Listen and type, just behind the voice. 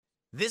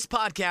This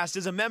podcast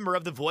is a member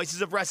of the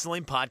Voices of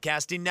Wrestling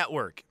Podcasting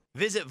Network.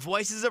 Visit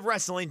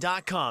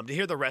voicesofwrestling.com to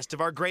hear the rest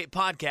of our great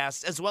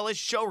podcasts, as well as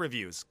show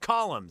reviews,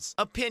 columns,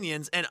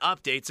 opinions, and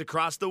updates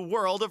across the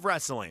world of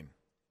wrestling.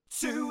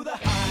 To the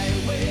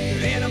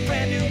highway in a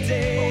brand new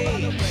day.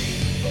 Over the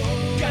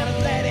rainbow, gotta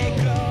let it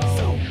go.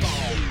 So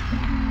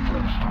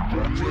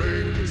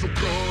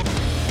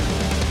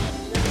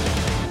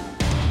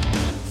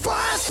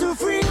fast to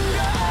finger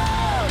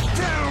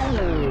down.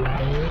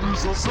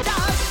 Dance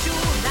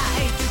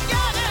tonight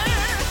together.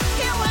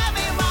 Here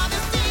everyone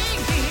is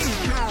singing.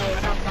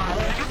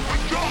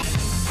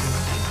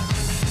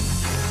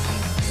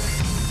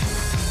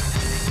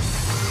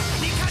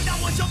 你看到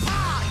我就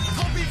怕，头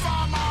皮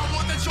发麻，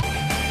我的胸。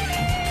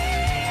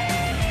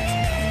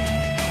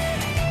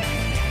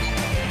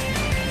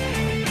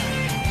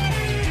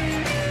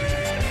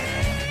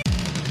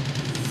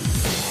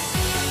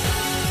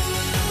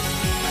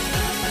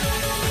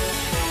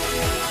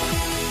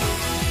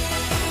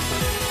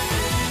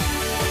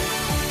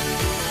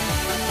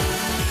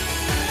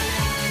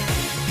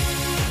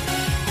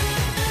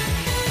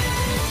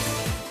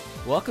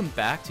Welcome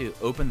back to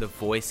Open the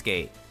Voice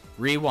Gate,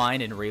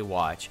 Rewind and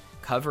Rewatch,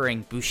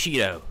 covering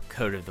Bushido,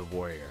 Code of the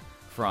Warrior,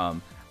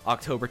 from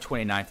October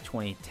 29th,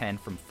 2010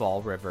 from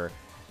Fall River,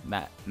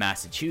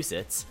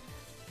 Massachusetts.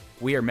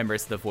 We are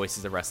members of the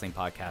Voices of Wrestling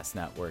Podcast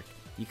Network.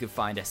 You can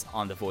find us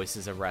on the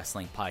Voices of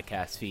Wrestling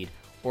podcast feed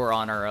or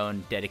on our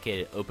own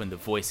dedicated Open the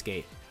Voice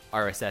Gate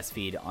RSS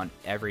feed on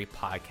every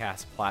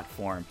podcast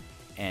platform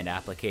and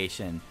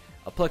application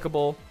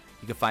applicable.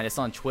 You can find us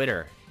on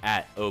Twitter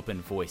at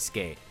Open Voice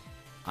Gate.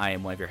 I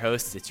am one of your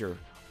hosts. It's your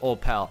old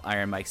pal,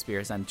 Iron Mike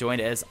Spears. I'm joined,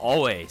 as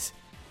always,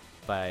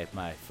 by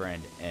my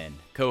friend and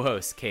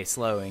co-host, Case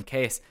Slow. And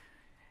Case,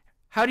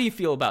 how do you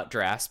feel about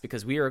drafts?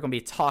 Because we are going to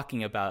be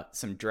talking about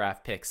some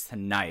draft picks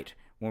tonight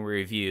when we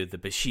review the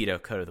Bushido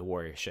Code of the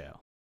Warrior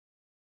show.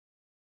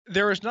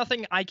 There is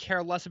nothing I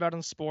care less about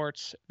in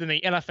sports than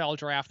the NFL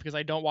draft because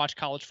I don't watch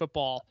college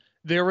football.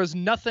 There is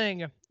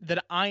nothing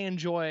that I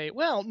enjoy.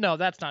 Well, no,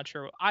 that's not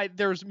true.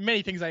 There's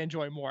many things I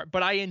enjoy more,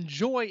 but I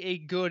enjoy a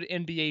good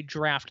NBA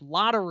draft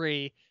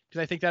lottery because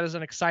I think that is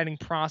an exciting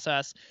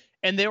process.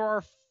 And there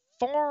are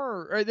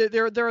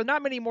there are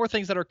not many more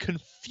things that are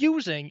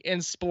confusing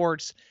in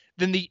sports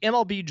than the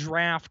MLB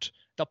draft,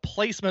 the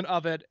placement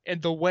of it,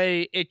 and the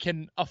way it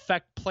can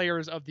affect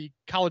players of the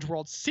College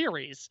World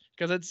Series,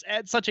 because it's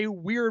at such a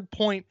weird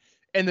point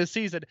in the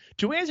season.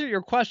 To answer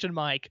your question,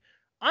 Mike,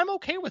 I'm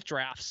okay with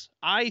drafts.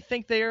 I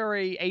think they are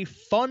a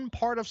fun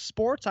part of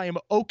sports. I am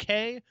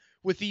okay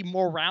with the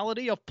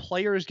morality of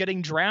players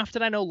getting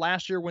drafted. I know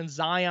last year when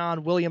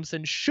Zion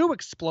Williamson's shoe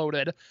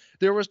exploded,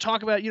 there was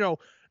talk about,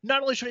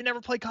 not only should he never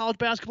play college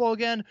basketball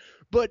again,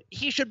 but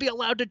he should be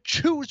allowed to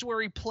choose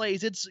where he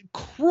plays. It's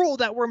cruel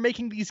that we're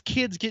making these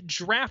kids get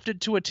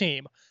drafted to a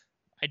team.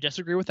 I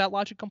disagree with that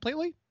logic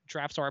completely.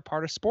 Drafts are a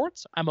part of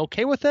sports. I'm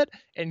okay with it.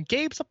 And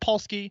Gabe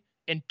Sapolsky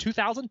in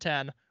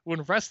 2010,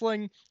 when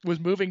wrestling was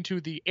moving to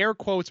the air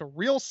quotes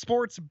real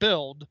sports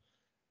build,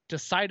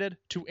 decided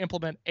to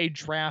implement a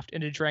draft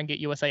into Dragon Gate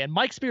USA. And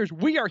Mike Spears,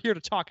 we are here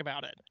to talk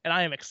about it, and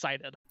I am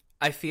excited.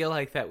 I feel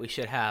like that we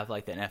should have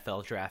like the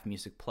NFL draft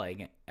music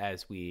playing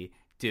as we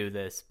do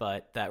this,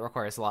 but that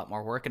requires a lot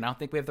more work, and I don't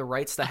think we have the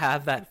rights to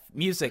have that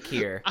music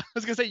here. I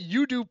was going to say,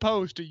 you do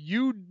post.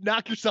 You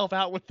knock yourself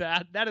out with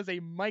that. That is a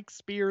Mike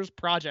Spears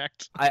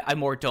project. I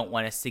more don't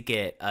want us to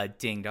get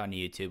dinged on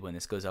YouTube when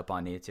this goes up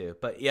on YouTube.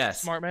 But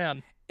yes. Smart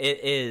man.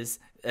 It is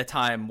a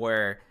time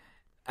where,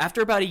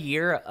 after about a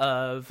year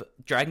of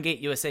Dragon Gate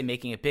USA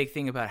making a big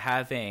thing about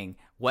having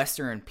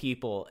Western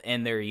people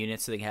in their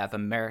units so they can have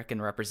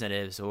American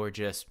representatives or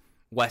just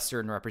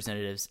Western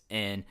representatives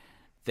in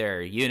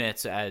their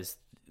units as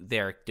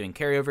they're doing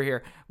carryover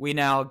here,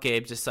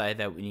 Gabe decided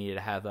that we needed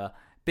to have a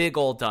big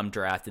old dumb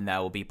draft, and that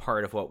will be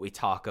part of what we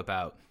talk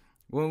about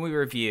when we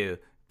review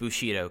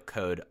Bushido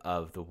Code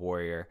of the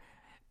Warrior.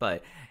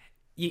 But,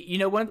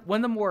 one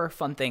of the more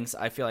fun things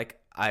I feel like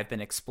I've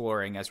been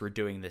exploring as we're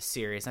doing this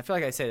series, and I feel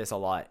like I say this a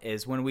lot,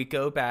 is when we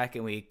go back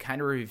and we kind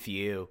of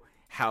review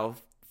how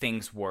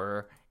things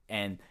were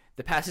and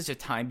the passage of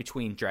time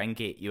between Dragon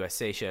Gate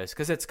USA shows,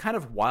 because it's kind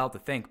of wild to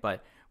think,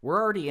 but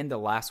we're already in the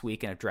last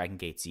weekend of Dragon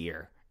Gate's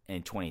year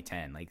in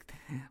 2010.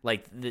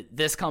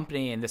 This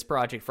company and this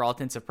project, for all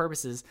intents and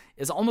purposes,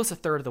 is almost a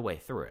third of the way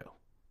through.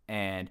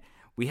 And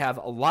we have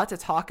a lot to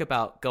talk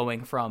about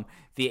going from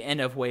the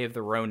end of Way of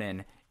the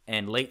Ronin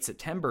in late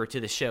September to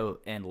the show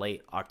in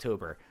late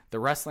October. The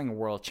wrestling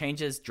world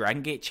changes,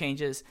 Dragon Gate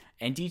changes,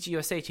 and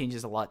DGUSA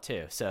changes a lot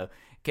too. So,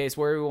 Case,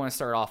 where do we want to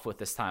start off with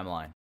this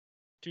timeline?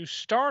 To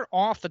start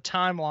off the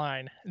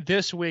timeline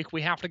this week,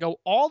 we have to go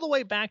all the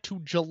way back to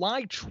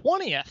July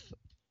 20th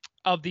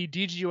of the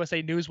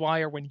DGUSA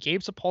Newswire when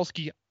Gabe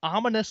Sapolsky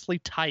ominously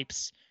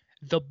types,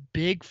 "The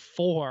Big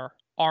Four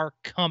are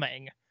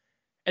coming."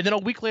 And then a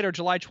week later,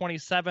 July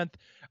 27th,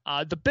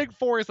 the Big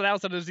Four is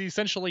announced as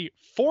essentially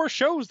 4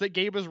 shows that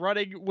Gabe is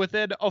running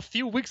within a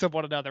few weeks of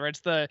one another.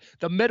 It's the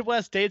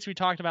Midwest dates we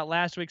talked about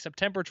last week,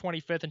 September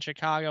 25th in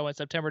Chicago and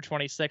September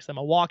 26th in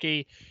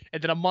Milwaukee.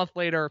 And then a month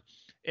later,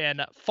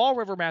 in Fall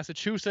River,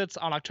 Massachusetts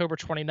on October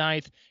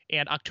 29th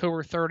and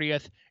October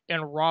 30th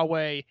in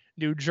Rahway,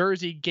 New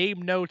Jersey. Gabe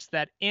notes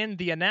that in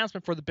the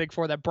announcement for the Big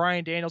Four that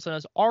Bryan Danielson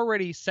is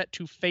already set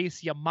to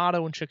face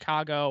Yamato in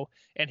Chicago,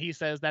 and he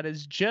says that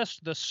is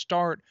just the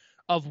start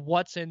of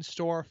what's in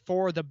store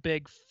for the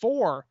Big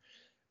Four.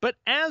 But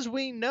as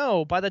we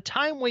know, by the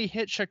time we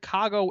hit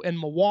Chicago and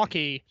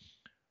Milwaukee,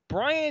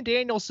 Bryan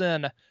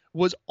Danielson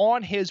was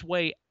on his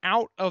way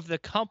out of the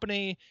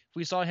company.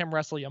 We saw him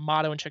wrestle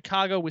Yamato in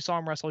Chicago. We saw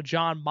him wrestle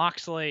Jon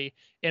Moxley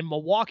in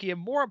Milwaukee.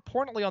 And more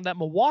importantly, on that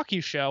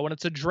Milwaukee show, and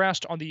it's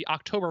addressed on the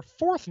October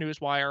 4th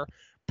Newswire,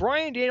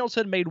 Bryan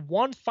Danielson made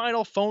one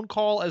final phone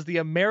call as the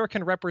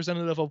American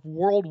representative of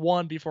World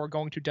One before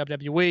going to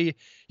WWE.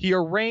 He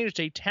arranged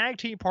a tag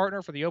team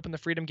partner for the Open the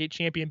Freedom Gate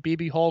champion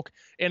BB Hulk.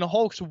 In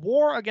Hulk's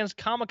war against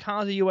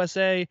Kamikaze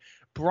USA,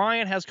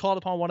 Bryan has called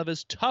upon one of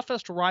his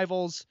toughest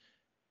rivals,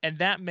 and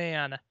that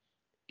man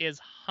is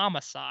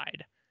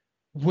Homicide,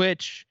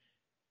 which,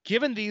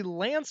 given the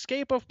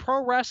landscape of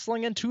pro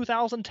wrestling in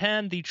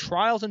 2010, the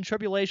trials and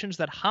tribulations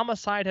that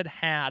Homicide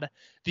had,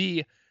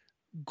 the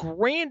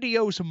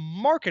grandiose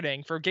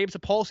marketing for Gabe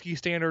Sapolsky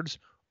standards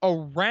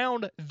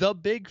around the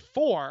Big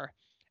Four,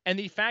 and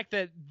the fact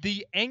that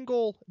the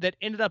angle that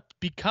ended up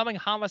becoming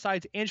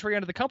Homicide's entry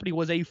into the company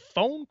was a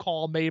phone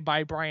call made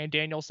by Bryan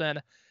Danielson.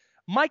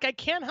 Mike, I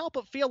can't help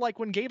but feel like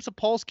when Gabe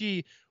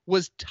Sapolsky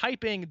was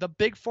typing the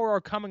Big Four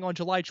are coming on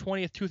July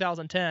 20th,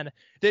 2010,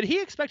 that he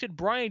expected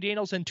Bryan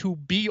Danielson to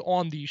be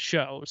on these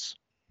shows.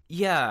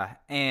 Yeah,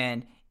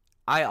 and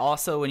I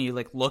also, when you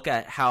look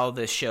at how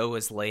the show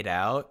was laid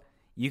out,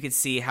 you could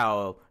see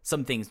how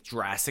some things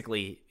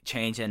drastically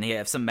changed, and he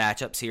have some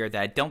matchups here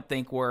that I don't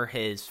think were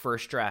his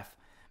first draft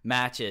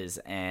matches.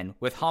 And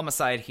with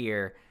Homicide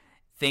here,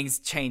 things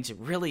changed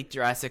really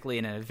drastically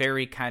in a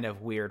very kind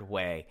of weird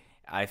way.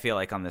 I feel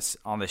like on this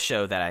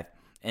show that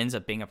ends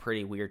up being a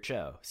pretty weird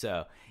show.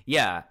 So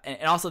yeah,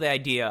 and also the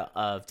idea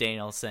of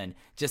Danielson,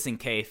 just in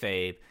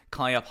kayfabe,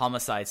 calling up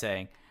Homicide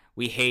saying,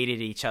 "We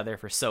hated each other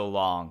for so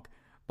long,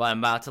 but I'm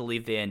about to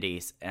leave the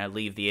Indies, and I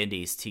leave the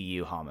Indies to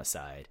you,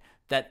 Homicide."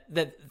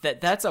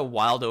 That's a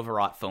wild,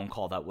 overwrought phone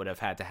call that would have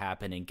had to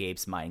happen in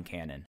Gabe's mind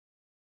canon.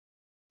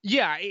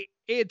 Yeah,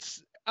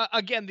 it's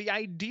again, the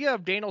idea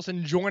of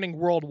Danielson joining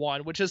World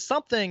One, which is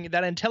something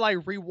that until I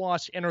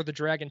rewatched Enter the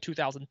Dragon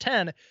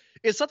 2010,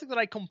 is something that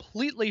I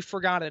completely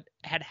forgot it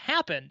had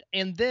happened.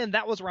 And then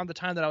that was around the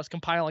time that I was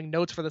compiling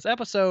notes for this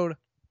episode.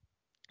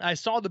 I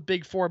saw the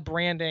Big Four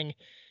branding,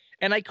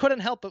 and I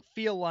couldn't help but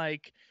feel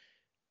like,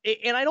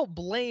 and I don't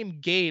blame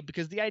Gabe,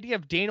 because the idea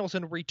of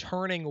Danielson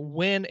returning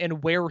when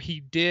and where he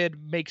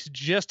did makes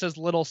just as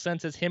little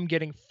sense as him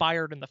getting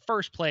fired in the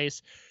first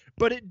place.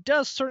 But it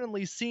does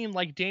certainly seem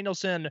like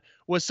Danielson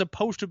was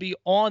supposed to be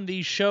on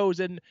these shows,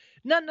 and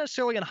not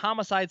necessarily in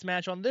Homicide's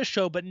match on this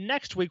show, but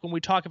next week when we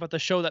talk about the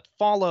show that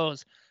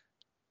follows,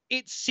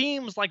 it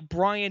seems like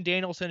Bryan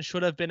Danielson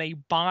should have been a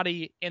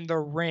body in the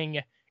ring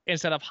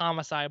instead of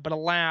Homicide. But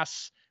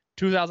alas,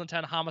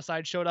 2010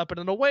 Homicide showed up, and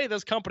in a way,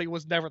 this company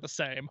was never the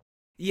same.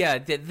 Yeah,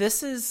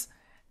 this is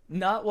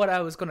not what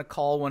I was going to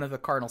call one of the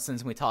cardinal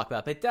sins when we talk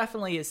about, but it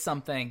definitely is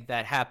something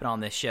that happened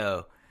on this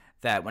show,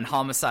 that when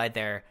Homicide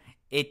there,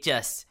 it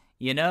just,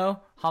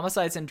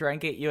 Homicide's in Dragon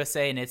Gate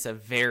USA, and it's a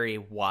very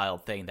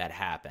wild thing that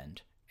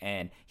happened.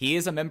 And he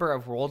is a member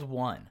of World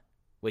One,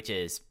 which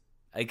is,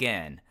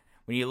 again,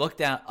 when you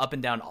look up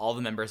and down all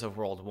the members of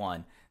World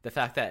One, the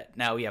fact that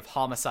now we have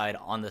Homicide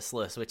on this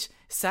list, which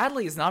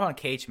sadly is not on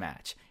Cage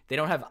Match. They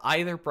don't have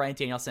either Bryan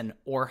Danielson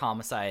or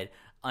Homicide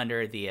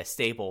under the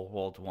stable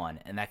World One,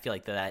 and I feel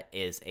like that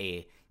is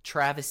a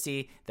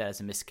travesty, that is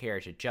a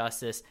miscarriage of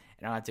justice,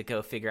 and I have to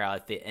go figure out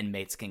if the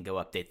inmates can go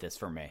update this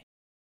for me.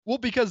 Well,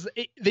 because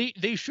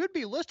they should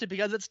be listed,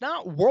 because it's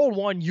not World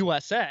One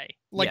USA.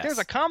 Yes. There's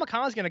a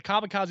Kamikaze and a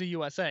Kamikaze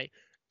USA.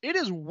 It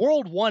is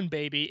World One,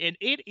 baby, and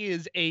it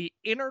is a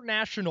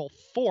international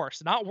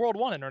force. Not World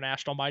One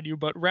International, mind you,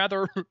 but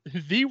rather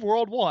the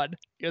World One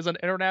is an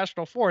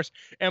international force.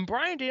 And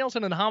Bryan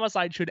Danielson and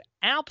Homicide should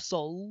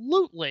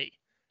absolutely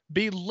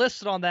be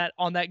listed on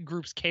that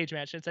group's Cage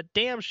Match. It's a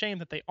damn shame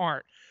that they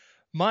aren't.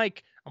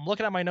 Mike, I'm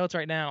looking at my notes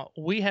right now.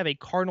 We have a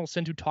Cardinal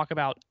Sin to talk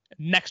about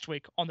next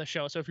week on the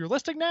show. So if you're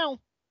listening now,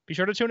 be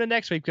sure to tune in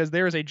next week, because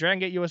there is a Dragon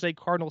Gate USA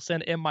Cardinal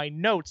Sin in my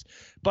notes.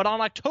 But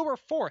on October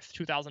 4th,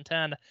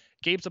 2010,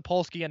 Gabe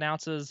Sapolsky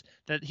announces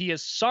that he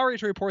is sorry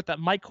to report that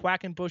Mike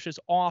Quackenbush is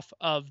off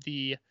of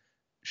the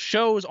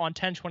shows on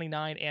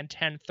 10/29 and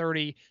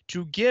 10/30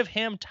 to give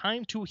him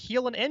time to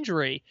heal an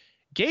injury.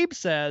 Gabe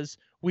says,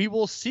 "We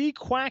will see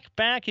Quack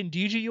back in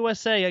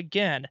DGUSA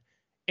again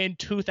in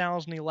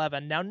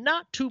 2011. Now,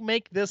 not to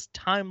make this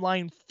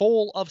timeline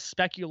full of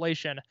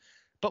speculation,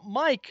 but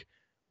Mike,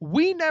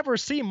 we never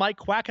see Mike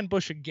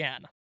Quackenbush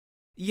again.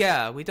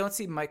 Yeah, we don't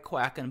see Mike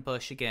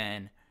Quackenbush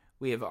again.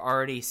 We have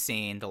already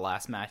seen the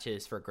last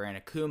matches for Gran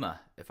Akuma,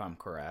 if I'm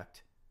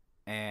correct.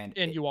 And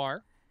you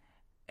are.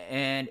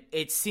 And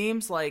it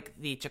seems like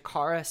the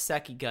Chikara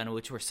Sekigun,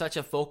 which were such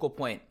a focal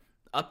point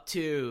up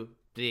to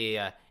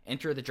the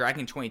Enter the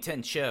Dragon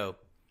 2010 show,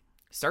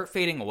 start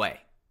fading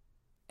away.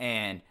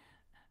 And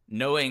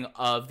knowing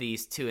of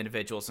these two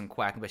individuals in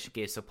Quackenbush and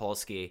Gabe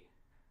Sapolsky,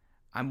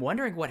 I'm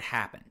wondering what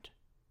happened.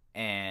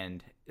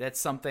 And that's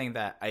something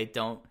that I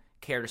don't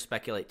care to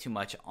speculate too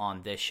much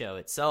on this show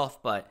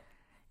itself, but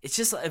it's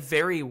just a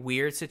very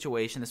weird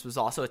situation. This was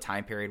also a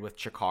time period with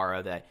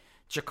Chikara that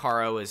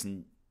Chikara was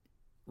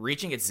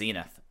reaching its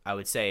zenith, I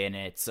would say, in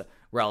its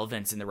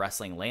relevance in the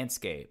wrestling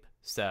landscape.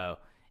 So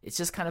it's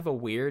just kind of a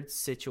weird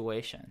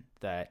situation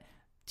that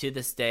to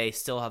this day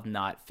still have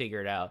not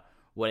figured out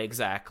what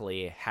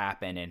exactly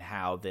happened and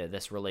how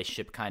this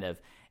relationship kind of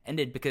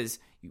ended, because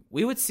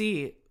we would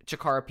see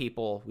Chikara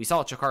people, we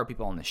saw Chikara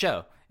people on the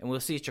show, and we'll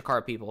see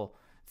Chikara people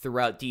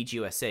throughout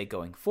DGUSA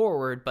going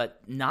forward,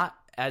 but not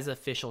as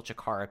official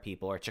Chikara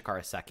people or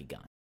Chikara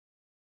Sekigun.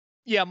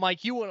 Yeah,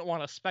 Mike, you wouldn't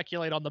want to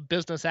speculate on the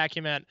business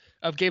acumen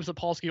of Gabe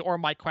Sapolsky or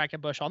Mike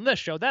Quackenbush on this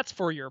show. That's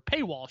for your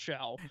paywall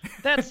show.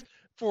 That's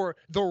for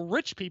the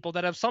rich people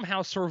that have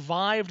somehow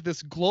survived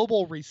this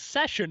global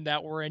recession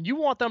that we're in. You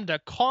want them to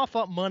cough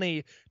up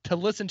money to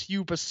listen to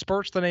you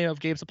besmirch the name of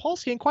Gabe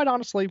Sapolsky, and quite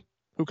honestly,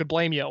 who could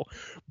blame you?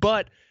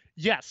 But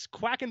yes,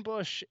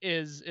 Quackenbush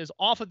is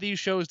off of these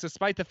shows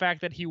despite the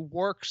fact that he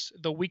works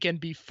the weekend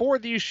before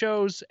these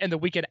shows and the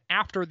weekend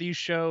after these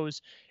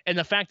shows, and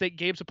the fact that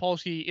Gabe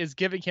Sapolsky is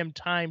giving him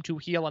time to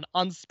heal an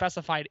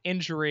unspecified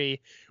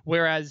injury,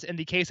 whereas in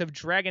the case of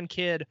Dragon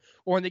Kid,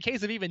 or in the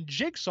case of even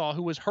Jigsaw,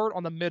 who was hurt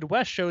on the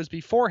Midwest shows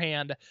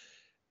beforehand,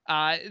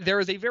 there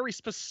is a very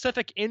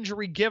specific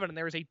injury given, and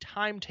there is a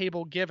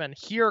timetable given.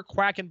 Here,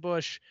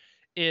 Quackenbush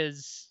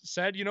is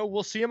said,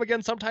 we'll see him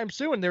again sometime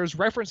soon. There's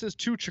references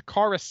to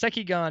Chikara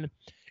Sekigun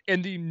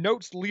in the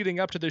notes leading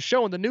up to the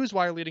show and the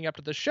newswire leading up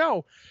to the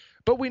show,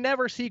 but we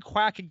never see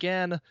Quack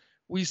again.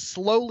 We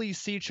slowly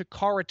see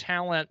Chikara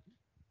talent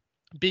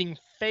being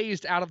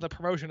phased out of the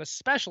promotion,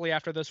 especially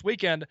after this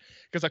weekend,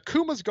 because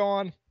Akuma's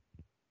gone,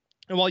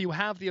 and while you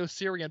have the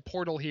Osirian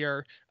portal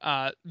here,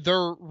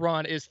 their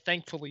run is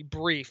thankfully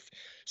brief.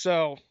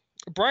 So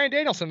Bryan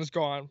Danielson is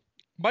gone.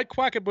 Mike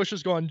Quackenbush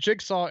is gone,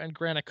 Jigsaw and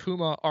Gran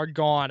Akuma are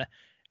gone.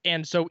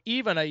 And so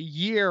even a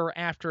year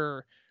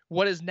after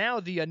what is now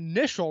the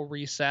initial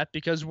reset,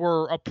 because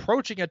we're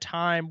approaching a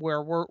time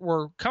where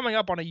we're coming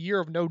up on a year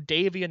of no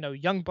Davey and no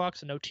Young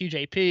Bucks and no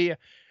TJP,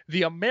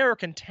 the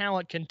American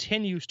talent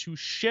continues to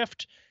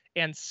shift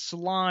and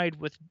slide,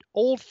 with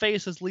old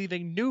faces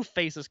leaving, new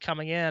faces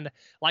coming in.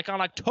 Like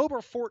on October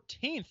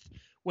 14th,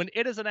 when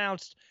it is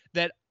announced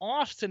that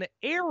Austin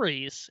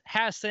Aries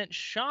has sent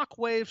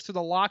shockwaves to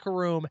the locker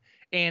room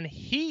and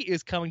he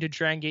is coming to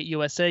Dragon Gate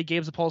USA.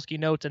 Gabe Sapolsky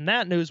notes in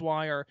that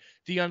newswire,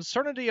 the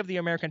uncertainty of the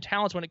American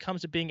talents when it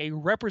comes to being a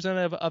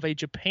representative of a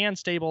Japan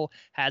stable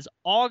has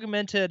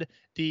augmented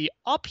the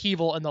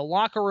upheaval in the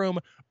locker room.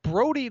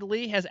 Brody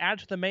Lee has added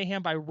to the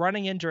mayhem by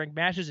running in during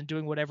matches and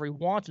doing whatever he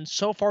wants, and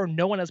so far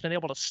no one has been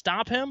able to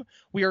stop him.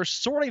 We are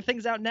sorting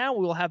things out now.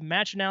 We will have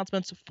match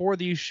announcements for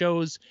these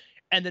shows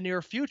in the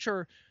near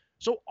future.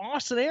 So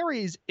Austin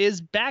Aries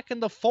is back in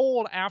the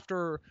fold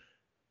after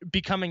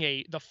becoming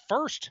the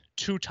first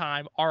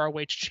two-time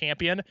ROH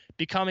champion,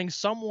 becoming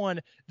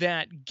someone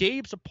that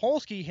Gabe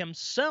Sapolsky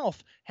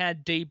himself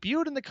had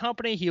debuted in the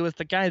company. He was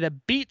the guy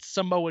that beat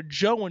Samoa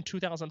Joe in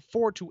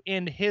 2004 to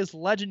end his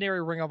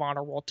legendary Ring of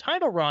Honor World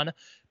title run.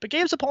 But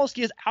Gabe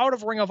Sapolsky is out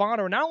of Ring of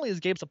Honor. Not only is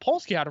Gabe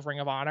Sapolsky out of Ring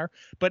of Honor,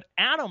 but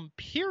Adam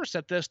Pearce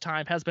at this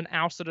time has been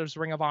ousted as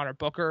Ring of Honor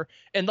booker,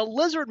 and the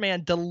Lizard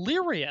Man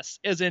Delirious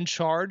is in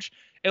charge.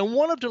 And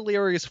one of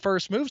Delirious'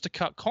 first moves to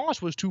cut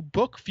costs was to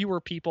book fewer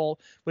people,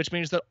 which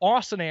means that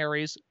Austin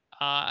Aries,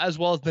 as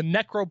well as the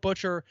Necro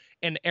Butcher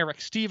and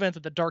Eric Stevens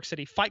at the Dark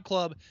City Fight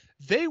Club,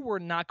 they were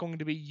not going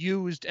to be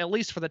used, at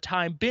least for the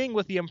time being,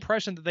 with the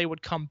impression that they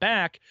would come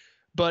back.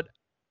 But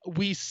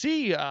we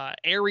see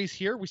Aries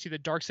here. We see the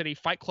Dark City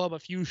Fight Club a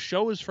few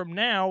shows from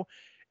now.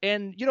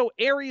 And,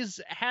 Aries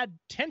had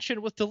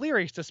tension with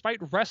Delirious despite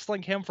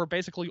wrestling him for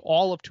basically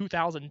all of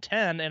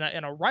 2010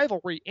 in a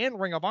rivalry in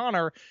Ring of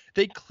Honor.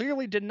 They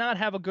clearly did not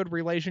have a good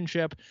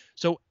relationship.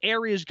 So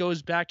Aries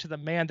goes back to the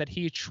man that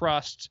he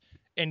trusts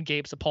in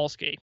Gabe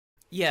Sapolsky.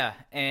 Yeah,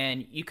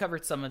 and you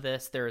covered some of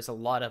this. There's a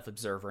lot of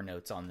observer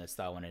notes on this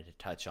that I wanted to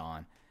touch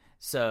on.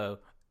 So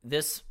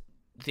the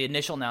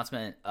initial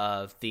announcement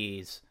of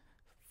these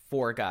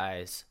 5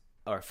 guys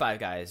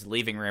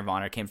leaving Ring of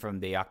Honor came from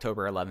the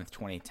October 11th,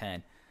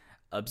 2010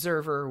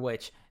 Observer,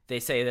 which they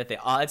say that the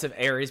odds of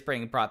Aries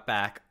being brought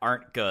back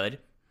aren't good.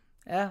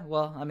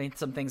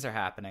 Some things are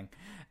happening.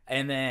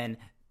 And then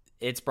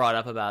it's brought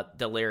up about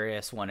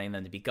Delirious wanting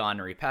them to be gone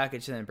and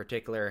repackaged, and in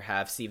particular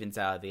have Stevens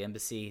out of the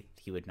embassy.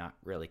 He would not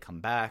really come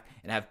back,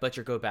 and have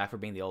Butcher go back for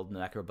being the old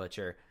Necro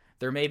Butcher.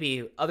 There may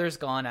be others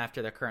gone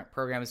after their current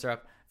programs are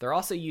up. They're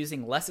also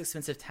using less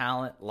expensive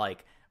talent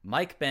like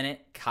Mike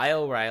Bennett,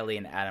 Kyle O'Reilly,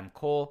 and Adam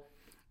Cole.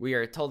 We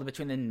are told that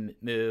between the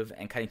move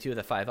and cutting 2 of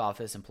the 5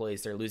 office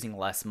employees, they're losing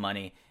less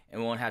money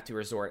and won't have to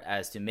resort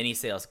as to mini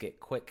sales to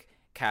get quick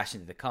cash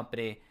into the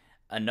company.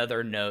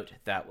 Another note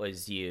that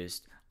was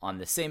used on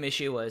the same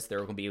issue was there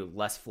were going to be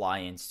less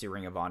fly-ins to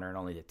Ring of Honor, and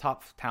only the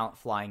top talent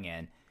flying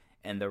in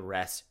and the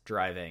rest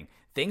driving.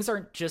 Things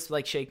aren't just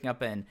like shaking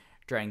up in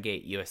Dragon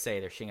Gate USA.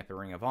 They're showing up in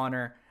Ring of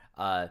Honor.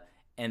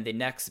 And the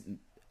next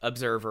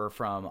Observer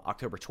from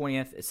October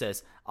 20th, it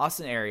says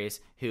Austin Aries,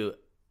 who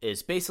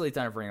is basically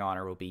done with Ring of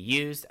Honor, will be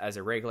used as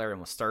a regular and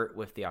will start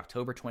with the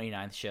October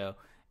 29th show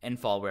in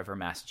Fall River,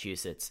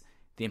 Massachusetts.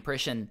 The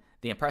impression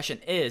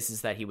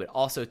is that he would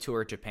also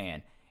tour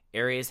Japan.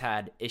 Aries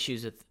had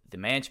issues with the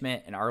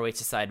management, and ROH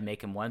decided to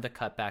make him one of the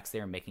cutbacks they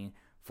were making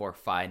for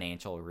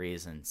financial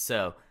reasons.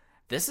 So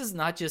this is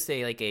not just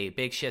a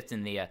big shift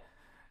in the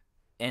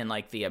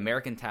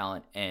American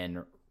talent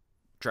in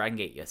Dragon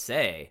Gate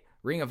USA.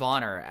 Ring of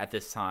Honor at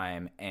this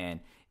time, and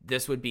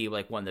this would be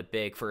like one of the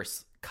big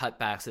first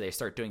cutbacks that they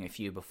start doing a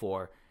few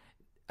before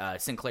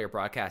Sinclair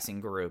Broadcasting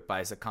Group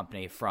buys a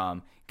company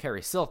from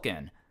Kerry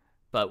Silkin.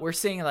 But we're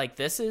seeing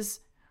this is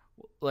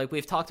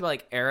we've talked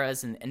about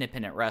eras in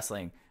independent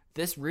wrestling.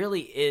 This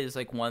really is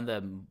one of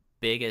the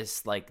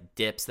biggest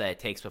dips that it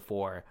takes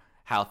before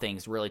how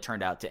things really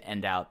turned out to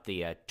end out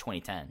the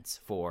 2010s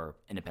for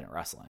independent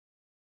wrestling.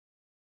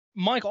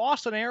 Mike,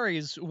 Austin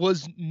Aries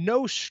was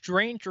no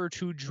stranger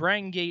to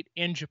Dragon Gate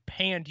in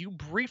Japan. Do you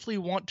briefly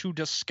want to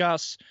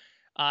discuss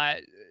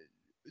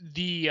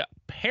the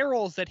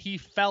perils that he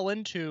fell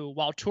into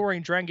while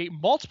touring Dragon Gate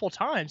multiple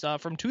times?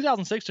 From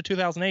 2006 to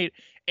 2008,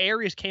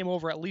 Aries came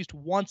over at least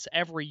once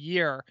every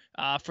year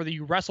for the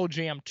Wrestle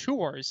Jam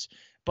tours.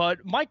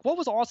 But Mike, what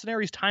was Austin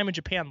Aries' time in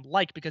Japan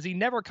like? Because he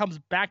never comes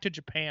back to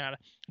Japan,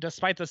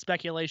 despite the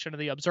speculation of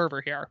the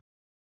Observer here.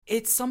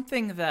 It's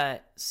something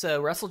that,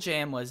 so Wrestle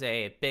Jam was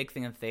a big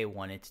thing that they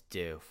wanted to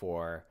do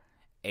for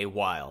a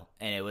while.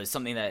 And it was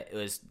something that, it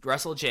was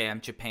Wrestle Jam,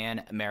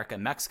 Japan, America,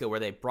 Mexico, where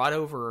they brought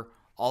over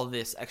all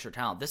this extra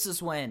talent. This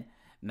is when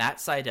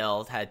Matt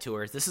Seidel had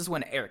tours. This is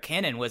when Eric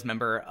Cannon was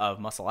member of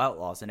Muscle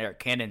Outlaws. And Eric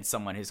Cannon's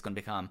someone who's going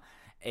to become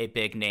a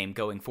big name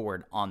going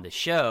forward on the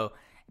show.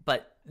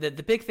 But the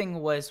big thing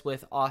was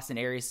with Austin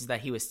Aries is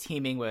that he was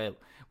teaming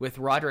with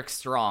Roderick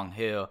Strong,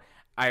 who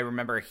I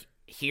remember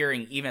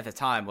hearing even at the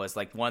time was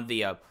one of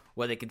the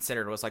what they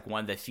considered was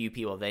one of the few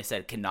people they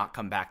said cannot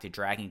come back to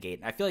Dragon Gate.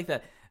 And I feel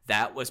like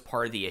that was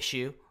part of the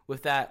issue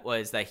with that,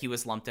 was that he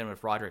was lumped in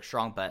with Roderick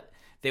Strong, but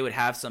they would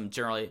have some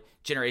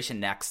Generation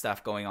Next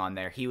stuff going on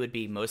there. He would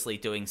be mostly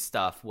doing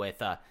stuff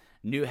with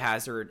New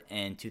Hazard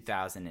in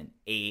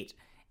 2008.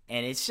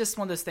 And it's just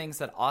one of those things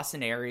that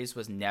Austin Aries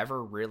was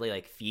never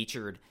really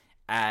featured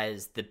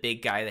as the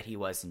big guy that he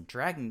was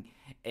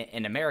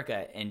in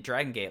America in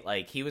Dragon Gate.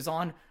 He was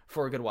on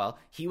for a good while.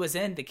 He was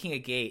in the King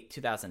of Gate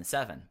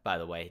 2007, by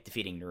the way,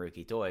 defeating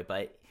Naruki Doi,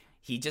 but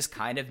he just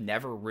kind of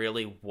never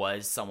really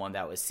was someone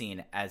that was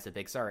seen as a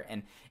big star.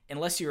 And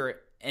unless you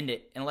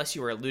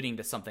were alluding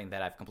to something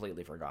that I've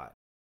completely forgot.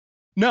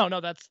 No,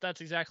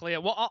 that's exactly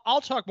it. Well,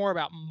 I'll talk more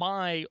about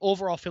my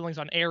overall feelings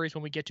on Aries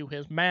when we get to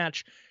his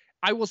match.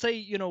 I will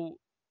say,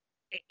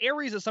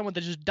 Aries is someone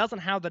that just doesn't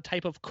have the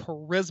type of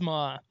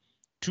charisma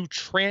to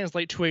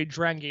translate to a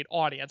Dragon Gate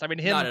audience. I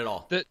mean, not at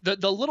all.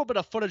 The little bit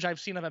of footage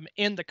I've seen of him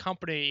in the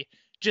company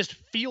just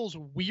feels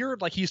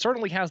weird. He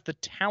certainly has the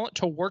talent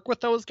to work with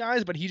those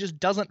guys, but he just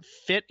doesn't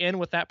fit in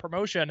with that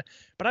promotion.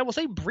 But I will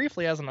say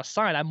briefly as an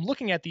aside, I'm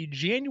looking at the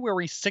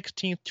January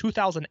 16th,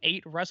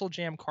 2008 Wrestle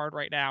Jam card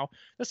right now.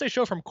 This is a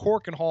show from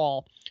Cork and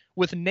Hall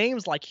with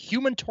names like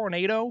Human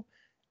Tornado,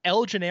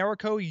 El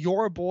Generico,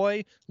 Your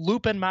Boy,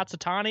 Lupin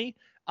Matsutani,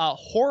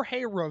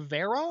 Jorge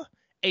Rivera,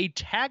 a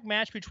tag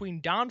match between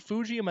Don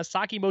Fuji and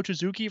Masaki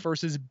Mochizuki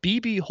versus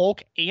BB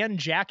Hulk and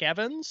Jack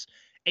Evans,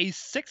 a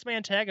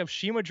 6-man tag of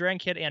Shima Dragon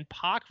Kid and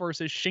Pac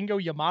versus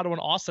Shingo Yamato and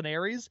Austin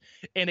Aries,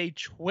 and a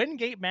twin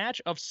gate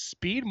match of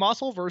Speed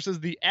Muscle versus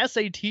the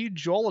SAT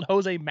Joel and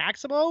Jose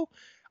Maximo.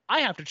 I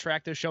have to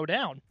track this show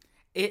down.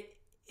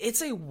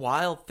 It's a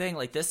wild thing.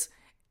 This,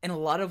 in a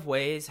lot of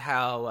ways,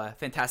 how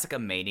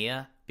Fantastica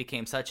Mania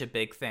became such a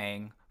big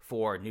thing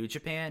for New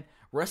Japan.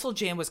 Wrestle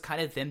Jam was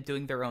kind of them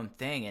doing their own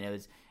thing, and it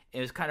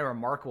was kind of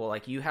remarkable.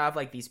 You have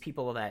these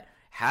people that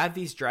have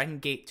these Dragon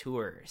Gate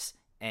tours,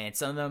 and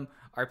some of them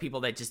are people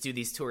that just do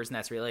these tours, and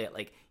that's really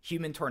it.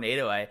 Human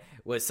Tornado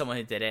was someone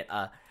who did it.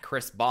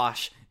 Chris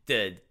Bosch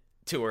did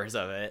tours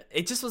of it.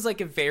 It just was a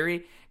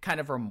very kind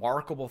of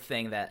remarkable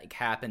thing that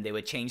happened. They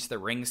would change the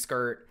ring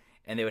skirt,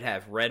 and they would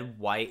have red,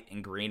 white,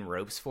 and green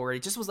ropes for it.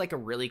 It just was a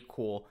really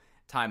cool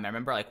time. I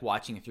remember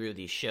watching through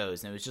these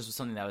shows, and it was just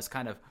something that was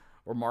kind of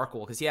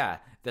remarkable, because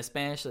the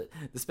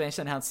Spanish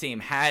Unhoused team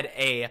had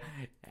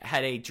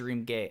a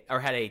Dream Gate,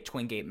 or had a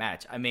Twin Gate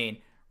match. I mean,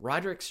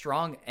 Roderick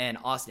Strong and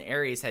Austin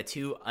Aries had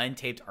 2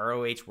 untaped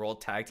ROH World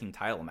Tag Team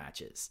title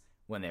matches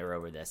when they were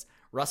over this.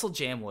 Wrestle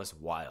Jam was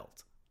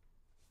wild.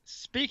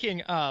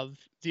 Speaking of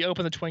the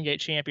Open the Twin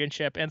Gate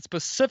Championship, and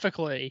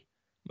specifically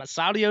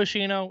Masato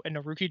Yoshino and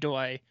Naruki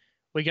Doi,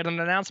 we get an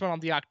announcement on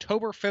the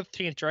October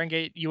 15th Dragon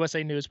Gate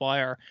USA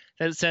Newswire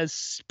that says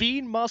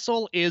Speed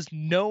Muscle is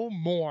no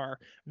more.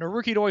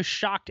 Naruki Doi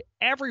shocked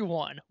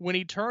everyone when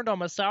he turned on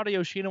Masato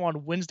Yoshino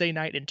on Wednesday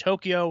night in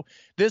Tokyo.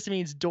 This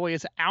means Doi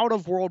is out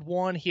of World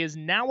 1. He is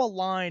now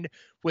aligned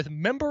with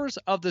members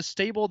of the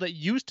stable that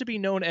used to be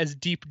known as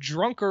Deep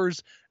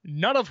Drunkers,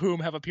 none of whom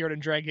have appeared in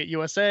Dragon Gate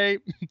USA.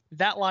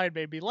 That line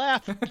made me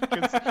laugh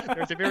because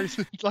there's a very,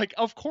 like,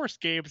 of course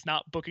Gabe's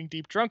not booking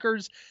Deep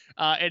Drunkers.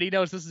 And he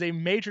knows this is a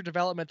major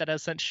development that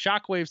has sent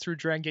shockwaves through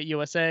Dragon Gate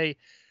USA.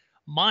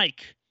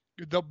 Mike,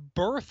 the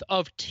birth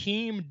of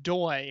Team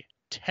Doi.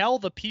 Tell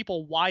the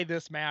people why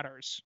this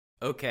matters.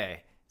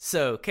 Okay.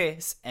 So,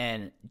 Case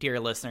and dear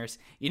listeners,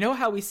 you know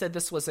how we said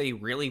this was a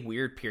really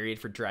weird period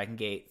for Dragon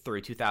Gate through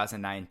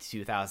 2009 to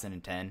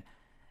 2010?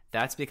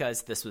 That's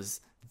because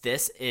this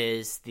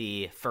is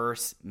the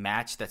first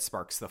match that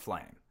sparks the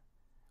flame.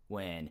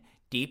 When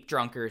Deep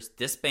Drunkers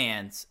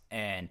disbands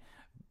and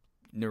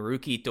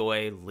Naruki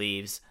Doi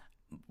leaves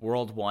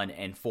World 1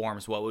 and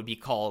forms what would be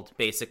called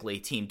basically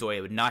Team Doi.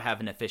 It would not have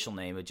an official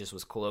name. It just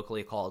was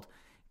colloquially called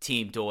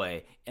Team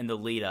Doi in the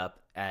lead up,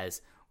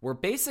 as we're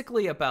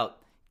basically about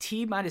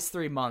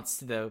T-3 months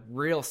to the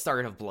real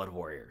start of Blood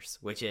Warriors,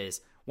 which is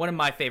one of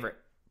my favorite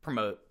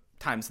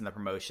times in the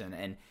promotion.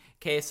 And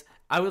Case,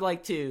 I would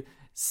like to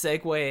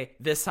segue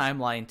this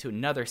timeline to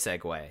another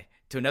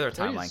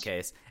timeline,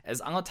 Case,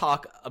 as I'm going to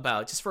talk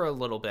about, just for a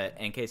little bit,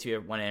 in case you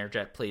want to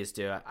interject, please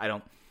do.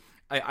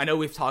 I know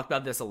we've talked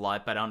about this a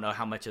lot, but I don't know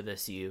how much of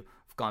this you've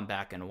gone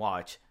back and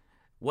watched.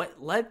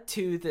 What led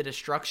to the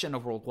destruction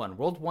of World 1?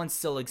 World 1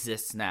 still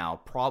exists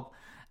now,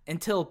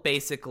 until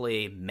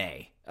basically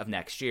May of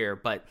next year,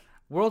 but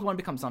World 1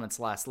 becomes on its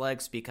last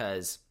legs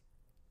because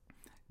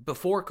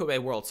before Kobe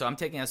World, so I'm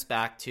taking us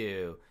back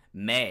to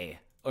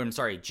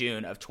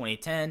June of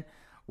 2010,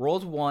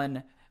 World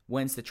 1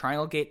 wins the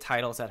Triangle Gate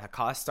titles at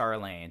Hakata Star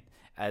Lane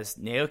as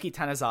Naoki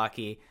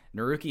Tanizaki,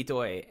 Naruki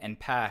Doi, and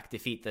Pac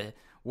defeat the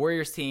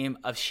Warriors team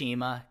of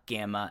Shima,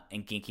 Gamma,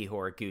 and Genki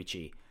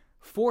Horiguchi.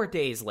 4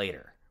 days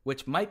later,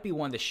 which might be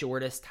one of the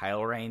shortest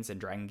title reigns in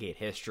Dragon Gate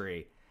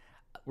history,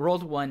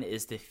 World 1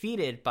 is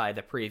defeated by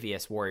the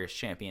previous Warriors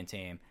champion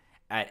team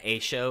at a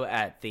show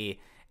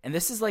and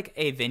this is like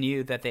a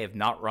venue that they have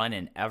not run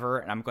in ever,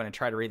 and I'm going to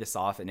try to read this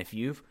off, and if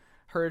you've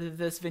heard of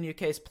this venue,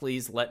 Case,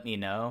 please let me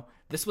know.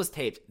 This was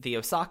taped, the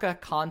Osaka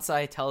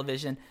Kansai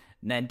Television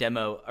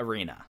Nandemo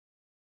Arena.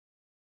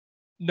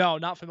 No,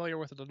 not familiar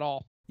with it at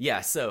all.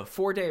 Yeah, so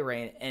 4-day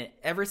reign, and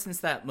ever since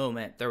that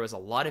moment, there was a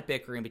lot of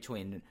bickering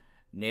between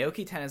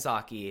Naoki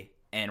Tanizaki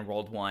and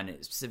World 1,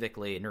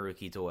 specifically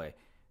Naruki Doi.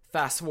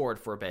 Fast forward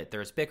for a bit,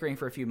 there's bickering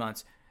for a few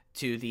months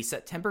to the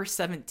September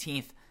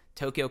 17th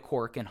Tokyo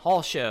Korakuen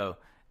Hall show,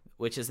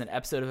 which is an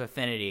episode of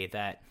Affinity,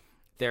 that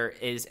there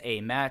is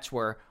a match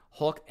where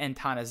Hulk and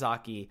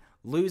Tanizaki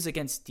lose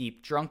against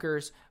Deep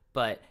Drunkers,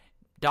 but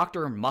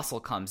Dr. Muscle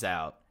comes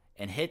out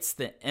and hits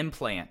the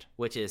implant,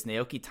 which is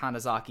Naoki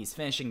Tanizaki's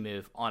finishing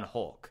move, on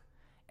Hulk.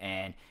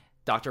 And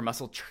Dr.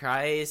 Muscle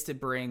tries to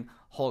bring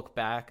Hulk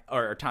back,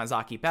 or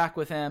Tanizaki back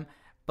with him,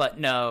 but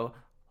no,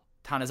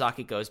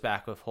 Tanizaki goes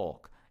back with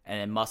Hulk. And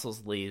then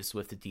Muscles leaves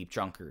with the Deep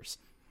Drunkers.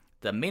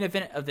 The main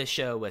event of this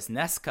show was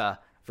Nesca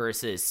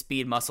versus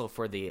Speed Muscle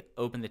for the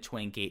Open the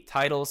Twin Gate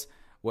titles,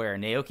 where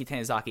Naoki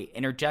Tanizaki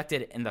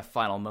interjected in the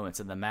final moments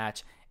of the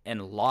match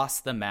and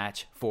lost the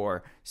match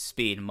for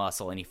Speed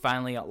Muscle, and he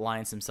finally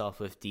aligns himself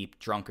with Deep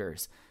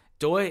Drunkers.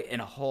 Doi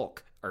and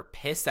Hulk are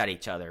pissed at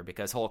each other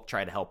because Hulk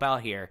tried to help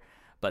out here,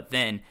 but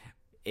then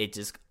it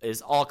just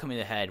is all coming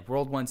to a head.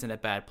 World 1's in a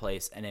bad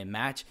place, and a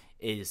match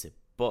is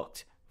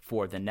booked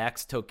for the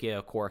next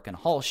Tokyo Korakuen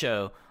Hall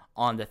show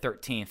on the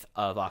 13th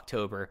of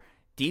October.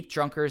 Deep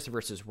Drunkers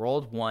versus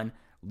World 1.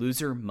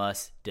 Loser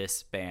must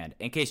disband.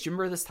 In case, do you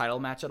remember this title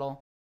match at all?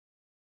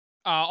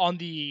 On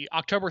the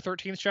October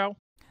 13th show?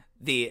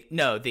 The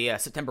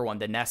September one,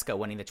 the Nesca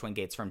winning the Twin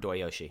Gates from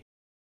Doyoshi.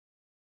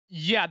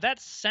 Yeah, that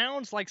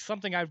sounds like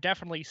something I've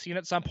definitely seen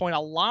at some point. A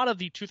lot of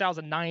the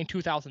 2009,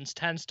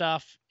 2010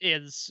 stuff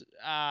is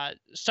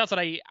stuff that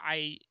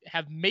I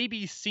have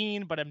maybe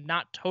seen, but I'm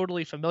not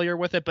totally familiar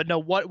with it. But no,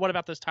 what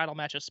about this title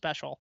match is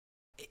special?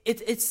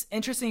 It's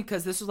interesting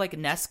because this was like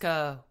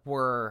Nesca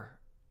were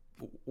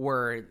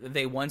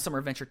they won Summer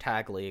Adventure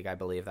Tag League, I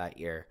believe, that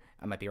year.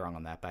 I might be wrong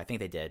on that, but I think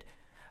they did.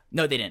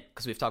 No, they didn't,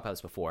 because we've talked about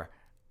this before.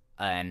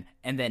 And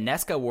then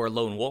Nesca were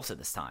Lone Wolves at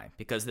this time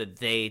because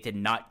they did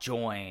not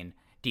join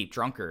Deep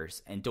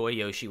Drunkers, and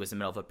Doyoshi was in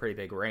the middle of a pretty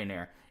big reign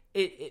there.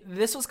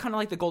 This was kind of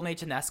like the Golden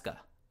Age of Nesca,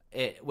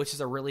 which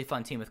is a really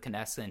fun team with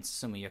Kineska and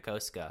Susumu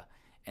Yokosuka.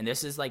 And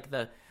this is like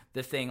the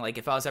thing, like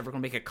if I was ever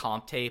going to make a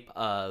comp tape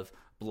of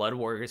Blood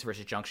Warriors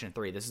versus Junction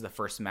 3, this is the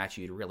first match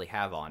you'd really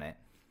have on it.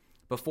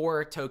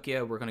 Before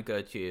Tokyo, we're going to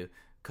go to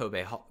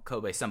Kobe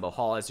Senbo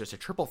Hall, as there's a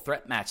triple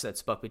threat match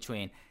that's booked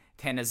between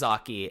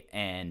Tanizaki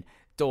and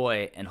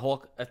Doi and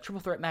Hulk, a triple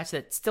threat match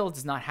that still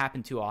does not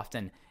happen too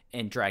often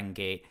in Dragon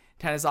Gate.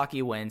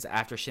 Tanizaki wins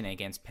after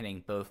shenanigans,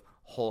 pinning both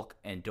Hulk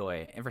and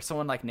Doi. And for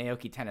someone like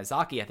Naoki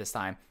Tanizaki at this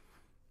time,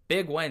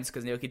 big wins,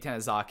 because Naoki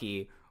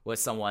Tanizaki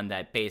was someone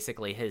that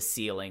basically his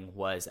ceiling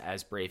was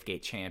as Brave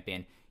Gate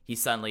champion. He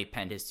suddenly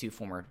pinned his two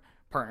former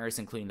partners,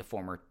 including the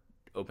former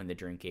Open the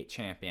Dream Gate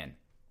champion.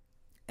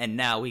 And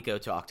now we go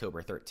to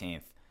October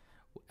 13th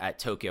at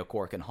Tokyo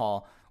Korakuen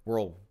Hall,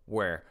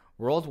 where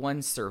World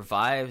 1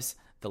 survives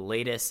the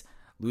latest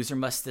Loser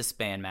must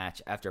disband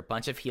match after a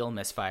bunch of heel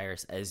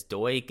misfires as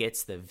Doi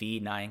gets the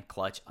V9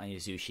 clutch on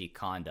Yasushi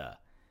Kanda.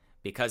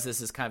 Because this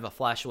is kind of a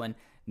flash one,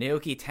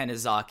 Naoki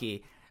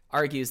Tanizaki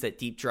argues that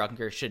Deep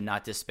Drunkers should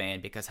not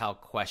disband because how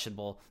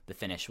questionable the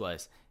finish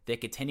was. They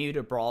continue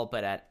to brawl,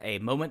 but at a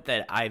moment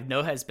that I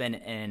know has been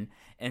in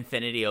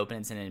Infinity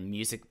Opens and in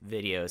music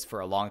videos for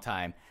a long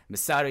time,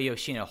 Masato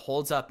Yoshino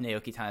holds up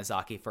Naoki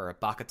Tanizaki for a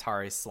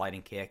Bakatari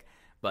sliding kick,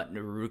 but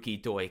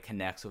Naruki Doi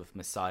connects with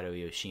Masato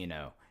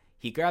Yoshino.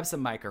 He grabs the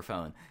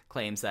microphone,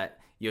 claims that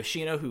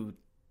Yoshino, who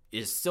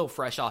is still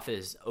fresh off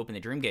his Open the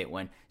Dreamgate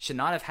win, should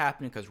not have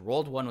happened because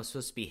World 1 was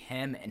supposed to be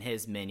him and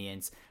his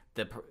minions.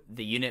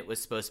 The unit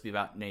was supposed to be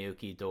about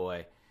Naoki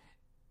Doi.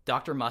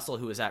 Dr. Muscle,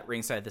 who was at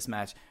ringside of this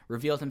match,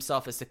 revealed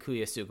himself as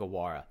Takuya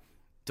Sugawara.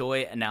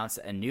 Doi announced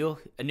a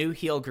new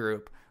heel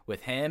group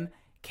with him,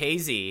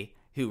 KZ,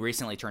 who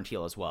recently turned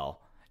heel as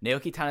well,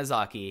 Naoki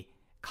Tanizaki,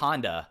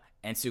 Kanda,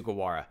 and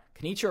Sugawara.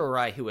 Kenichiro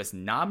Arai, who was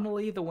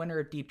nominally the winner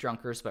of Deep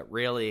Drunkers, but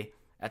really,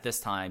 at this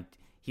time,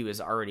 he was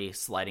already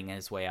sliding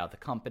his way out of the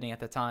company at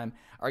the time,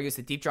 argues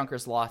that Deep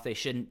Drunkers lost, they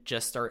shouldn't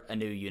just start a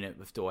new unit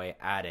with Doi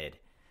added.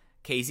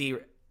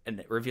 KZ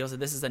reveals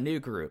that this is a new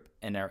group,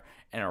 and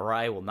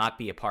Arai will not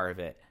be a part of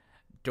it.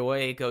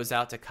 Doi goes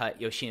out to cut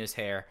Yoshino's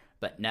hair,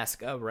 but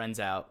Nesca runs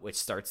out, which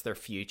starts their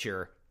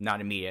future, not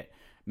immediate,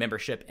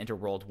 membership into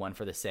World 1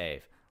 for the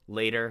save.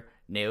 Later,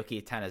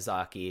 Naoki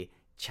Tanizaki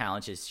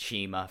challenges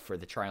Shima for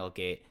the Triangle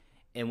Gate,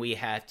 and we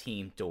have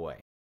Team Doi.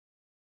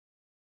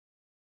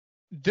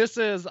 This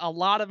is a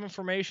lot of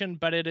information,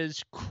 but it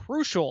is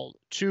crucial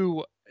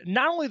to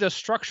not only the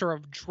structure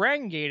of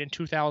Dragon Gate in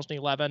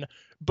 2011,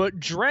 but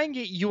Dragon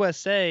Gate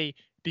USA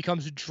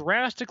becomes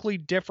drastically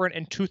different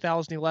in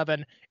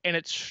 2011, and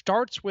it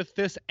starts with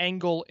this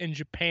angle in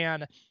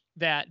Japan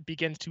that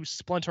begins to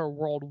splinter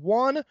World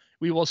 1.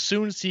 We will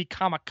soon see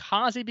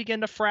Kamikaze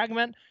begin to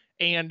fragment,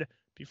 and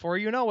before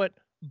you know it,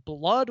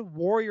 Blood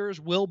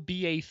Warriors will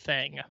be a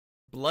thing.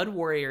 Blood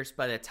Warriors,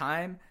 by the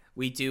time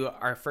we do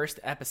our first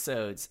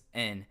episodes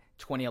in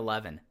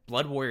 2011,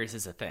 Blood Warriors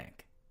is a thing,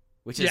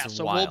 which is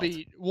so wild.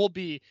 we'll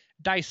be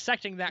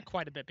dissecting that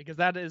quite a bit, because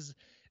that is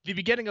the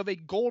beginning of a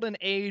golden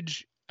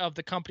age of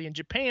the company in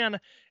Japan,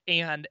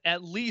 and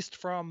at least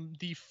from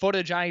the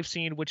footage I've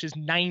seen, which is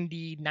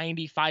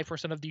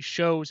 95% of these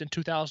shows in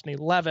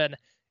 2011,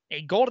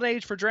 a golden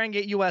age for Dragon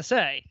Gate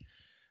USA.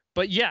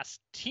 But yes,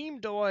 Team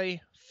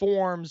Doi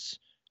forms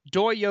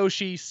Doi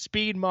Yoshi,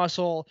 Speed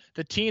Muscle,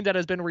 the team that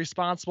has been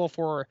responsible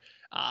for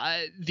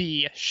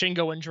the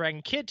Shingo and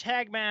Dragon Kid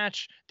tag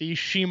match, the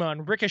Shima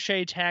and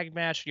Ricochet tag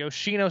match.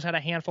 Yoshino's had a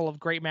handful of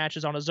great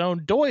matches on his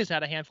own. Doi's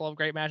had a handful of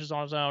great matches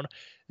on his own.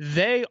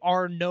 They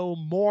are no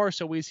more,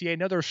 so we see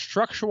another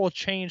structural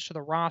change to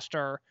the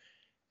roster.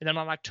 And then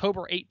on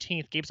October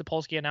 18th, Gabe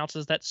Sapolsky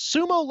announces that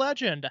sumo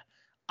legend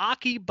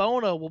Aki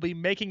Bono will be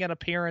making an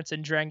appearance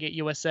in Dragon Gate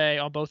USA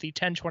on both the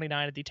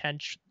 1029 and the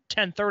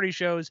 1030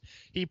 shows.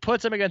 He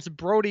puts him against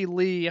Brody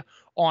Lee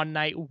on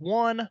night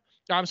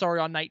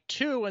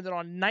 2, and then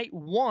on night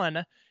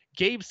 1,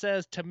 Gabe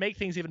says to make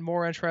things even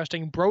more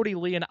interesting, Brody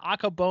Lee and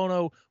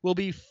Akabono will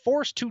be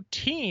forced to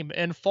team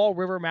in Fall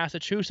River,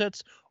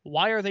 Massachusetts.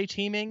 Why are they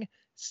teaming?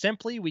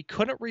 Simply, we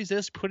couldn't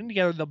resist putting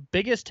together the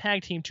biggest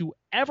tag team to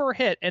ever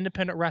hit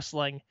independent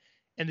wrestling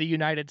in the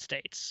United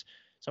States.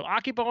 So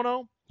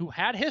Akibono, who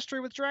had history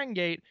with Dragon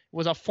Gate,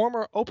 was a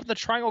former Open the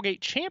Triangle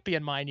Gate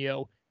champion, mind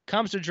you,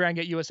 comes to Dragon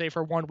Gate USA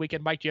for 1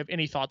 weekend. Mike, do you have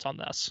any thoughts on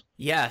this?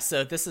 Yeah,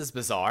 so this is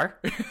bizarre.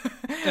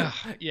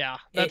 Yeah,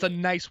 that's a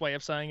nice way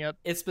of saying it.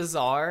 It's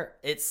bizarre.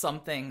 It's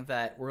something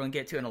that we're going to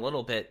get to in a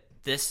little bit.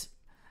 This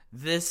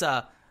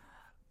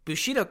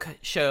Bushido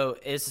show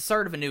is the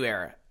start of a new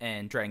era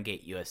in Dragon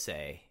Gate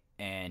USA,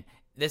 and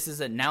this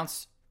is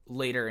announced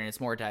later, and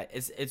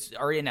it's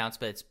already announced,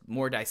 but it's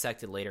more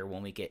dissected later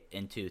when we get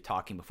into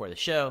talking before the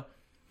show.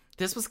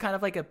 This was kind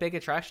of like a big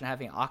attraction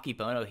having Aki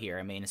Bono here.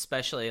 I mean,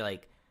 especially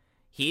like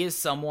he is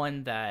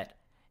someone that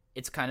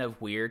it's kind of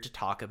weird to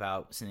talk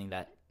about, something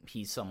that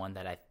he's someone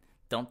that I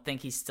don't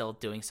think he's still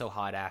doing so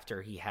hot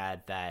after he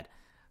had that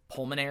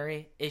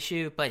pulmonary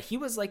issue, but he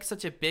was like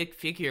such a big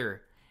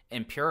figure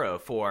in Puro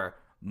for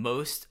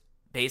most,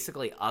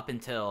 basically up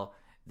until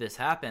this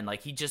happened.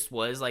 Like he just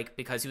was like,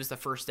 because he was the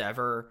first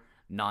ever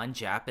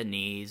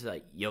non-Japanese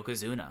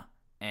Yokozuna,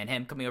 and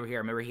him coming over here,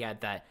 I remember he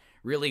had that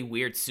really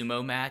weird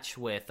sumo match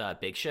with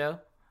Big Show.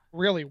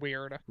 Really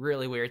weird.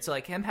 So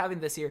like him having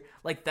this here,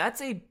 like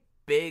that's a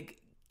big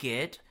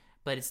get,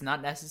 but it's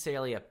not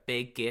necessarily a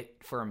big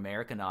get for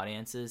American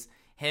audiences.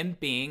 Him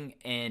being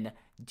in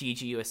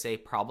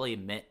DGUSA probably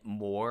meant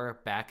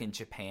more back in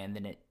Japan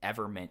than it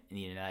ever meant in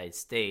the United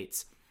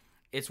States.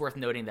 It's worth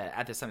noting that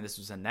at this time this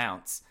was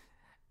announced,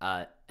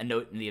 a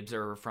note in the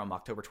Observer from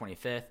October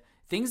 25th,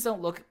 things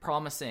don't look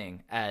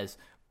promising as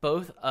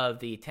both of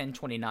the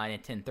 1029 and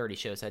 1030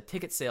 shows had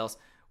ticket sales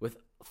with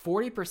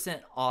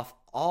 40% off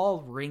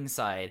all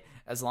ringside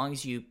as long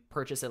as you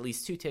purchase at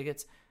least 2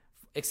 tickets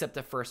except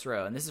the first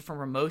row. And this is from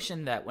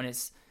promotion that when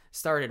it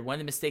started, one of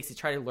the mistakes they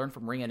tried to learn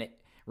from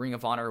Ring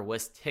of Honor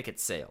was ticket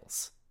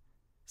sales.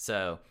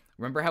 So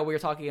Remember how we were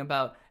talking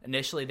about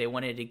initially they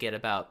wanted to get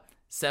about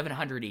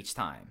 700 each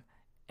time,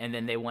 and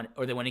then they wanted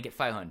to get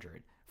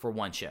 500 for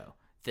one show,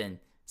 then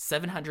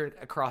 700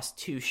 across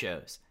 2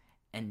 shows,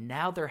 and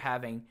now they're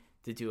having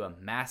to do a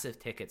massive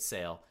ticket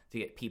sale to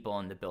get people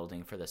in the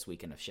building for this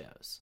weekend of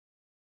shows.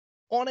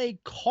 On a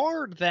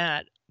card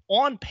that,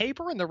 on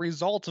paper, and the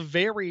results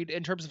varied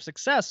in terms of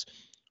success,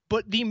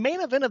 but the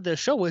main event of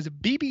this show was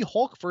BB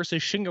Hulk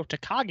versus Shingo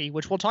Takagi,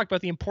 which we'll talk about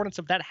the importance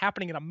of that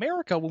happening in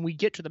America when we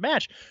get to the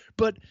match.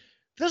 But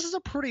this is a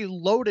pretty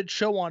loaded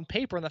show on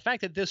paper, and the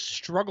fact that this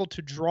struggled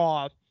to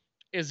draw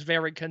is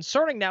very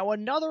concerning. Now,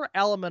 another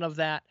element of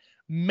that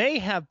may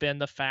have been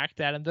the fact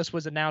that, and this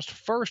was announced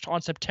first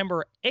on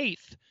September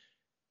 8th,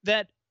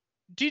 that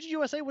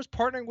DGUSA was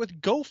partnering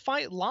with Go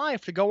Fight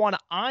Live to go on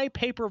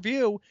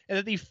iPay-per-view, and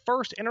that the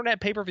first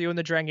internet pay-per-view in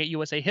the Dragon Gate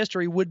USA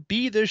history would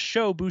be this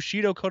show,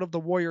 Bushido Code of the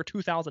Warrior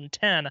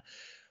 2010.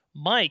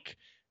 Mike,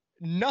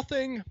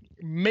 nothing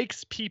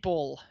makes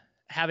people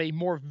have a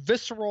more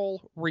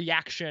visceral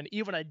reaction,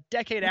 even a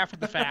decade after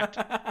the fact,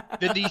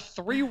 than the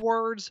 3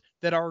 words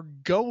that are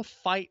Go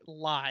Fight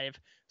Live.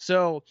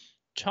 So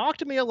talk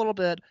to me a little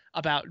bit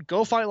about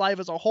Go Fight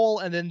Live as a whole,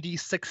 and then the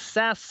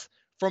success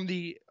from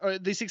the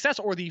success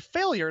or the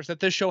failures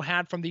that this show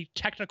had from the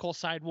technical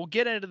side. We'll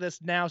get into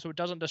this now so it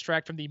doesn't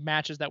distract from the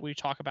matches that we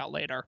talk about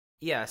later.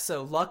 Yeah,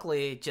 so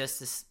luckily, just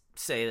to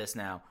say this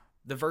now,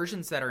 the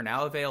versions that are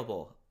now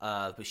available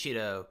of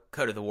Bushido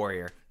Code of the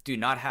Warrior do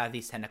not have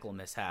these technical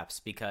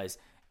mishaps, because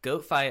Go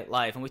Fight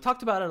Live, and we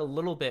talked about it a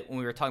little bit when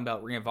we were talking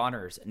about Ring of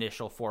Honor's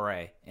initial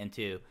foray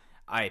into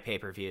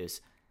iPay-per-views.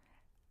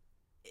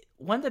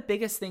 One of the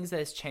biggest things that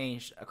has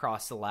changed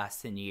across the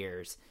last 10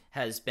 years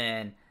has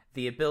been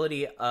the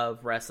ability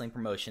of wrestling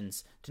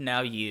promotions to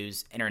now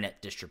use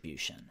internet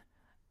distribution.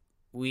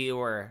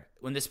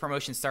 When this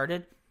promotion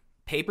started,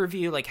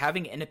 pay-per-view, like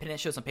having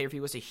independent shows on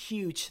pay-per-view was a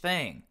huge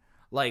thing.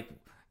 Like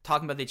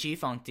talking about the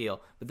G-Funk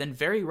deal, but then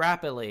very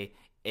rapidly,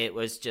 it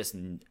was just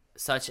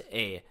such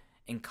a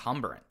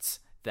encumbrance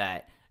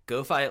that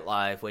Go Fight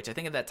Live, which I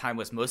think at that time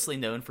was mostly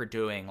known for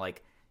doing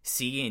like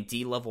C and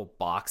D level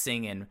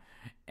boxing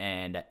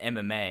and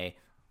MMA,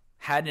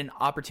 had an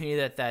opportunity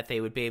that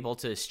they would be able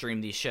to stream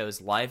these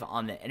shows live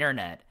on the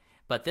internet.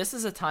 But this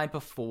is a time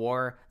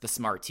before the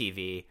smart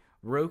TV.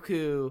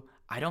 Roku,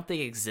 I don't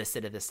think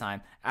existed at this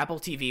time. Apple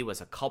TV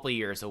was a couple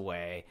years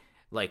away.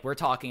 Like, we're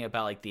talking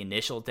about like the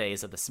initial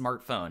days of the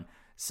smartphone.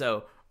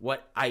 So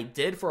what I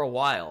did for a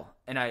while,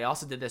 and I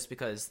also did this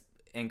because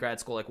in grad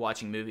school, like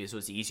watching movies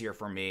was easier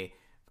for me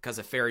because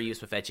of fair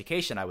use with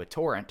education. I would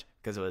torrent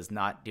because it was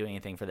not doing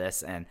anything for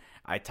this, and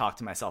I talked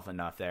to myself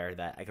enough there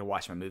that I could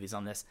watch my movies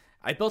on this.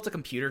 I built a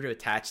computer to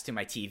attach to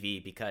my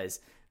TV because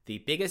the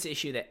biggest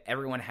issue that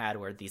everyone had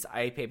were these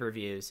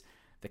iPay-per-views.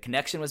 The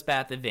connection was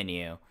bad at the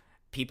venue.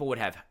 People would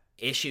have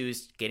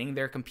issues getting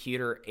their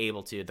computer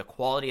able to. The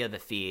quality of the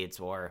feeds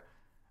were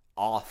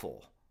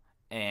awful.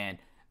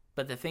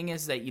 But the thing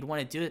is that you'd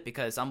want to do it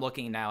because I'm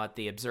looking now at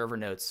the Observer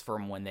notes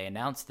from when they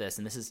announced this,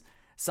 and this is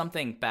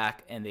something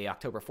back in the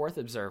October 4th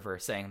Observer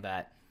saying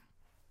that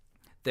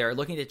they're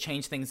looking to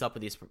change things up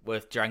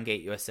with Dragon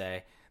Gate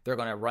USA. They're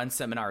going to run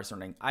seminars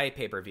running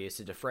iPay-per-views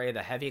to defray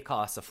the heavy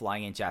costs of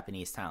flying in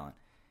Japanese talent.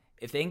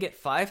 If they can get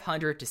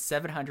 500 to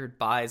 700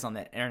 buys on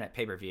that internet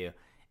pay-per-view,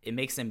 it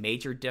makes a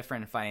major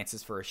difference in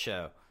finances for a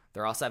show.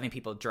 They're also having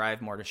people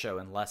drive more to show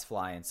and less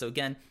fly-in. So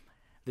again,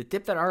 the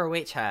dip that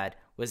ROH had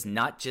was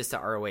not just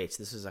at ROH.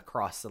 This was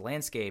across the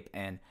landscape.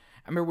 And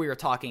I remember we were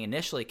talking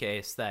initially,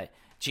 Case, that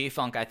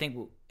G-Funk, I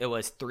think it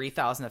was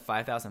 3,000 to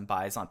 5,000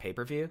 buys on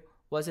pay-per-view.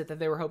 Was it that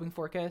they were hoping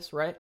for, Case,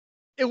 right?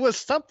 It was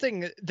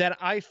something that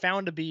I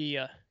found to be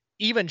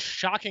even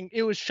shocking.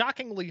 It was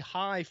shockingly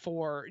high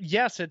for,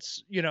 yes,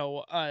 it's,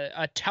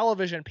 a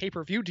television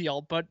pay-per-view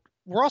deal, but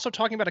we're also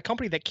talking about a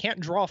company that can't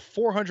draw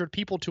 400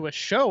 people to a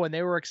show, and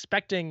they were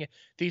expecting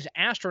these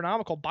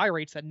astronomical buy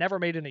rates that never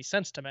made any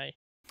sense to me.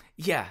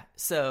 Yeah,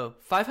 so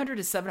 500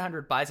 to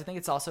 700 buys. I think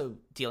it's also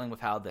dealing with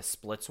how the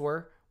splits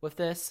were with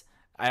this.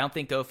 I don't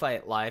think Go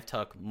Fight Live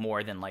took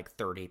more than like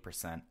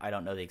 30%. I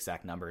don't know the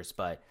exact numbers,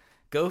 but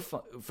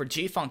for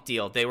G-Funk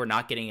deal, they were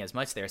not getting as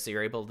much there, so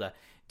you're able to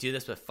do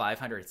this with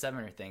 500,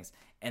 700 things,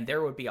 and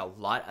there would be a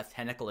lot of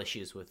technical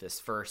issues with this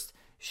first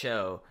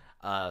show.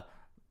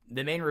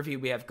 The main review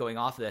we have going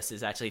off of this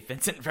is actually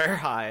Vincent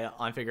Verhey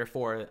on Figure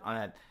 4.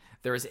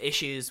 There was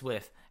issues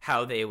with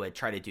how they would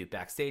try to do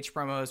backstage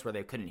promos where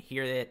they couldn't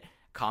hear it.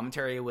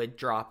 Commentary would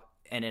drop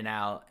in and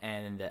out,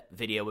 and the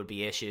video would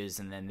be issues,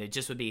 and then there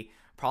just would be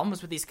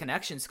problems with these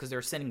connections because they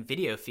were sending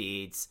video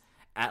feeds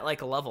at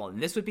like a level.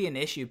 And this would be an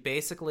issue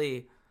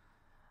basically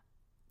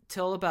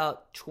till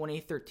about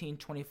 2013,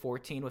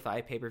 2014 with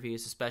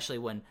iPay-per-views,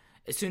 especially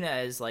as soon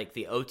as like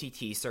the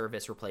OTT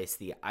service replaced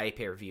the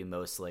iPay-per-view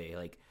mostly.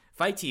 Like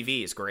Fight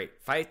TV is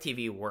great. Fight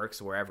TV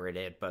works wherever it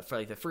is, but for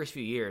like the first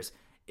few years,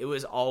 it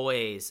was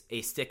always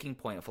a sticking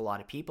point of a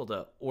lot of people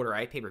to order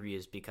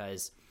iPay-per-views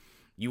because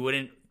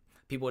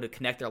people would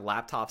connect their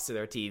laptops to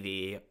their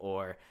TV,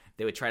 or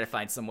they would try to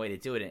find some way to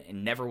do it, and it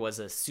never was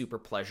a super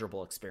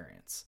pleasurable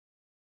experience.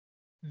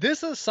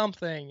 This is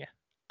something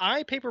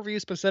iPay-per-view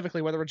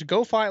specifically, whether it's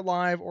GoFight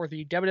Live or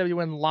the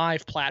WWN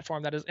Live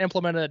platform that is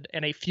implemented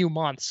in a few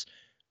months,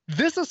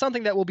 this is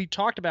something that will be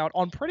talked about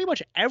on pretty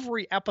much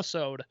every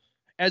episode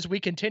as we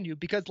continue,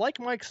 because like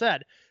Mike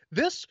said,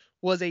 this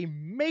was a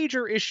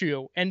major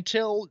issue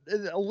until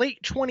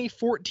late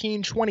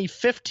 2014,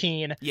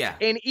 2015. Yeah.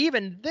 And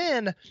even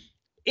then,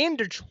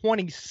 into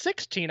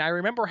 2016, I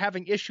remember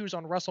having issues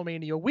on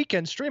WrestleMania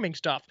weekend streaming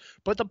stuff.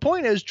 But the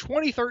point is,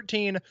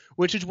 2013,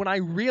 which is when I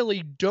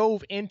really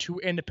dove into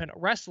independent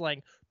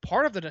wrestling,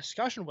 part of the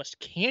discussion was,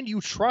 can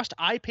you trust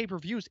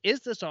iPay-per-views? Is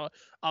this a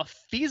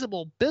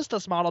feasible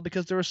business model?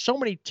 Because there are so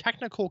many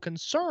technical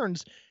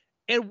concerns.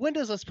 And when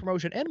does this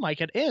promotion end,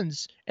 Mike? It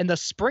ends in the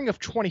spring of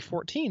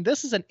 2014.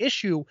 This is an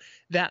issue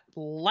that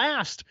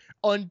lasts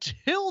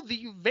until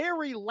the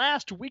very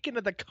last weekend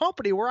of the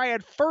company, where I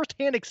had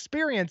firsthand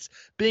experience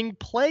being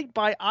plagued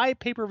by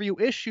iPay-per-view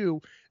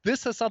issue.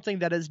 This is something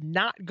that is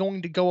not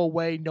going to go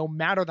away no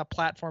matter the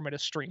platform it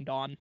is streamed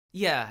on.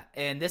 Yeah,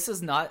 and this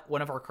is not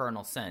one of our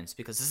cardinal sins,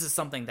 because this is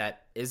something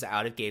that is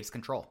out of Gabe's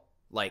control.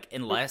 Like,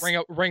 unless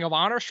Ring of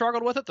Honor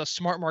struggled with it, the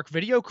Smart Mark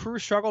Video crew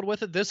struggled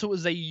with it. This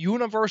was a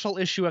universal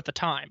issue at the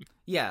time.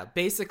 Yeah,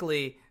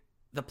 basically,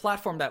 the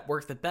platform that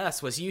worked the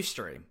best was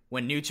Ustream.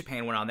 When New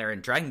Japan went on there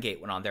and Dragon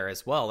Gate went on there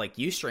as well, like,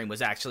 Ustream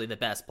was actually the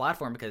best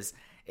platform because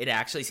it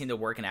actually seemed to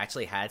work and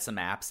actually had some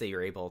apps that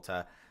you're able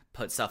to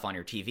put stuff on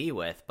your TV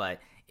with.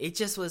 But it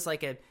just was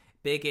like a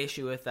big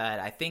issue with that.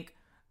 I think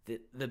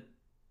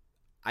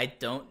I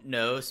don't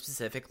know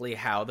specifically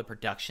how the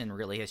production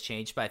really has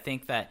changed, but I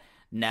think that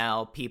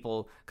now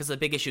people, because the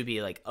big issue would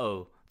be like,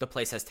 oh, the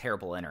place has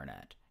terrible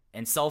internet.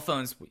 And cell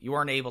phones, you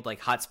weren't able to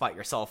like hotspot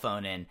your cell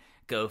phone and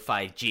go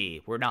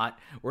 5G. We're not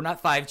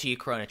 5G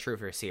Corona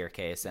Troopers here,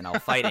 Case, and I'll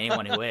fight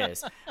anyone who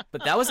is.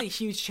 But that was a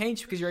huge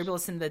change because you're able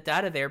to send the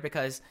data there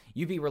because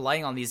you'd be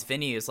relying on these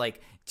venues. Like,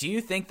 do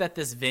you think that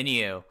this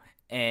venue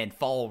in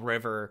Fall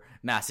River,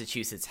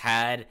 Massachusetts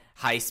had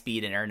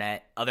high-speed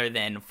internet other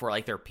than for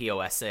like their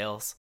POS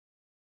sales?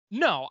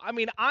 No, I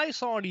mean, I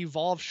saw an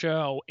Evolve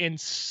show in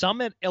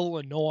Summit,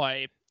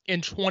 Illinois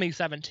in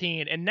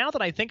 2017, and now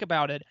that I think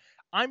about it,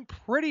 I'm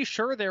pretty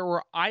sure there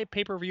were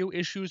iPay-per-view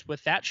issues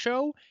with that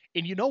show,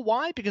 and you know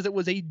why? Because it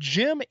was a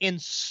gym in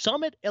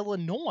Summit,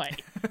 Illinois.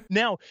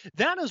 Now,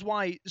 that is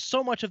why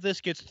so much of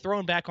this gets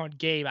thrown back on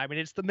Gabe. I mean,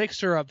 it's the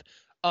mixture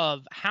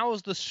of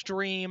how's the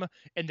stream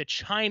and the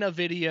China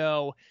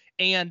video,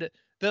 and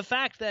the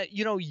fact that,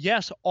 you know,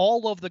 yes,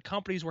 all of the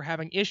companies were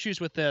having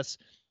issues with this,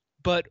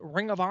 but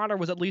Ring of Honor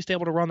was at least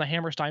able to run the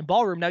Hammerstein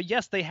Ballroom. Now,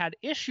 yes, they had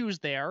issues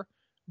there,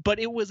 but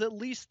it was at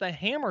least the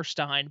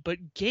Hammerstein.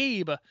 But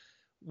Gabe,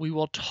 we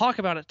will talk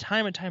about it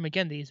time and time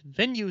again, these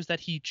venues that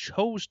he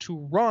chose to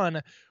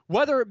run,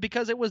 whether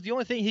because it was the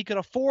only thing he could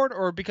afford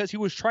or because he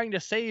was trying to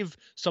save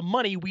some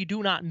money, we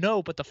do not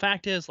know. But the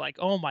fact is, like,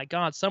 oh my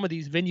God, some of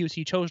these venues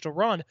he chose to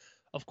run,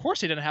 of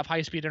course they didn't have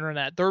high-speed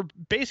internet. They're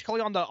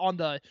basically on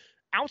the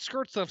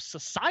outskirts of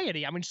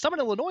society. I mean,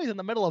 Summit, Illinois is in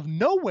the middle of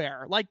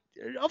nowhere. Like,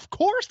 of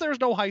course there's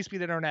no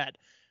high-speed internet.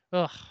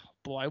 Ugh,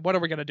 boy, what are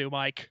we going to do,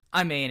 Mike?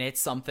 I mean, it's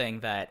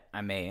something that,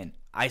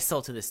 I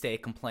still to this day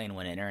complain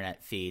when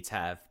internet feeds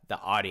have the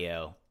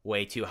audio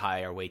way too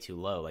high or way too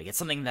low. Like, it's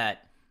something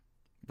that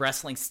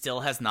wrestling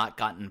still has not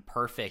gotten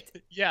perfect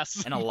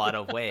yes. in a lot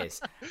of ways.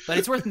 But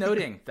it's worth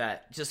noting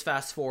that, just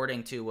fast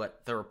forwarding to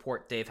what the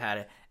report Dave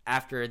had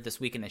after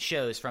this week in the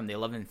shows from the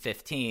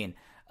 11:15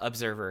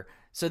 Observer.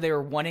 So they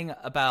were wanting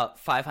about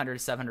 500 to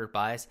 700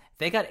 buys.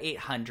 They got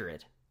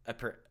 800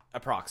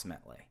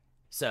 approximately.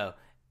 So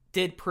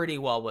did pretty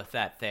well with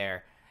that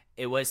there.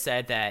 It was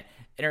said that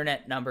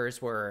internet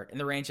numbers were in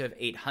the range of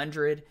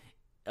 800,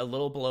 a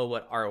little below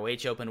what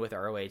ROH opened with.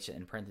 ROH,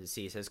 in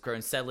parentheses, has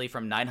grown steadily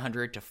from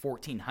 900 to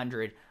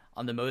 1,400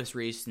 on the most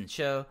recent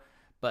show.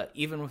 But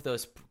even with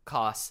those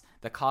costs,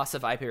 the cost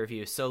of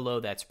iPay-per-view is so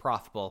low that it's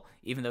profitable,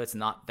 even though it's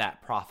not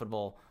that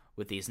profitable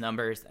with these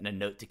numbers. And a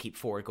note to keep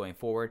forward going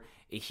forward,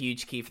 a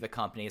huge key for the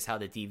company is how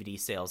the DVD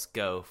sales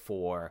go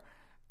for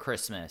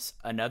Christmas.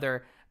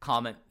 Another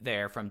comment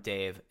there from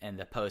Dave in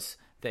the post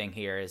thing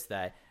here is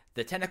that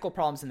the technical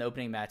problems in the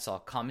opening match saw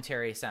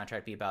commentary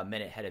soundtrack be about a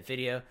minute ahead of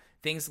video.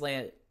 Things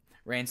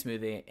ran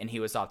smoothly, and he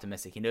was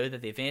optimistic. He noted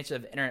that the advantage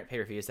of internet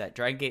pay-per-view is that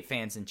Dragon Gate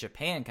fans in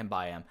Japan can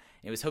buy them,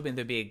 and he was hoping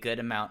there'd be a good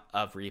amount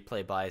of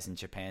replay buys in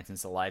Japan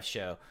since the live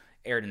show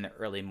aired in the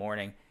early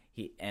morning.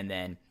 And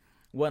then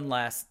one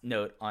last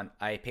note on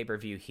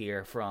iPay-per-view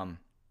here from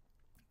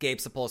Gabe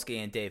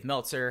Sapolsky and Dave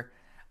Meltzer.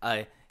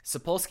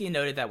 Sapolsky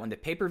noted that when the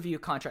pay-per-view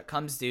contract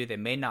comes due, they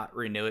may not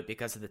renew it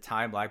because of the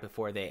time lag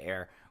before they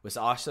air, which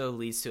also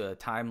leads to a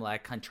time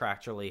lag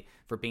contractually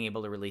for being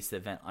able to release the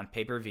event on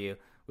pay-per-view,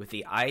 with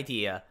the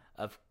idea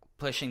of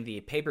pushing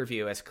the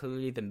pay-per-view as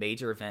clearly the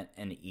major event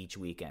in each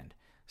weekend.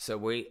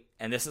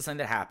 And this is something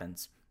that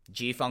happens.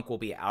 G-Funk will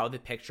be out of the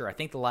picture. I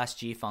think the last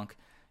G-Funk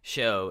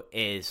show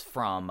is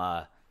from...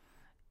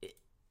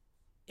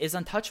 Is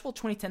Untouchable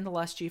 2010 the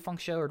last G-Funk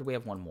show, or do we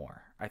have one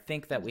more? I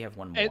think that we have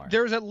one more.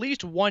 There's at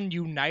least one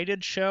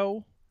United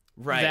show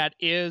Right. That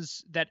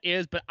is, but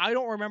I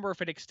don't remember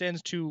if it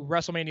extends to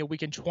WrestleMania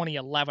weekend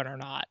 2011 or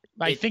not.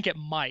 I think it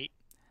might.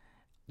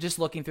 Just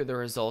looking through the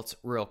results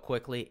real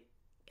quickly,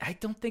 I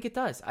don't think it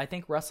does. I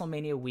think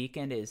WrestleMania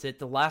weekend is it.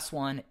 The last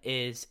one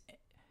is,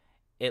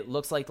 it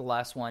looks like the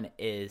last one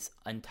is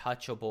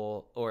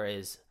Untouchable, or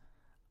is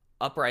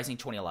Uprising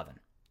 2011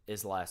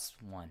 is the last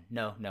one.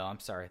 No, I'm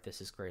sorry.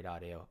 This is great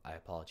audio. I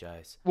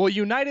apologize. Well,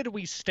 United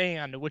We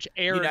Stand, which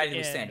aired United in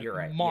We Stand, you're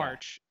right.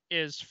 March,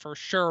 is for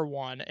sure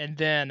one. And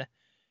then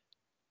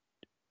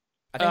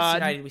I think it's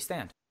United We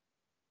Stand.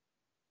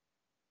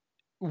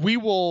 We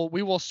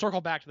will circle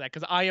back to that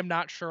because I am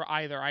not sure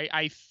either.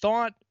 I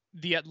thought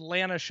the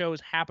Atlanta shows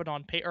happened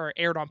on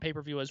aired on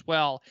pay-per-view as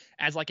well,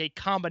 as like a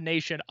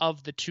combination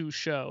of the two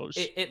shows.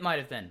 It might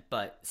have been,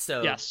 but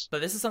yes.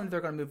 But this is something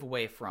they're going to move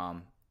away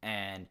from,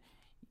 and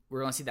we're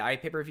going to see the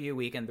iPay-per-view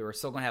weekend. We're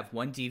still going to have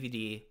one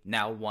DVD,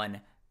 now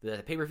one.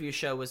 The pay-per-view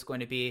show was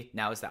going to be,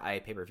 now is the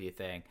iPay-per-view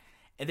thing.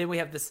 And then we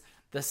have this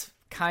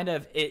kind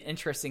of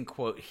interesting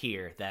quote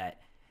here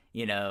that,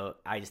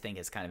 I just think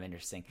is kind of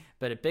interesting.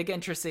 But a big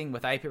interesting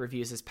with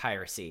iPay-per-views is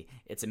piracy.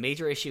 It's a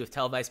major issue with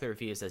televised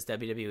pay-per-views, as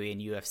WWE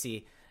and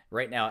UFC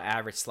right now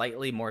average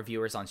slightly more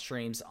viewers on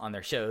streams on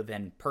their show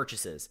than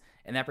purchases.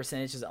 And that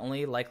percentage is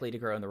only likely to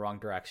grow in the wrong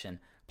direction,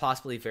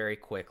 possibly very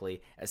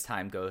quickly as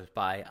time goes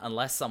by,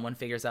 unless someone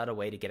figures out a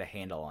way to get a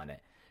handle on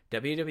it.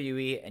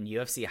 WWE and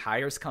UFC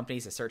hires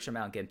companies to search them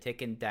out and get them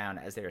taken down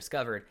as they're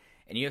discovered,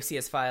 and UFC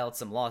has filed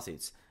some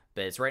lawsuits,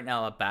 but it's right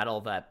now a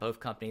battle that both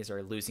companies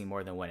are losing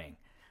more than winning.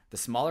 The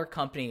smaller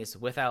companies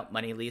without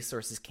money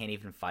resources can't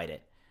even fight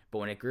it. But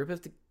when a group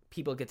of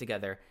people get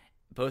together,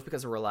 both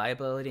because of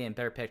reliability and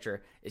better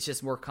picture, it's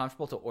just more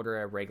comfortable to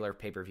order a regular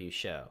pay-per-view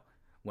show.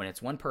 When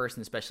it's one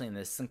person, especially in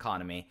this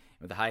economy,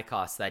 with the high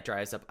costs, that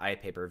drives up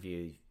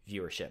iPay-per-view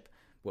viewership.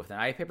 With an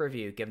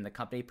iPay-per-view, given the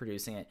company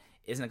producing it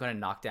isn't going to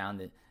knock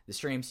down the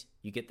streams,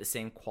 you get the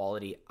same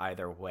quality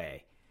either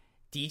way.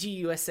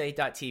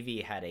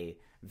 DGUSA.tv had a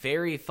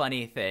very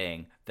funny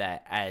thing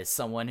that, as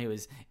someone who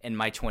was in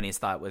my 20s,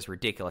 thought was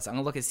ridiculous. I'm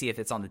going to look and see if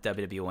it's on the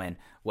WWN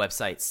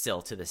website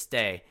still to this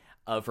day,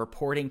 of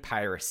reporting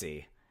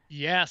piracy.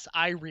 Yes,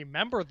 I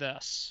remember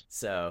this.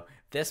 So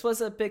this was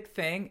a big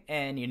thing,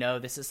 and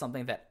this is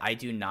something that I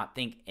do not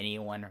think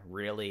anyone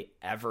really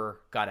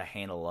ever got a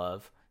handle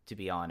of, to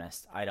be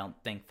honest. I don't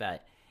think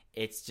that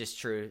it's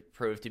just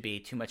proved to be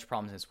too much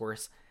problems. It's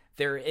worse.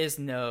 There is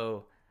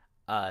no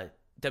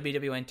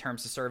WWN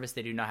terms of service.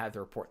 They do not have the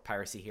report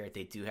piracy here.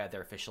 They do have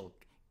their official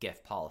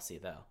gift policy,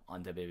 though,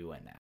 on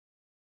WWN now.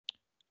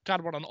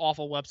 God, what an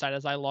awful website!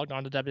 As I logged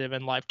on to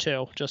WWN Live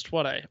too, just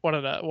what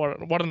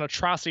an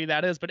atrocity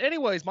that is. But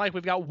anyways, Mike,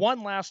 we've got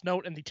one last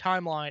note in the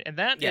timeline, and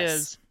that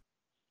is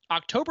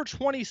October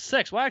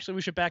 26th. Well, actually,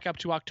 we should back up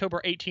to October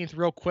 18th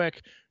real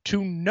quick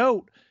to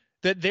note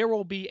that there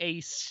will be a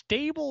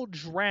stable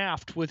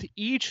draft. With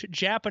each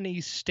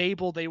Japanese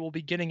stable, they will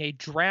be getting a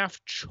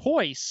draft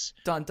choice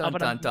of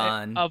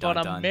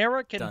an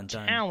American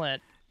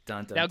talent.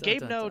 Now,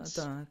 Gabe notes.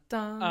 I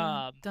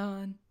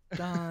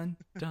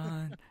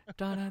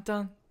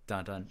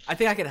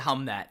think I could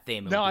hum that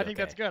theme. No, I think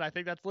that's good. I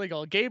think that's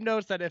legal. Gabe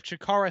notes that if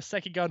Chikara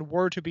Sekigun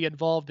were to be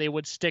involved, they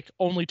would stick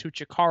only to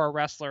Chikara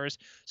wrestlers.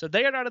 So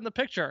they are not in the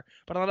picture.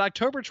 But on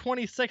October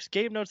 26th,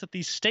 Gabe notes that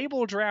the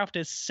stable draft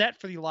is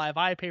set for the Live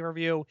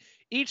iPay-per-view.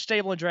 Each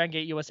stable in Dragon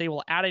Gate USA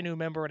will add a new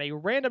member, and a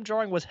random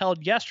drawing was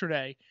held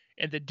yesterday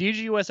in the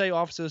DGUSA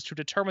offices to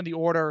determine the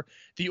order.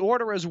 The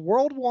order is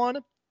World 1,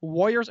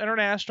 Warriors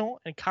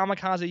International, and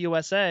Kamikaze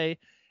USA.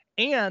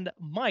 And,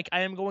 Mike,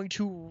 I am going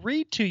to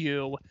read to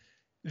you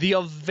the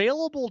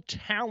available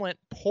talent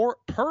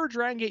per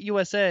Dragon Gate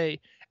USA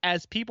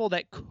as people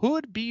that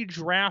could be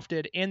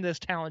drafted in this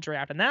talent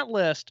draft. And that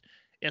list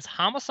is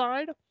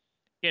Homicide,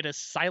 it is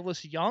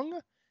Silas Young,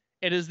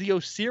 it is the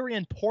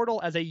Osirian Portal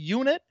as a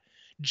unit,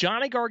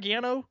 Johnny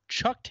Gargano,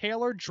 Chuck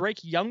Taylor, Drake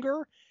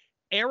Younger,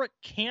 Eric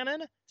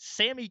Cannon,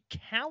 Sami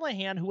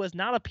Callihan, who has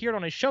not appeared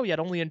on a show yet,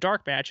 only in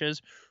dark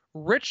matches,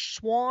 Rich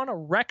Swann,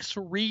 Rex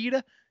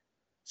Reed,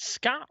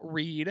 Scott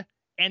Reed,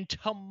 and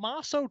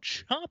Tommaso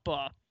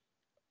Ciampa,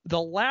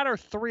 the latter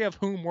three of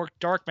whom worked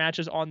dark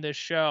matches on this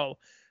show.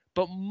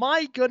 But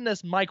my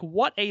goodness, Mike,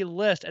 what a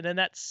list. And then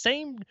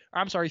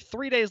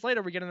 3 days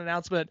later, we get an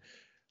announcement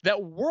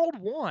that World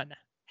 1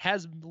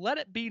 has let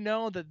it be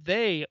known that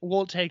they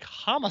will take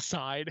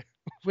Homicide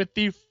with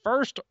the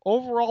first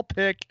overall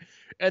pick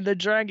in the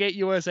Dragon Gate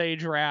USA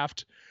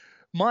draft.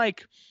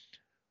 Mike,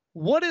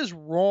 what is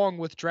wrong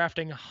with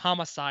drafting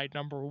Homicide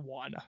number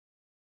 1?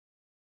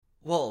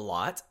 Well, a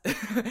lot.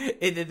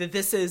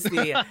 This is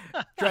the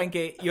Dragon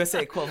Gate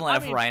USA equivalent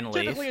of Ryan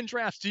Leaf. Typically in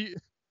drafts, you're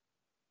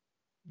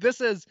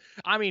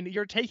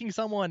taking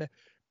someone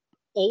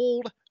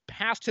old,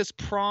 past his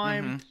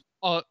prime,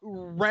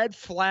 red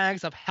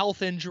flags of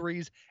health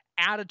injuries,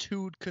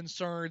 attitude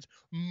concerns,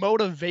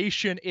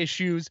 motivation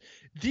issues.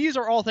 These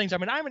are all things. I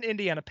mean, I'm an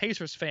Indiana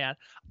Pacers fan.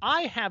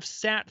 I have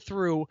sat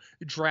through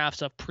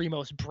drafts of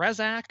Primoz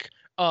Brezak,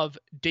 of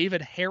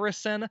David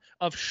Harrison,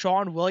 of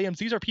Sean Williams.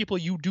 These are people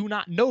you do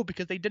not know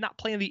because they did not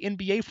play in the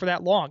NBA for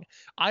that long.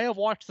 I have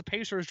watched the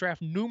Pacers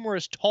draft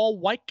numerous tall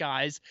white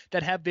guys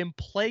that have been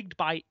plagued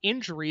by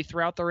injury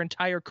throughout their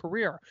entire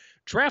career.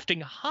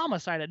 Drafting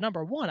Homicide at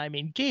number 1, I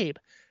mean, Gabe,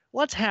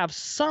 let's have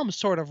some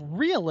sort of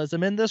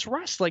realism in this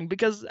wrestling,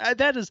 because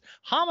that is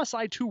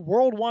Homicide to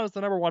World 1 as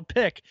the number 1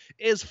 pick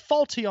is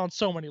faulty on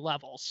so many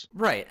levels.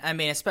 Right. I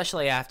mean,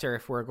 especially after,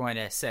 if we're going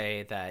to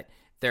say that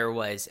there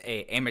was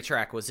a amateur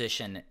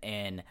acquisition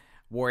in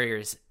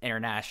Warriors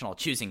International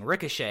choosing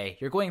Ricochet,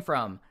 you're going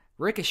from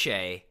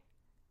Ricochet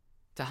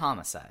to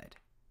Homicide.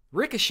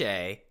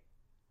 Ricochet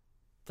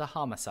to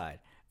Homicide.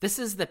 This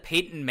is the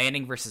Peyton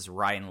Manning versus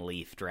Ryan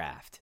Leaf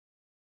draft.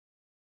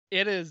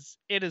 It is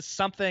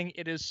something.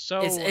 It is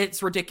so.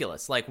 It's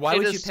ridiculous. Like, why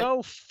would you? It is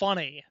so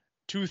funny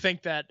to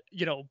think that,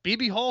 you know,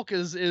 BB Hulk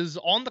is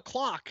on the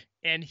clock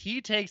and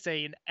he takes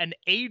an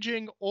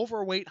aging,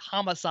 overweight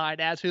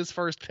Homicide as his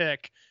first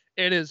pick.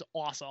 It is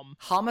awesome.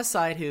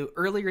 Homicide, who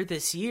earlier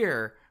this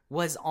year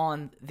was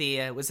in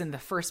the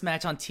first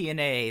match on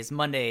TNA's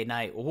Monday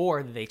Night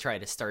War that they tried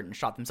to start and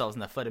shot themselves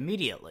in the foot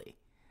immediately.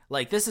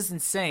 Like, this is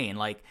insane.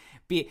 Like,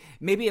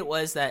 maybe it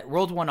was that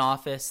World One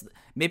office,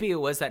 maybe it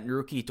was that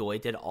Naruki Doi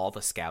did all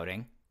the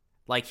scouting.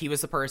 Like, he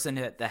was the person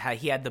that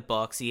he had the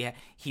books,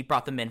 he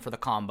brought them in for the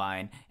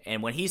combine,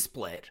 and when he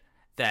split,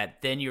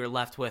 that then you're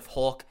left with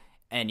Hulk,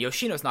 and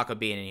Yoshino's not going to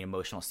be in any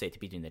emotional state to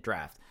be doing the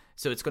draft.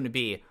 So it's going to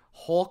be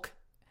Hulk,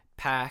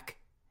 Pac,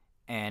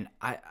 and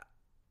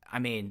I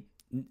mean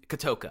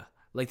Kotoka.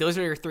 Like, those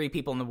are your 3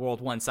 people on the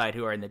World One side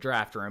who are in the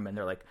draft room, and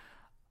they're like,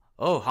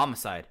 oh,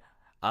 Homicide.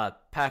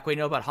 Pac, what do you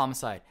know about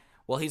Homicide?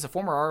 Well, he's a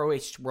former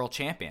ROH world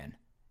champion,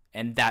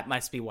 and that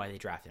must be why they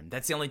drafted him.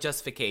 That's the only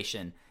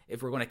justification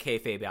if we're going to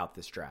kayfabe out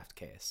this draft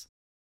case.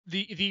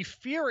 The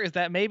fear is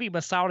that maybe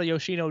Masato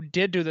Yoshino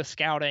did do the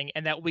scouting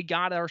and that we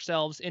got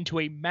ourselves into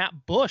a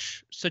Matt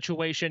Bush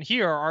situation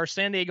here. Our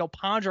San Diego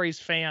Padres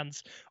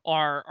fans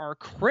are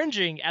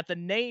cringing at the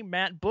name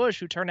Matt Bush,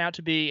 who turned out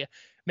to be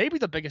maybe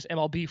the biggest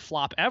MLB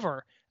flop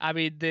ever. I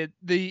mean,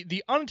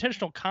 the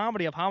unintentional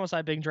comedy of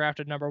Homicide being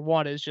drafted number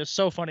 1 is just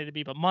so funny to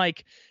me. But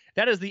Mike,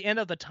 that is the end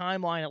of the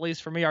timeline, at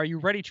least for me. Are you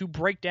ready to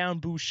break down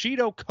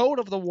Bushido Code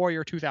of the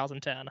Warrior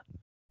 2010?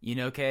 You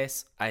know,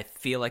 Case, I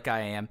feel like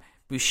I am.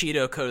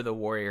 Bushido Code of the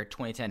Warrior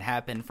 2010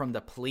 happened from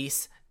the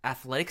Police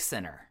Athletic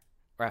Center,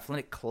 or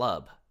Athletic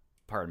Club,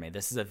 pardon me.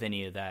 This is a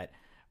venue that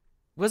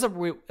was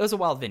a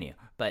wild venue,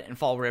 but in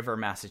Fall River,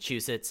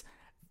 Massachusetts.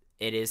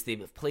 It is the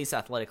Police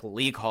Athletic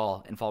League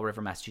Hall in Fall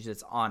River,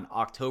 Massachusetts on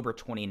October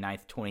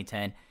 29th,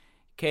 2010.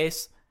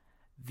 Case,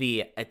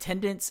 the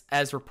attendance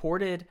as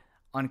reported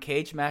on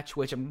Cage Match,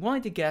 which I'm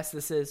willing to guess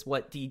this is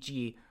what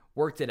DG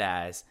worked it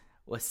as,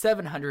 was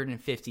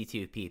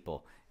 752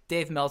 people.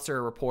 Dave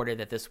Meltzer reported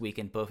that this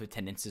weekend both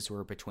attendances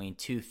were between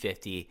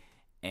 250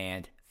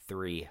 and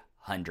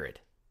 300.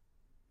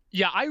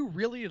 Yeah, I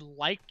really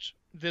liked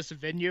this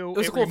venue. It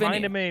was a cool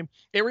venue.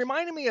 It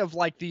reminded me of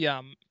like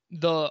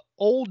the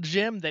old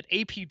gym that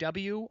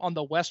APW on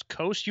the West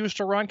Coast used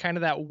to run, kind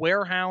of that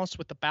warehouse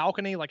with the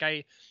balcony. Like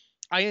I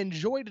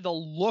enjoyed the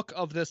look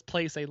of this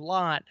place a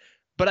lot,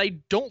 but I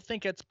don't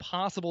think it's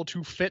possible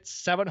to fit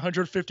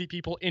 750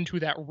 people into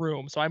that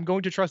room. So I'm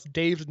going to trust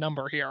Dave's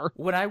number here.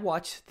 When I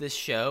watched this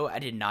show, I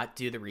did not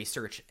do the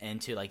research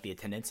into like the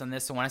attendance on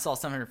this. So when I saw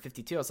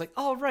 752, I was like,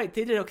 oh, right,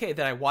 they did okay.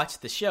 Then I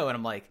watched the show and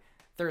I'm like,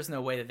 there's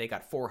no way that they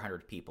got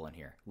 400 people in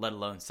here, let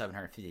alone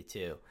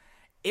 752.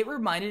 It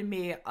reminded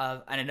me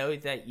of, and I know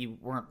that you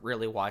weren't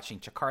really watching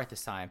Chikara at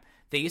this time,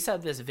 they used to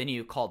have this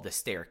venue called The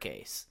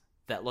Staircase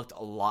that looked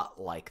a lot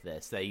like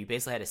this, that you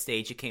basically had a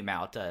stage you came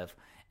out of,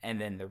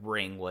 and then the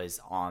ring was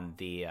on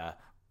the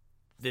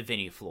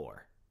venue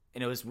floor.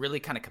 And it was really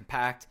kind of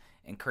compact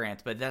and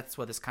cramped, but that's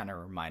what this kind of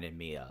reminded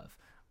me of.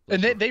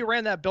 And they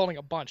ran that building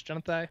a bunch,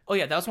 didn't they? Oh,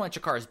 yeah, that was one of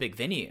Chikara's big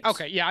venues.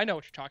 Okay, yeah, I know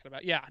what you're talking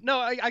about. Yeah, no,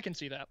 I can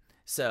see that.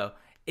 So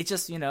it's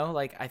just, you know,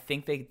 like, I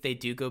think they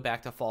do go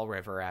back to Fall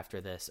River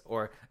after this,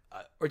 or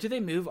do they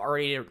move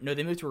already? No,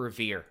 they move to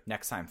Revere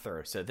next time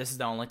through. So this is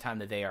the only time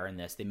that they are in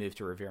this. They move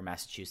to Revere,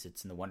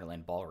 Massachusetts in the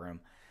Wonderland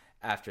Ballroom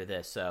after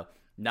this. So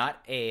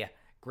not a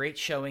great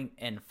showing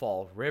in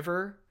Fall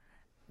River.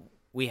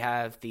 We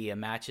have the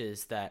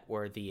matches that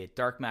were the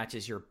dark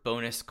matches, your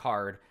bonus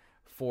card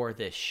for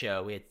this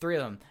show. We had 3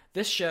 of them.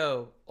 This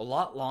show, a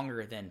lot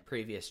longer than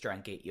previous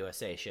Dragon Gate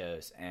USA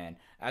shows. And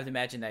I would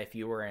imagine that if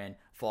you were in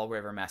Fall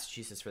River,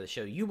 Massachusetts for the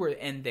show, you were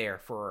in there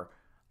for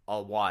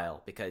a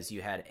while because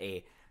you had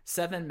a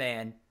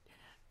 7-man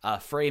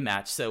fray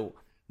match. So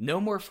no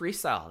more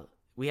freestyle.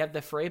 We have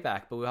the fray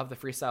back, but we'll have the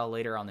freestyle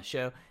later on the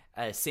show.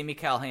 Sami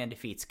Callihan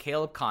defeats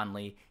Caleb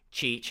Conley,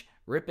 Cheech,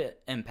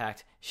 Rip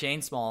Impact,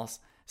 Shane Smalls,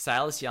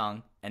 Silas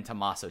Young, and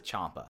Tommaso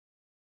Ciampa.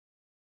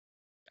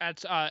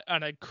 That's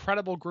an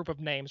incredible group of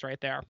names right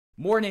there.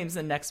 More names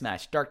in the next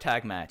match. Dark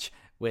tag match.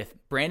 with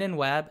Brandon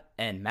Webb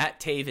and Matt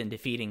Taven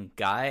defeating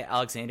Guy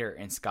Alexander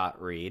and Scott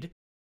Reed.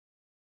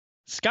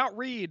 Scott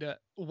Reed,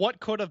 what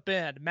could have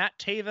been? Matt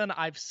Taven,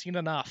 I've seen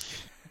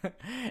enough.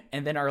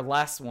 And then our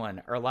last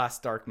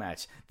dark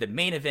match, the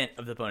main event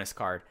of the bonus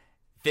card,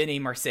 Vinny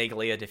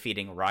Marseglia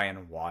defeating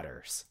Ryan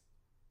Waters.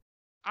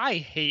 I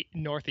hate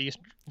Northeast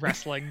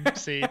wrestling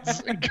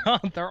seeds.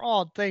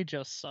 God, they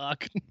just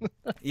suck.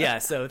 Yeah,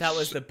 so that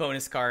was the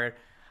bonus card.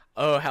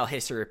 Oh, how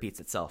history repeats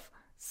itself.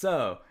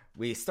 So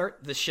we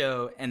start the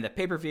show and the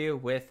pay-per-view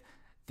with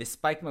the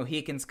Spike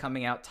Mohicans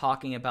coming out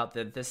talking about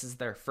that this is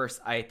their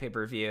first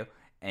pay-per-view,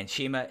 and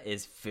Shima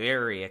is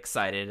very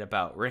excited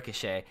about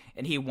Ricochet,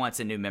 and he wants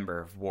a new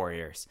member of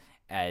Warriors.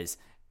 As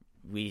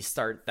we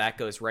start, that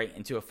goes right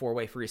into a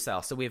 4-way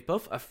freestyle. So we have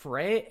both a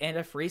fray and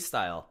a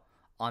freestyle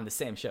on the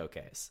same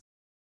showcase.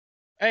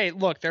 Hey,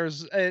 look,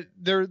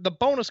 the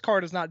bonus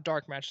card is not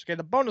dark matches. Okay,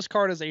 the bonus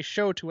card is a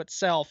show to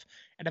itself,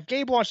 and if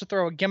Gabe wants to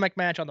throw a gimmick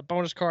match on the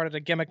bonus card and a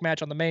gimmick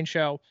match on the main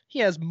show, he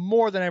has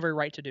more than every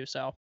right to do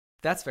so.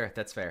 That's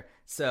fair.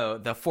 So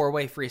the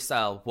 4-way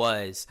freestyle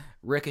was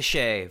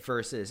Ricochet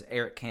versus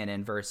Eric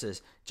Cannon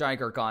versus Johnny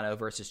Gargano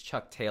versus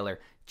Chuck Taylor.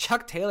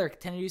 Chuck Taylor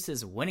continues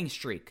his winning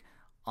streak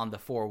on the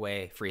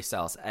 4-way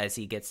freestyles as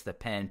he gets the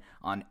pin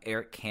on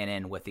Eric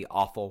Cannon with the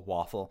awful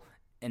waffle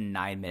in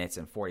 9 minutes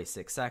and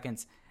 46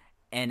 seconds.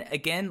 And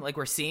again, like,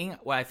 we're seeing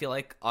what I feel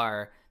like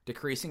are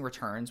decreasing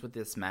returns with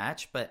this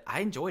match, but I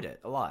enjoyed it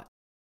a lot.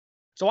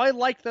 So I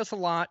like this a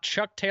lot.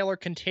 Chuck Taylor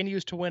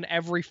continues to win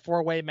every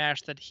 4-way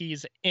match that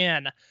he's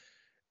in.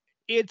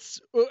 It's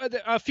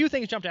a few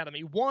things jumped out at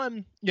me.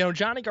 One,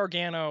 Johnny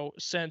Gargano,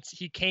 since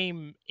he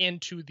came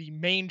into the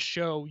main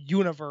show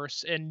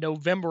universe in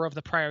November of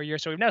the prior year,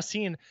 so we've now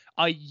seen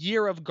a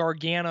year of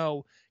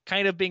Gargano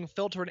kind of being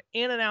filtered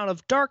in and out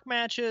of dark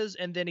matches,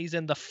 and then he's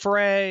in the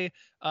fray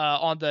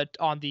on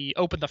the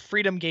Open the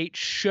Freedom Gate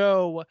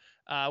show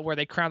where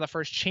they crown the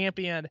first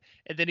champion,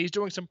 and then he's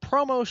doing some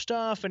promo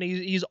stuff, and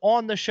he's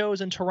on the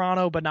shows in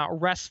Toronto but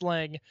not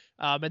wrestling,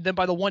 and then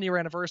by the 1-year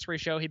anniversary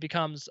show he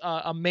becomes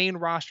a main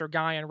roster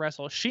guy in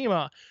Wrestle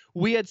Shima.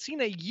 We had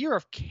seen a year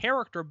of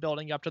character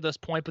building up to this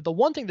point, but the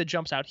one thing that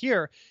jumps out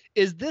here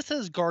is this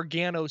is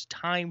Gargano's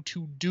time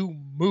to do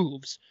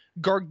moves.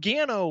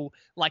 Gargano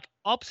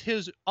ups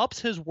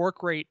his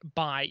work rate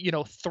by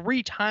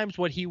 3 times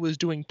what he was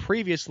doing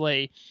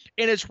previously,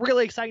 and it's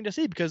really exciting to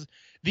see because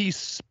the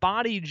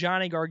spotty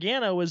Johnny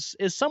Gargano is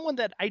someone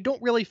that I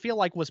don't really feel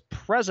like was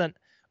present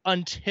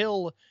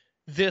until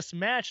this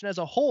match, and as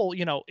a whole,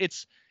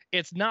 it's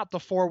not the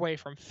 4-way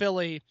from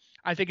Philly.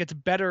 I think it's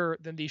better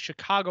than the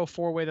Chicago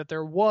 4-way that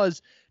there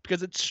was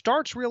because it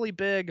starts really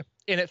big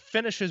and it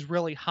finishes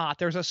really hot.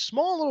 There's a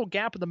small little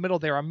gap in the middle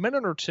there, a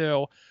minute or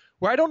two,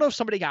 where I don't know if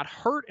somebody got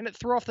hurt and it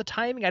threw off the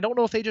timing. I don't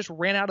know if they just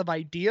ran out of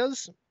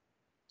ideas.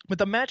 But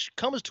the match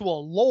comes to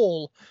a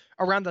lull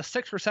around the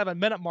 6 or 7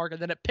 minute mark,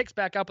 and then it picks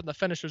back up and the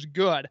finish is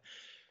good.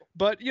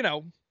 But,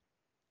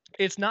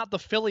 it's not the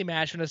Philly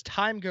match, and as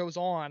time goes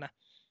on,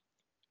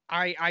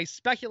 I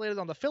speculated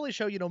on the Philly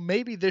show,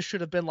 maybe this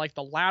should have been like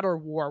the Ladder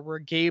War where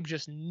Gabe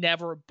just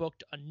never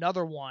booked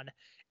another one.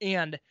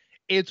 And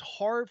it's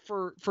hard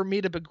for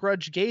me to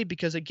begrudge Gabe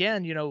because,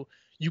 again,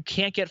 you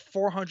can't get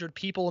 400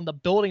 people in the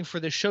building for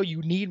this show.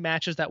 You need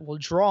matches that will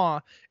draw.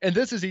 And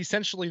this is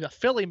essentially the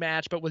Philly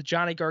match, but with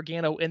Johnny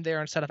Gargano in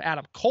there instead of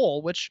Adam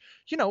Cole, which,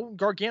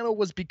 Gargano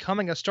was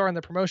becoming a star in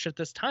the promotion at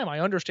this time. I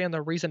understand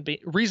the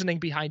reasoning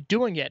behind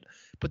doing it.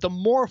 But the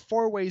more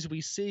 4-ways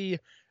we see,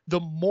 the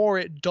more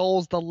it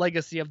dulls the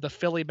legacy of the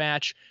Philly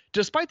match.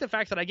 Despite the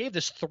fact that I gave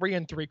this 3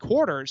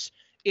 3/4,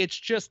 it's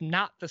just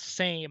not the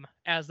same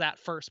as that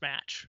first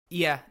match.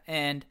 Yeah,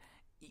 and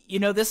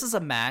this is a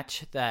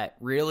match that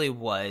really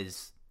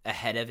was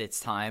ahead of its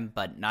time,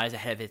 but not as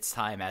ahead of its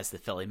time as the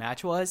Philly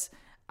match was.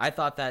 I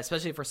thought that,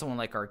 especially for someone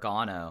like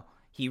Gargano,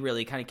 he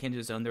really kind of came to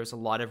his own. There was a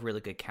lot of really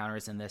good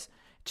counters in this.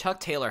 Chuck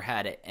Taylor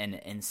had an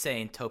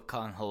insane Top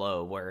Kong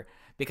Hello, where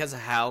because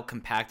of how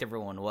compact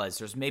everyone was,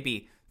 there's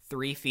maybe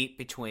 3 feet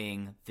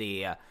between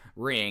the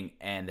ring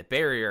and the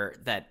barrier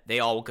that they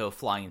all go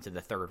flying into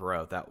the third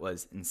row. That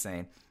was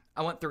insane.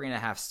 I went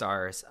 3.5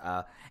 stars.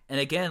 And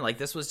again,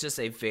 this was just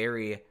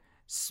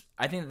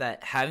I think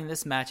that having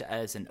this match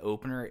as an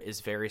opener is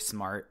very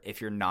smart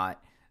if you're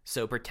not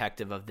so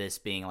protective of this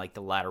being like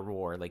the Ladder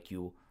War, like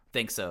you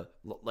think so,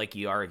 like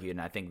you argued.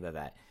 And I think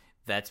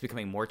that's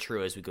becoming more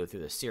true as we go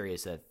through the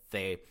series, that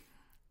they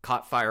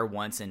caught fire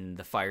once and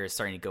the fire is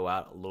starting to go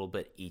out a little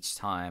bit each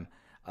time.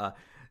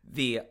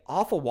 The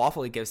awful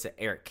waffle he gives to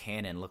Eric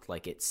Cannon looked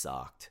like it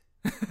sucked.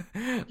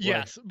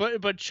 Yes,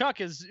 but Chuck,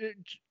 that's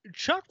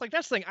the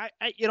thing.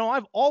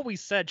 I've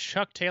always said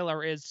Chuck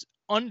Taylor is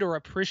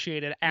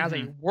underappreciated as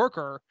a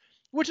worker,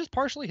 which is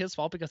partially his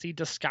fault because he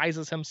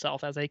disguises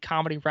himself as a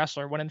comedy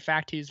wrestler when in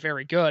fact he's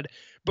very good.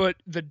 But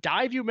the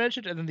dive you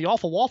mentioned and then the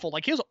awful waffle,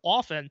 his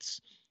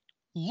offense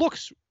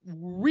looks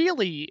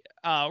really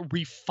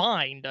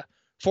refined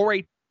for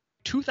a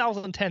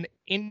 2010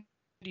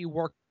 indie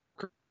worker.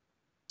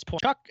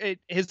 Chuck,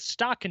 his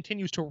stock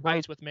continues to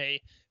rise with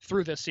me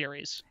through this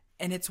series.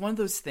 And it's one of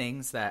those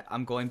things that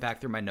I'm going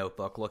back through my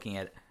notebook, looking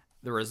at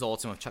the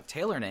results and with Chuck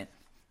Taylor in it.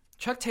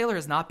 Chuck Taylor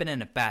has not been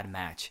in a bad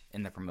match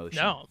in the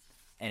promotion. No.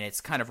 And it's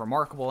kind of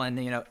remarkable. And,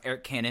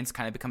 Eric Cannon's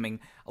kind of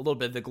becoming a little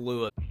bit of the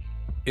glue of.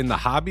 In the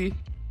hobby,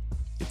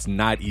 it's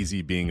not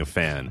easy being a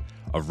fan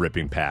of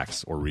ripping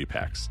packs or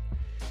repacks.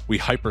 We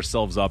hype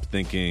ourselves up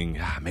thinking,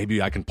 maybe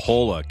I can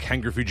pull a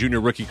Ken Griffey Jr.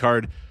 rookie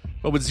card.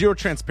 But with zero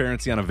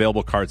transparency on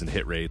available cards and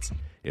hit rates,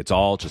 it's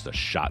all just a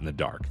shot in the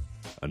dark.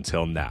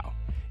 Until now.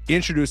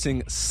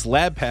 Introducing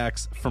slab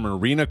packs from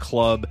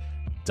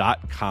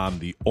arenaclub.com,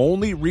 the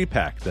only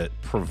repack that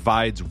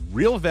provides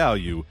real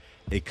value,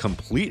 a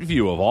complete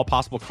view of all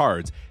possible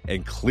cards,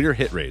 and clear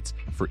hit rates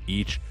for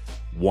each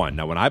one.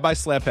 Now, when I buy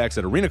slab packs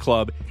at Arena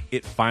Club,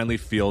 it finally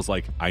feels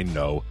like I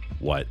know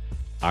what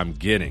I'm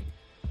getting.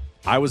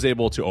 I was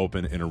able to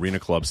open an Arena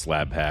Club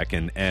slab pack,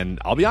 and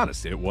I'll be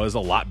honest, it was a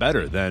lot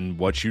better than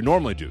what you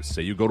normally do.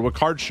 Say you go to a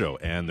card show,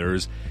 and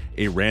there's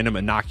a random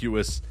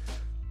innocuous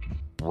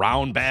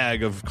brown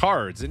bag of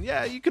cards, and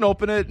yeah, you can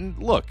open it and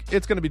look,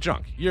 it's going to be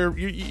junk.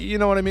 You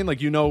know what I mean? Like,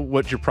 you know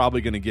what you're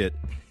probably going to get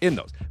in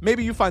those.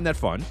 Maybe you find that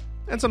fun,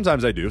 and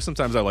sometimes I do.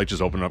 Sometimes I like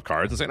just opening up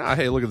cards and saying,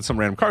 hey, look at some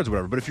random cards or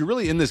whatever. But if you're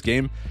really in this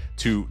game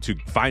to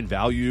find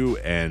value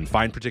and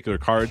find particular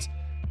cards,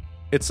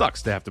 it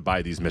sucks to have to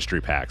buy these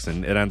mystery packs,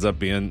 and it ends up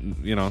being,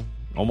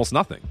 almost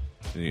nothing.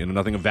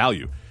 Nothing of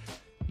value.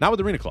 Not with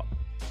Arena Club.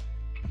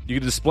 You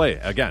can display,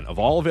 again, of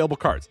all available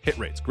cards, hit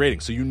rates,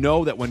 grading. So you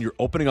know that when you're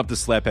opening up this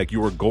slab pack,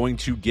 you are going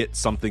to get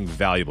something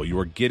valuable. You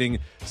are getting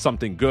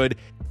something good.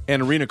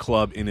 And Arena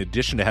Club, in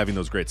addition to having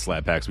those great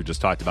slab packs we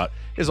just talked about,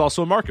 is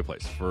also a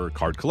marketplace for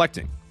card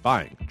collecting,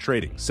 buying,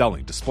 trading,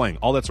 selling, displaying,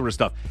 all that sort of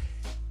stuff.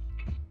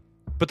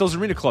 But those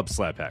Arena Club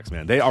slab packs,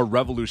 man, they are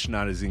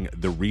revolutionizing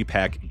the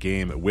repack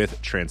game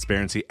with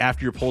transparency.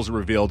 After your pulls are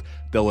revealed,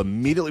 they'll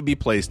immediately be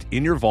placed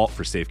in your vault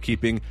for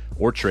safekeeping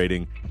or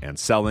trading and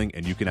selling,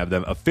 and you can have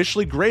them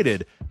officially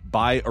graded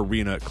by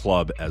Arena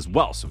Club as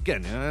well. So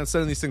again,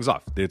 sending these things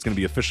off, it's going to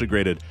be officially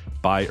graded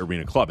by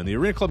Arena Club. And the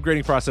Arena Club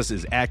grading process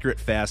is accurate,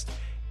 fast,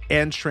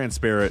 and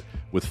transparent,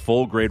 with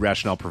full grade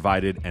rationale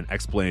provided and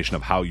explanation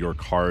of how your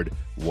card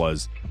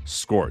was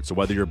scored. So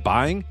whether you're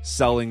buying,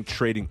 selling,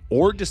 trading,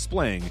 or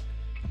displaying,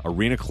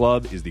 Arena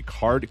Club is the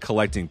card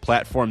collecting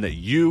platform that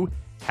you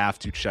have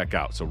to check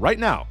out. So right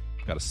now,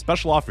 I've got a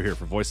special offer here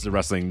for Voices of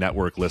Wrestling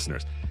Network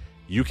listeners.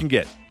 You can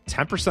get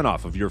 10%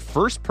 off of your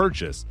first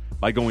purchase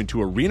by going to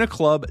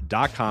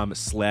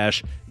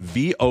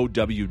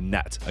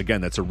arenaclub.com/VOWnet. Again,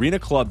 that's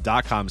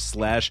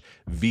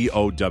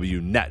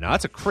arenaclub.com/VOWnet. Now,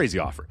 that's a crazy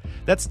offer.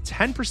 That's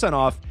 10%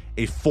 off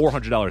a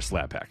 $400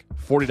 slab pack.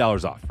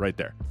 $40 off right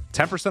there.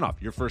 10%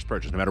 off your first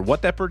purchase. No matter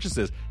what that purchase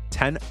is,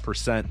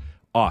 10%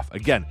 off.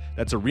 Again,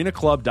 that's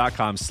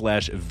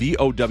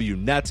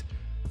arenaclub.com/VOWnet.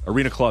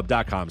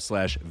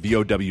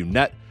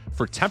 arenaclub.com/VOWnet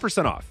for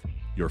 10% off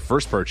your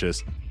first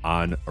purchase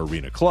on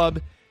Arena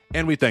Club.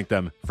 And we thank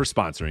them for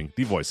sponsoring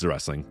the Voices of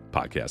Wrestling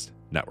Podcast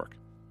Network.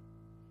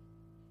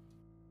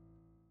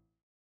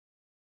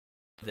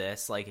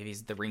 This, like, if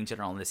he's the ring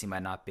general in this, he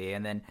might not be.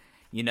 And then,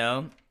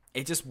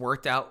 it just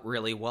worked out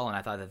really well. And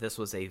I thought that this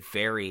was a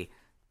very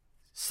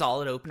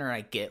solid opener.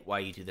 I get why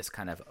you do this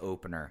kind of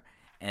opener.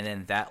 And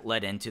then that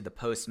led into the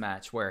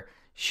post-match where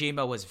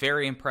CIMA was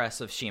very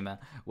impressed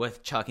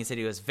with Chuck. He said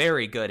he was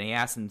very good, and he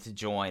asked him to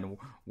join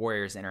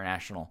Warriors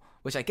International,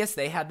 which I guess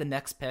they had the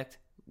next pick.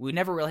 We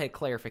never really had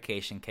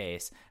clarification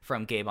case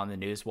from Gabe on the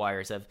news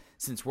wires of,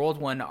 since World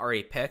 1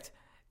 already picked,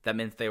 that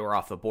meant they were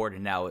off the board,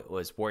 and now it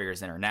was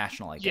Warriors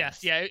International, I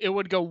guess. Yes, yeah, it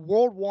would go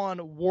World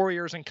 1,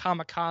 Warriors, and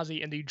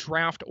Kamikaze in the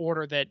draft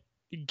order that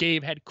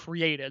Gabe had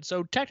created.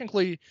 So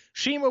technically,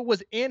 CIMA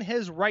was in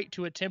his right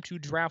to attempt to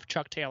draft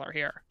Chuck Taylor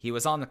here. He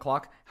was on the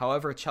clock.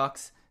 However, Chuck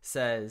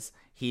says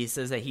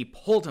that he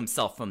pulled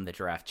himself from the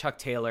draft. Chuck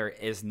Taylor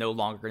is no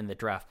longer in the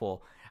draft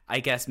pool.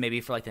 I guess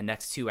maybe for like the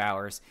next 2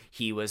 hours,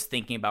 he was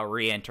thinking about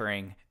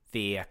re-entering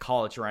the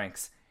college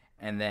ranks.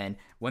 And then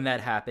when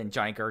that happened,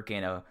 Johnny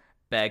Gargano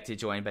begged to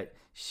join, but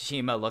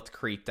CIMA looked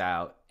creeped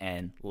out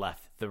and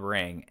left the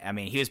ring. I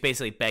mean, he was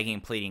basically begging,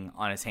 pleading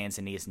on his hands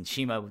and knees, and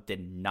CIMA did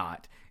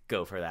not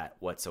go for that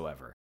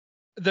whatsoever.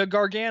 The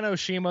Gargano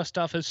CIMA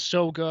stuff is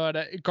so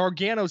good.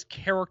 Gargano's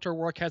character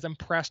work has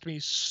impressed me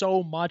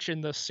so much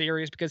in this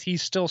series because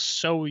he's still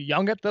so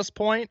young at this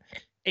point,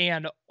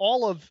 and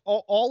all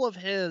of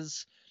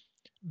his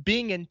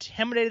being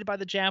intimidated by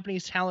the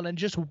Japanese talent and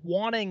just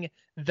wanting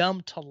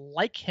them to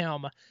like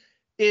him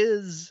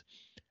is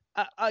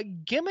a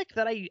gimmick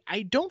that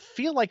I don't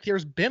feel like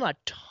there's been a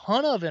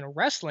ton of in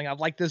wrestling, of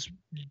like this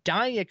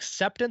dying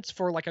acceptance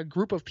for like a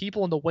group of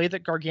people in the way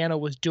that Gargano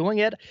was doing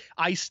it.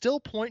 I still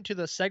point to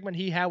the segment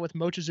he had with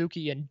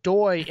Mochizuki and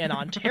Doi in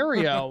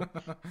Ontario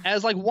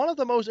as like one of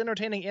the most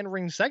entertaining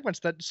in-ring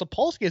segments that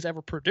Sapolsky has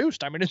ever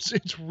produced. I mean,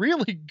 it's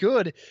really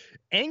good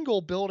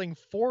angle building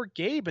for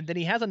Gabe. And then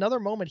he has another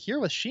moment here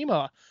with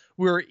CIMA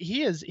where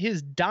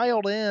he's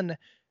dialed in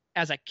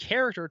as a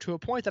character to a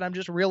point that I'm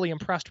just really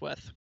impressed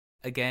with.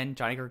 Again,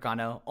 Johnny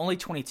Gargano, only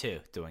 22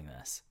 doing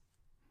this.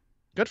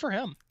 Good for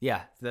him.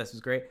 Yeah, this was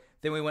great.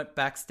 Then we went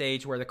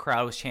backstage where the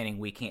crowd was chanting,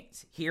 "We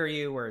can't hear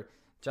you," or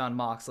Jon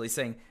Moxley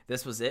saying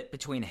this was it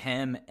between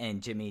him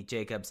and Jimmy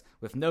Jacobs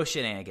with no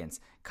shenanigans.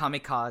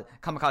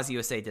 Kamikaze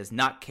USA does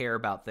not care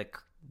about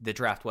the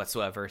draft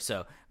whatsoever,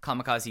 so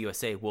Kamikaze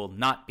USA will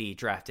not be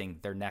drafting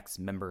their next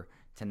member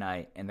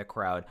tonight. And the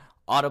crowd,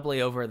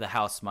 audibly over the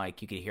house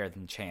mic, you could hear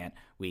them chant,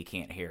 "We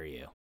can't hear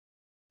you."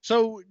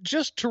 So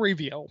just to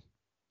review,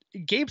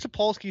 Gabe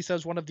Sapolsky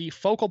says one of the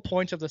focal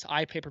points of this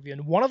iPay-per-view,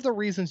 and one of the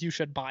reasons you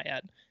should buy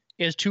it,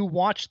 is to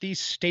watch the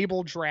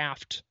stable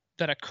draft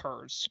that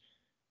occurs.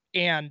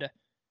 And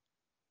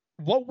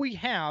what we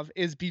have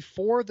is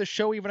before the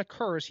show even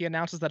occurs, he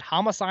announces that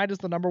Homicide is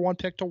the number 1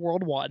 pick to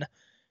World 1.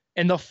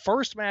 In the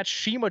first match,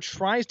 Shima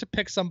tries to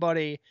pick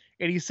somebody,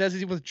 and he says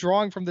he's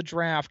withdrawing from the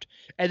draft.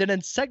 And then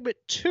in segment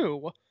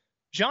 2,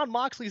 Jon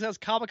Moxley says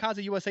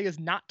Kamikaze USA is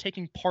not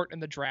taking part in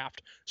the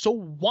draft. So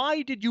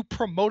why did you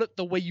promote it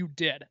the way you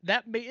did?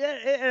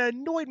 It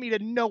annoyed me to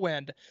no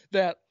end.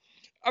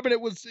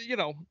 It was,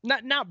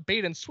 not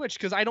bait and switch,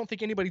 because I don't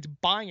think anybody's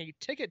buying a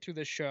ticket to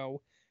this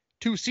show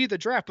to see the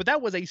draft, but that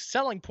was a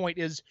selling point,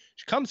 is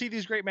come see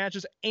these great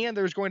matches and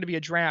there's going to be a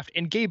draft,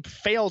 and Gabe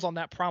fails on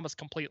that promise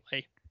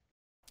completely.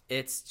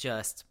 It's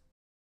just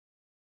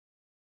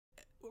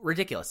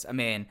ridiculous. I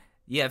mean,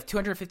 you have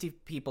 250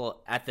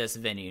 people at this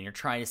venue and you're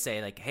trying to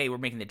say like, hey, we're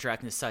making the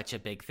draft into such a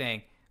big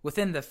thing.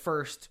 Within the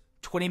first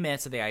 20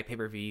 minutes of the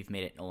iPay-per-view, you've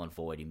made it null and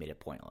void. You made it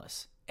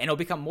pointless, and it'll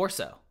become more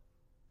so.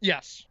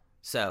 Yes.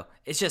 So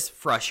it's just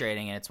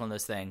frustrating, and it's one of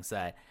those things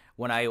that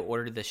when I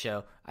ordered the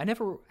show, I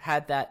never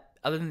had that.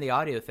 Other than the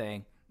audio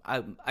thing,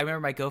 I remember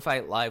my Go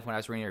Fight Live when I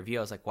was reading a review,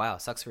 I was like, wow,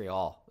 sucks for you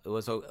all. It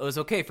was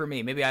okay for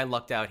me. Maybe I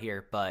lucked out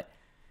here, but,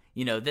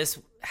 this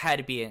had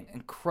to be an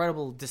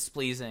incredible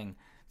displeasing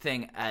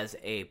thing as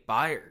a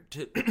buyer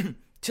to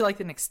to like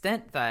an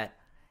extent that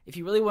if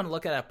you really want to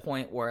look at a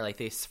point where like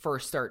they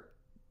first start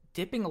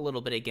dipping a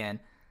little bit again,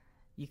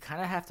 you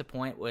kind of have to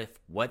point with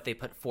what they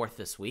put forth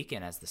this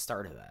weekend as the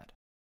start of that.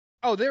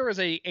 Oh, there is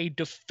a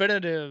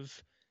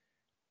definitive,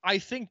 I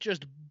think,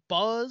 just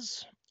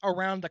buzz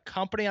around the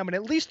company. I mean,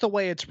 at least the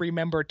way it's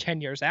remembered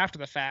 10 years after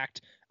the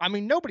fact. I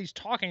mean, nobody's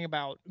talking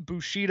about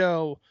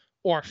Bushido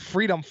or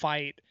Freedom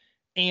Fight,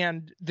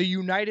 and the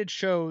United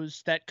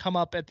shows that come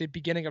up at the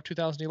beginning of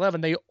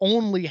 2011, they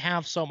only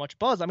have so much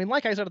buzz. I mean,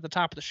 like I said at the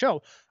top of the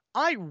show,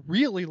 I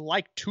really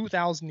like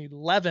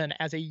 2011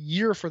 as a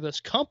year for this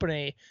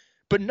company,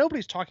 but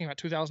nobody's talking about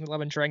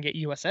 2011 Dragon Gate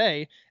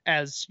USA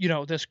as,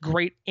 this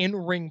great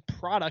in-ring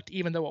product,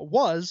 even though it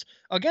was.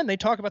 Again, they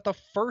talk about the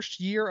first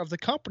year of the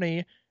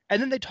company, and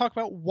then they talk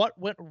about what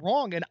went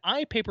wrong, and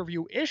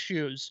iPay-per-view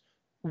issues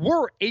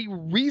were a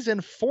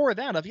reason for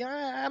that.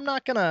 I'm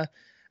not gonna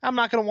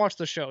watch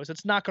the shows.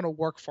 It's not gonna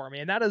work for me,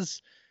 and that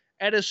is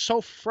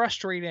so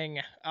frustrating.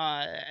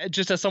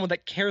 Just as someone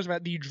that cares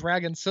about the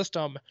Dragon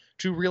system,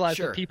 to realize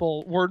that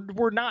people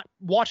were not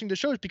watching the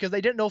shows because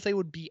they didn't know if they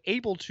would be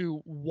able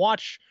to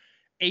watch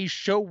a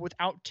show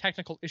without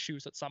technical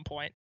issues at some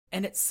point.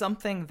 And it's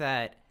something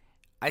that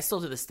I still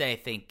to this day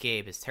think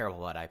Gabe is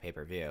terrible at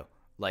iPay-per-view.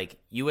 Like,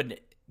 you would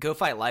Go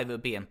Fight Live, it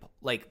would be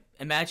like,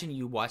 imagine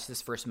you watch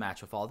this first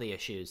match with all the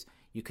issues,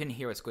 you couldn't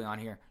hear what's going on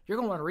here, you're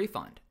going to want a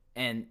refund.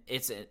 And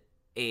it's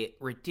a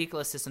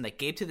ridiculous system that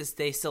Gabe to this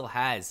day still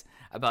has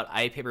about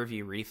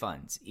iPay-per-view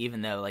refunds,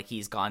 even though like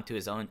he's gone to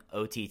his own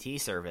OTT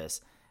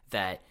service,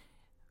 that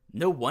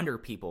no wonder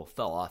people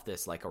fell off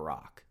this like a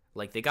rock.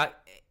 Like they got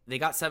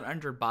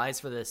 700 buys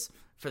for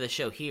the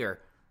show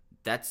here.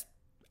 That's,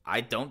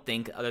 I don't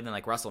think, other than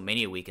like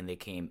WrestleMania weekend, they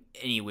came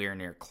anywhere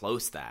near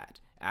close to that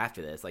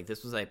after this. Like,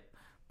 this was a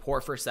poor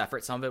first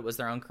effort. Some of it was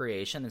their own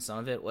creation, and some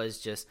of it was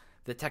just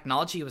the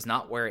technology was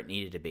not where it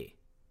needed to be.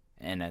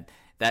 And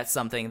that's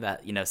something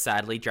that,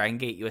 sadly, Dragon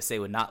Gate USA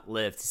would not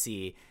live to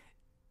see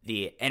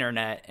the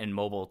internet and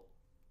mobile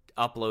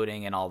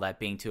uploading and all that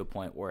being to a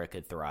point where it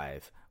could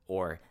thrive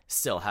or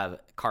still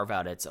carve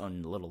out its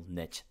own little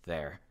niche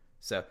there.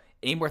 So,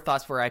 any more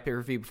thoughts for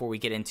iPay-per-view before we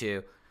get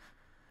into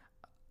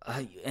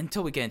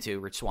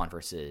Rich Swann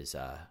versus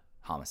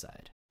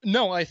Homicide?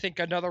 No, I think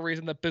another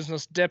reason that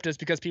business dipped is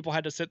because people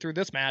had to sit through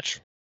this match.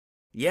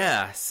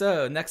 Yeah,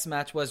 so next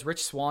match was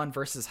Rich Swann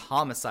versus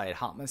Homicide.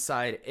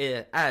 Homicide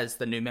as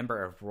the new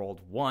member of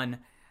World 1.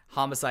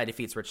 Homicide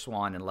defeats Rich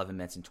Swann in 11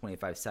 minutes and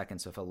 25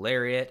 seconds with a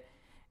lariat.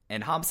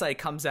 And Homicide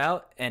comes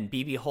out, and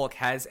BB Hulk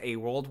has a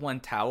World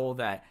 1 towel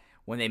that,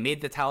 when they made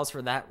the towels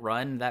for that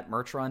run, that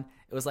merch run,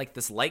 it was like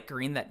this light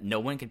green that no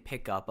one could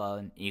pick up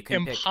on.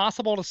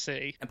 Impossible to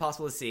see.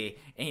 Impossible to see.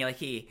 And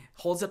he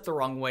holds up the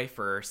wrong way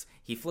first.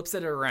 He flips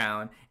it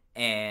around,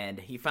 and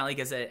he finally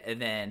gets it.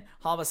 And then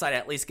Homicide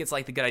at least gets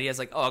like the good idea. It's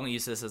like, oh, I'm going to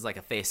use this as like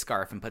a face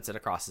scarf, and puts it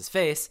across his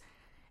face.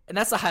 And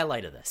that's the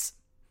highlight of this,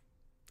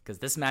 because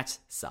this match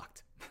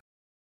sucked.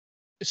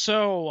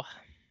 So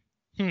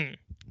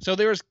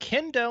there was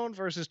Ken Doane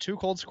versus Too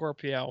Cold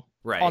Scorpio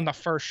on the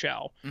first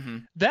show. Mm-hmm.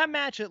 That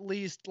match, at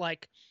least,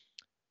 like,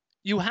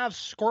 you have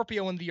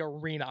Scorpio in the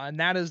arena, and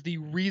that is the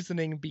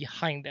reasoning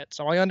behind it.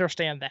 So I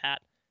understand that.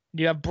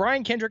 You have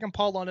Brian Kendrick and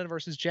Paul London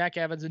versus Jack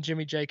Evans and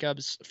Jimmy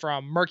Jacobs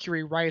from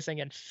Mercury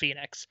Rising and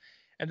Phoenix.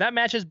 And that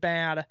match is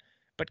bad,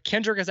 but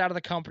Kendrick is out of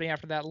the company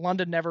after that.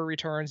 London never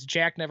returns.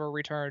 Jack never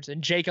returns.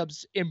 And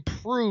Jacobs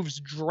improves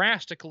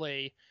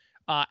drastically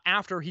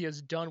after he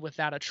is done with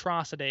that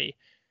atrocity.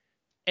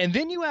 And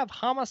then you have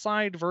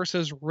Homicide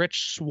versus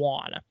Rich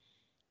Swann,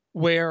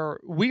 where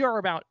we are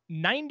about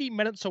 90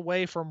 minutes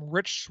away from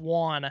Rich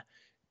Swann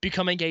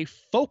becoming a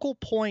focal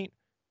point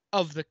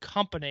of the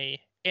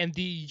company and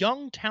the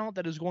young talent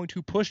that is going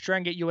to push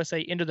Dragon Gate USA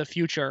into the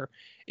future.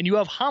 And you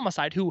have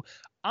Homicide, who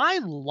I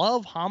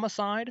love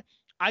Homicide.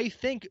 I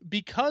think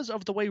because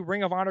of the way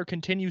Ring of Honor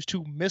continues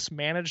to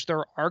mismanage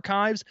their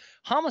archives,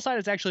 Homicide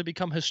has actually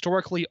become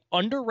historically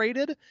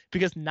underrated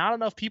because not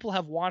enough people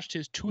have watched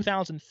his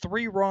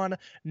 2003 run,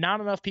 not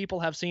enough people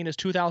have seen his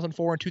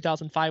 2004 and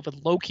 2005 with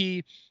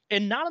Low-Ki,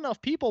 and not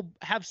enough people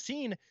have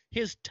seen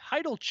his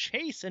title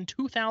chase in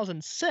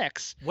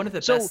 2006. One of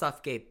the best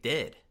stuff Gabe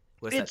did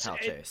was that title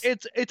chase.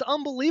 It's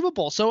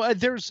unbelievable. So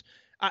there's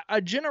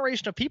a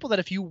generation of people that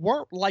if you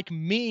weren't like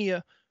me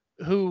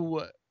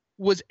who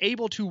was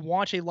able to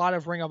watch a lot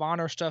of Ring of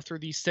Honor stuff through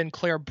these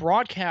Sinclair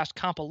broadcast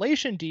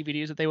compilation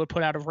DVDs that they would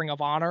put out of Ring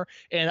of Honor.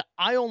 And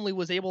I only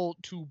was able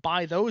to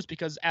buy those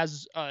because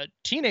as a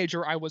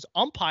teenager, I was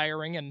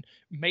umpiring and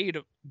made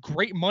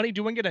great money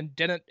doing it and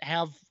didn't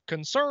have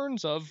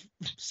concerns of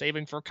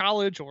saving for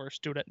college or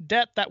student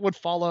debt that would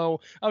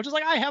follow. I was just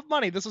like, I have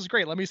money. This is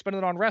great. Let me spend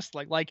it on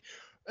wrestling. Like,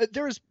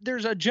 there's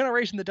a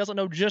generation that doesn't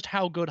know just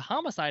how good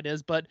Homicide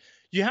is, but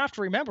you have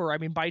to remember, I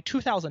mean, by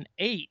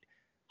 2008,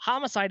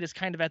 Homicide is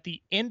kind of at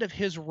the end of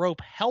his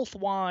rope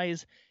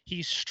health-wise.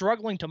 He's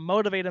struggling to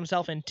motivate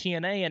himself in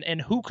TNA, and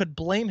who could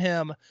blame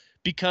him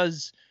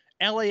because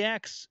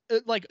LAX,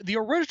 like the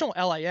original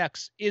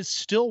LAX, is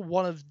still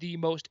one of the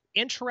most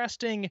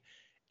interesting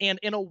and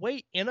in a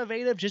way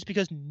innovative just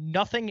because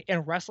nothing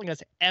in wrestling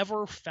has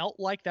ever felt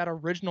like that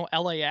original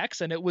LAX.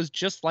 And it was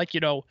just like,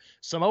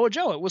 Samoa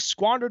Joe. It was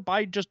squandered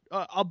by just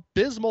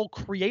abysmal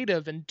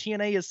creative. And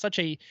TNA is such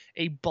a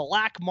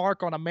black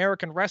mark on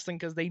American wrestling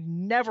because they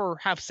never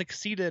have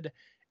succeeded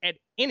at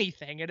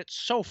anything. And it's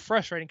so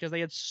frustrating because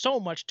they had so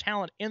much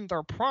talent in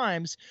their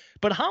primes.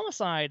 But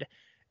Homicide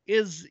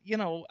is,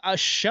 a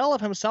shell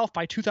of himself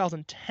by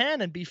 2010.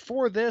 And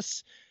before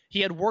this, he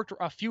had worked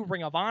a few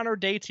Ring of Honor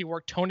dates. He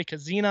worked Tony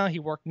Kazina. He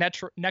worked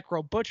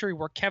Necro Butcher. He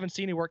worked Kevin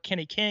Steen. He worked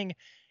Kenny King.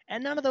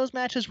 And none of those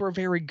matches were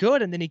very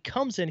good. And then he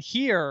comes in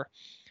here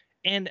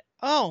and,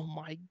 oh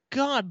my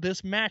God,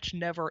 this match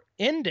never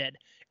ended.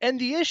 And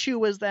the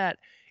issue is that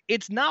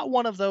it's not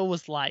one of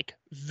those like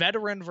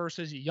veteran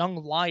versus young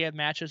lion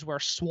matches where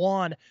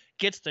Swann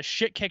gets the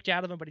shit kicked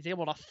out of him, but he's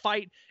able to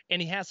fight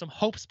and he has some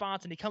hope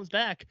spots and he comes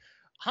back.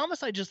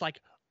 Homicide just like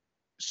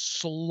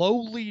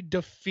slowly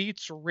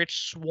defeats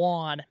Rich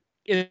Swann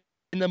in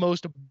the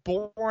most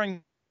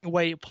boring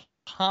way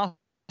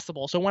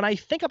possible. So when I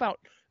think about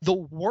the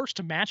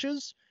worst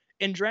matches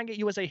in Dragon Gate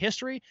USA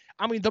history,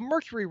 I mean, the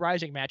Mercury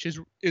Rising match is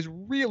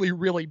really,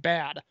 really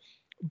bad.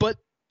 But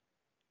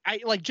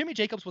Jimmy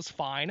Jacobs was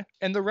fine,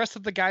 and the rest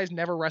of the guys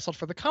never wrestled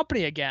for the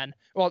company again.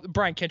 Well,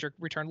 Brian Kendrick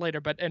returned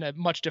later, but in a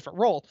much different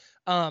role.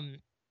 And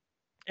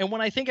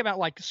when I think about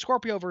like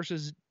Scorpio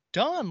versus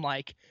Dunn,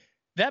 like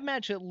that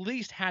match at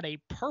least had a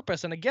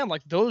purpose. And again,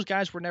 like those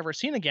guys were never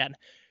seen again,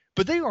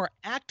 but they are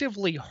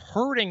actively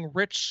hurting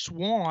Rich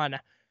Swann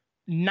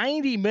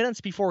 90 minutes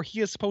before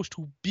he is supposed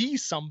to be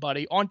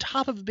somebody, on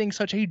top of being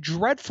such a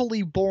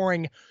dreadfully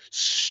boring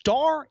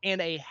star and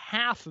a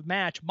half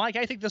match. Mike,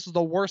 I think this is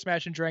the worst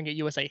match in Dragon Gate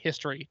USA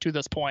history to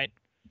this point.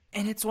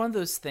 And it's one of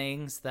those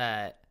things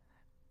that,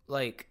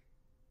 like,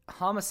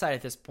 Homicide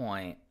at this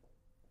point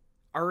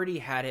already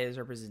had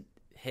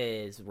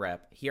his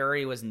rep. He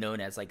already was known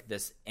as like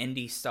this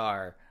indie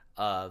star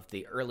of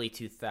the early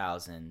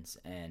 2000s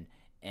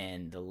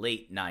and the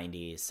late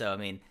 90s. So I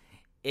mean,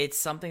 it's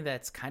something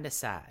that's kind of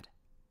sad.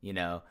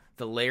 The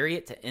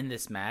lariat to end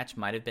this match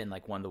might have been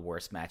like one of the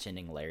worst match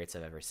ending lariats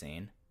I've ever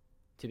seen,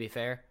 to be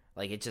fair.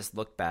 Like, it just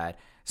looked bad.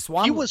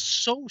 Swann, he was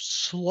so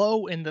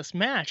slow in this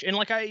match, and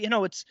like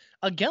it's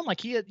again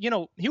like he had,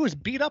 he was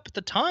beat up at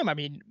the time. I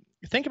mean,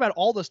 think about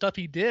all the stuff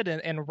he did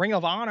in Ring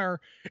of Honor,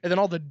 and then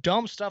all the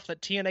dumb stuff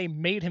that TNA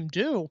made him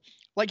do.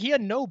 Like, he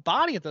had no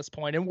body at this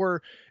point, and we're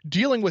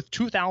dealing with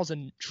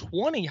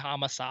 2020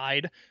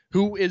 Homicide,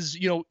 who is,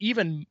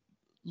 even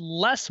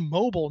less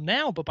mobile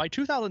now. But by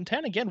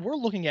 2010, again, we're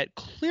looking at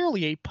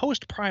clearly a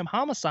post-prime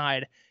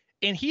Homicide,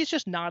 and he's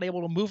just not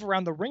able to move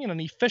around the ring in an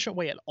efficient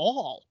way at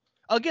all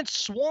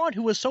against Swann,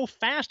 who is so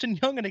fast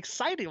and young and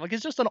exciting. Like,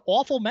 it's just an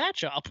awful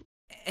matchup.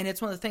 And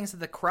it's one of the things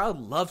that the crowd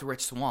loved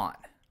Rich Swann.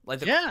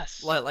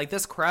 Yes.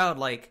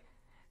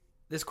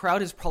 This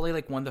crowd is probably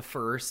like one of the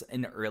first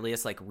and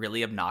earliest like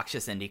really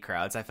obnoxious indie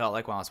crowds I felt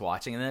like when I was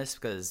watching this,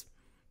 because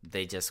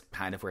they just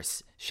kind of were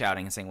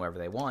shouting and saying whatever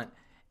they want,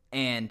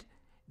 and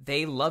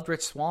they loved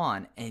Rich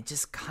Swann, and it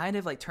just kind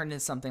of like turned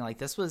into something like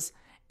this was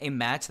a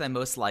match that I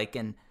most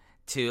liken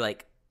to,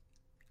 like,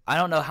 I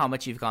don't know how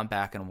much you've gone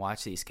back and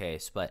watched these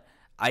cases, but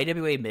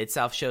IWA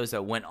Mid-South shows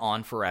that went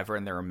on forever,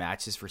 and there were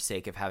matches for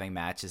sake of having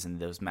matches, and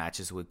those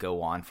matches would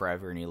go on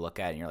forever, and you look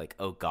at it and you're like,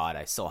 oh god,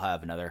 I still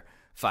have another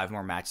 5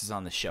 more matches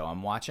on the show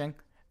I'm watching.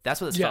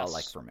 That's what this felt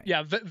like for me.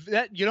 Yeah,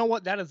 that you know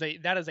what, that is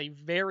a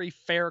very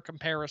fair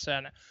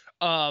comparison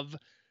of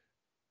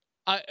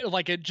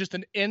just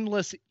an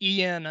endless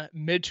Ian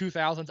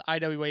mid-2000s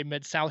IWA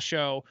Mid-South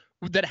show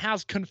that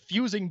has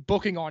confusing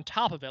booking on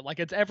top of it. Like,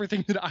 it's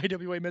everything that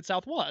IWA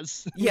Mid-South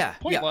was. Yeah,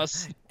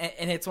 pointless. Yeah.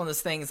 And it's one of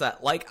those things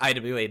that, like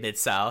IWA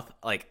Mid-South,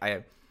 like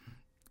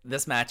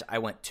this match I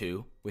went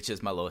 2, which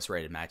is my lowest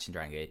rated match in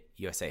Dragon Gate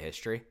USA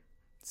history.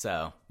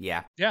 So,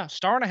 yeah. Yeah,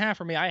 1.5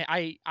 for me.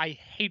 I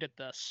hated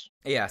this.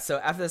 Yeah, so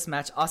after this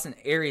match, Austin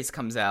Aries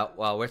comes out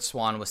while Rich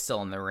Swann was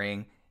still in the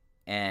ring.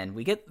 And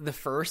we get the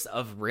first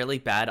of really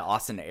bad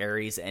Austin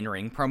Aries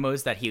in-ring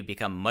promos that he would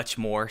become much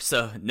more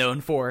so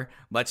known for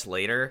much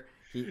later.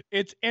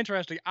 It's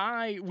interesting.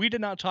 We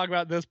did not talk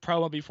about this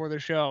promo before the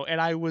show,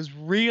 and I was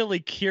really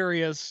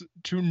curious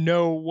to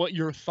know what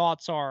your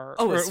thoughts are.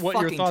 Oh, it's what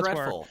fucking your thoughts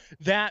dreadful. Were.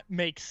 That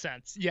makes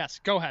sense. Yes,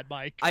 go ahead,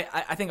 Mike.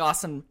 I think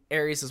Austin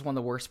Aries is one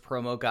of the worst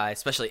promo guys,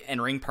 especially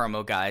in-ring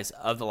promo guys,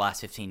 of the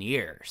last 15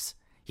 years.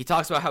 He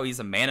talks about how he's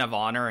a man of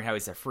honor and how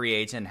he's a free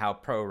agent, how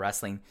pro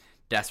wrestling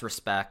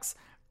disrespects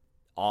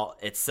all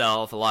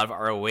itself, a lot of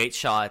ROH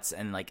shots,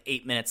 and like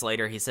 8 minutes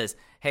later he says,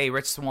 "Hey,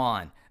 Rich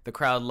Swann, the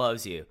crowd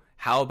loves you.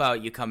 How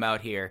about you come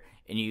out here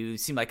and you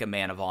seem like a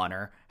man of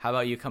honor? How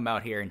about you come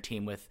out here and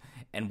team with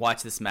and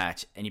watch this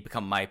match and you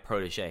become my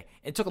protege?"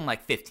 It took him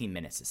like 15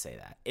 minutes to say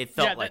that. It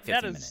felt like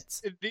 15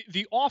 minutes.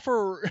 The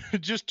offer,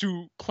 just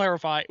to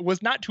clarify,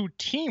 was not to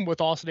team with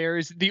Austin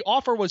Aries. The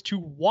offer was to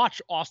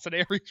watch Austin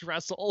Aries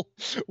wrestle,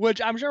 which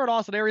I'm sure in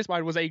Austin Aries'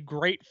 mind was a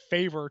great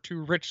favor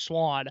to Rich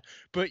Swann.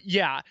 But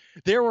yeah,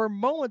 there were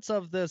moments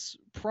of this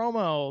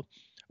promo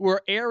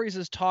where Aries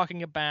is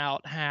talking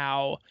about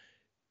how,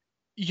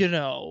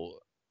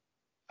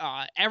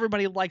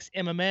 everybody likes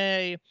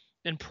MMA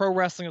and pro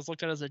wrestling is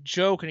looked at as a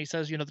joke. And he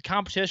says, the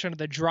competition,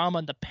 the drama,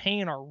 and the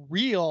pain are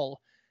real.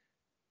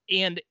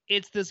 And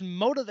it's this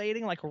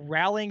motivating, like,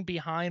 rallying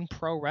behind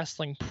pro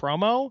wrestling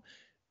promo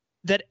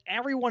that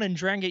everyone in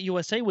Dragon Gate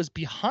USA was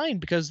behind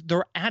because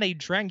they're at a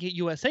Dragon Gate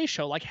USA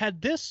show. Like,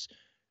 had this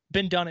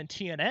been done in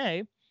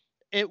TNA,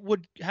 it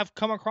would have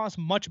come across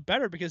much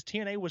better because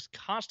TNA was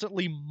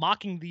constantly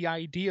mocking the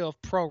idea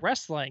of pro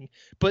wrestling.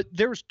 But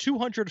there's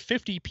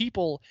 250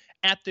 people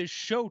at this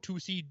show to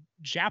see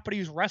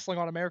Japanese wrestling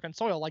on American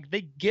soil. Like,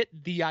 they get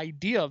the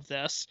idea of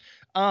this.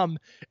 And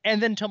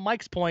then to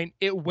Mike's point,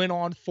 it went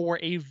on for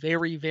a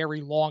very,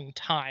 very long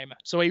time.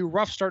 So a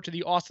rough start to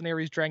the Austin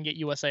Aries Dragon Gate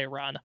USA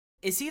run.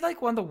 Is he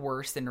like one of the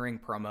worst in-ring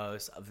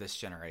promos of this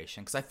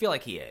generation? Because I feel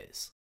like he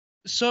is.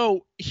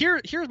 So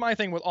here's my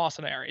thing with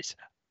Austin Aries.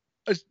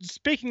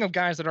 Speaking of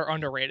guys that are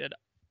underrated,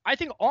 I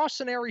think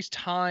Austin Aries'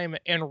 time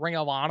in Ring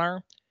of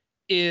Honor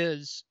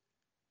is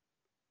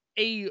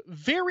a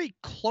very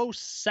close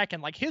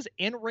second. Like, his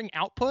in-ring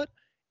output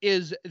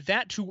is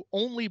that to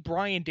only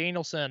Bryan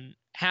Danielson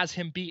has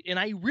him beat. And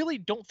I really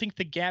don't think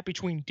the gap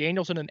between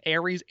Danielson and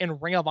Aries in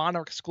Ring of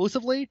Honor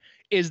exclusively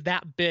is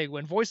that big.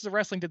 When Voices of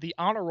Wrestling did the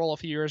honor roll a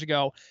few years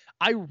ago,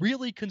 I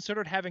really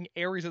considered having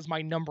Aries as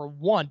my number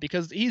one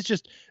because he's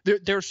just,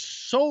 there's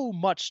so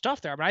much stuff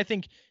there. But I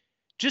think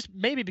just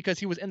maybe because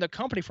he was in the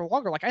company for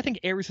longer, like, I think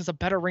Aries has a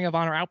better Ring of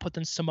Honor output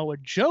than Samoa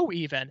Joe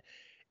even.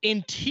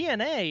 In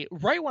TNA,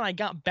 right when I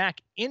got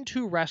back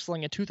into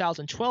wrestling in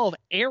 2012,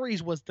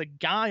 Aries was the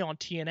guy on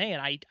TNA,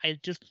 and I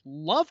just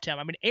loved him.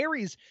 I mean,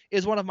 Aries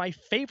is one of my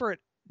favorite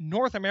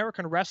North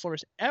American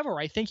wrestlers ever.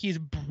 I think he's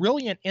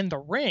brilliant in the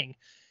ring.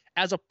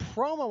 As a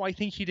promo, I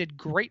think he did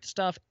great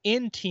stuff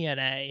in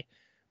TNA,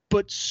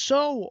 but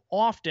so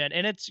often,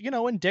 and it's,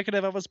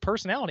 indicative of his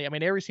personality. I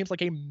mean, Aries seems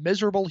like a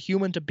miserable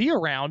human to be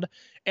around,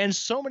 and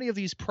so many of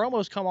these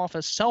promos come off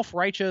as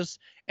self-righteous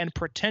and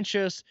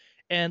pretentious,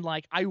 and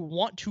like, I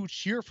want to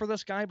cheer for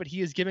this guy, but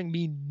he is giving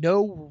me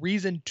no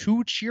reason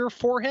to cheer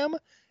for him,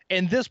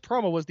 and this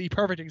promo was the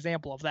perfect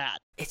example of that.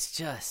 It's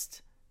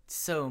just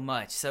so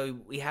much. So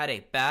we had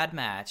a bad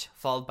match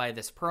followed by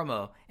this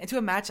promo into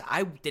a match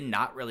I did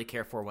not really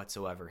care for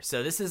whatsoever.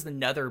 So this is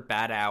another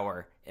bad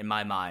hour in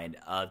my mind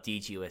of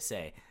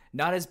DGUSA.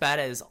 Not as bad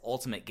as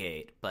Ultimate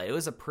Gate, but it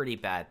was a pretty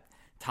bad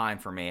time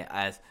for me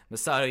as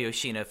Masato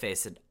Yoshino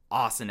faced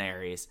Austin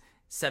Aries.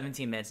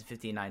 17 minutes and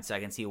 59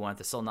 seconds. He won at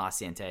the Sol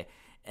Naciente.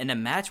 In a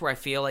match where I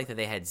feel like that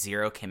they had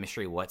zero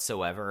chemistry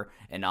whatsoever,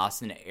 and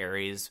Austin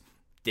Aries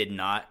did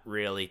not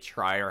really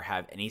try or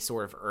have any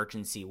sort of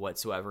urgency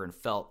whatsoever and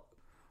felt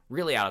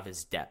really out of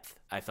his depth,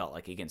 I felt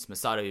like, against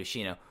Masato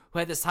Yoshino, who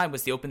at this time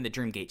was the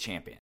Dreamgate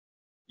champion.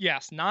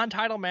 Yes,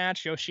 non-title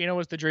match. Yoshino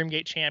was the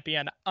Dreamgate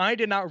champion. I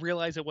did not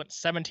realize it went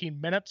 17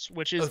 minutes,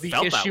 which is the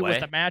issue with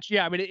the match.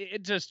 Yeah, I mean,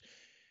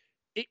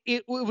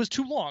 it was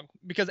too long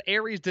because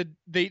Aries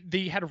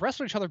they had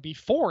wrestled each other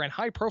before in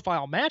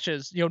high-profile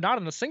matches, not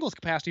in a singles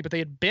capacity, but they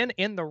had been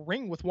in the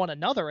ring with one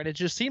another, and it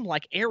just seemed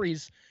like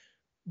Aries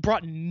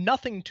brought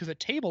nothing to the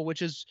table,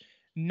 which is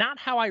not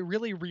how I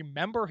really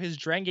remember his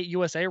Dragon Gate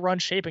USA run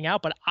shaping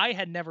out, but I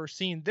had never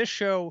seen this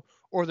show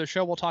or the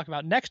show we'll talk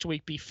about next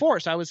week before,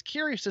 so I was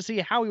curious to see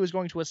how he was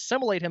going to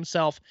assimilate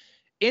himself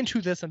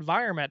into this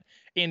environment.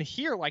 And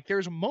here, like,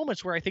 there's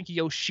moments where I think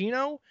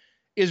Yoshino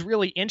is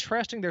really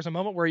interesting. There's a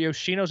moment where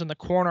Yoshino's in the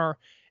corner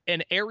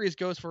and Aries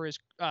goes for his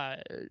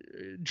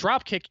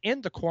drop kick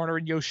in the corner,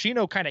 and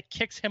Yoshino kind of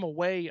kicks him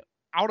away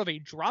out of a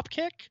drop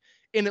kick,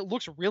 and it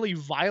looks really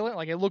violent.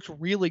 Like, it looks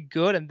really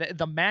good, and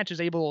the match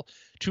is able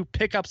to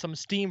pick up some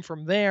steam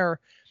from there.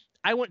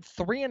 I went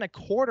 3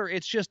 1/4.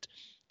 It's just,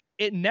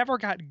 it never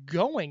got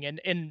going.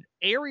 And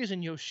Aries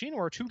and Yoshino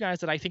are two guys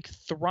that I think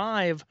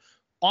thrive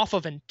off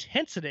of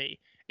intensity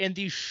and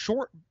these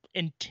short,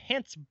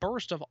 intense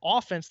bursts of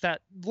offense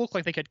that look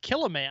like they could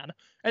kill a man.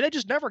 And they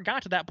just never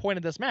got to that point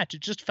in this match.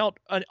 It just felt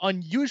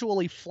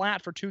unusually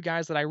flat for two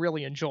guys that I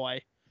really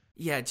enjoy.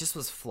 Yeah, it just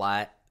was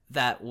flat.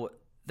 That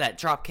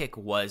drop kick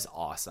was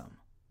awesome.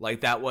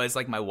 Like, that was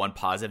like my one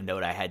positive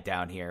note I had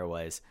down here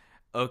was,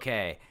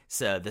 okay,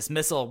 so this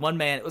missile, one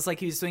man, it was like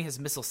he was doing his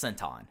missile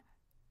senton,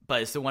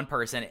 but it's the one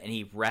person, and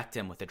he wrecked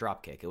him with a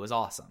drop kick. It was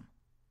awesome.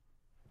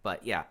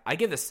 But yeah, I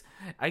give this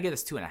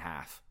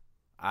 2.5.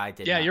 I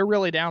did. Yeah, not. You're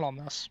really down on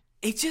this.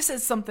 It just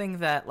is something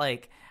that,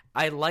 like,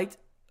 I liked.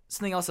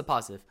 Something else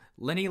positive.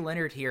 Lenny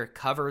Leonard here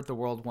covered the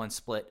World 1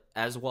 split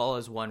as well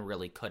as one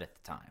really could at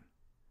the time.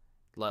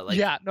 Like,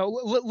 yeah, no,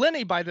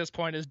 Lenny by this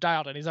point is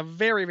dialed in. He's a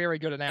very, very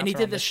good announcer. And he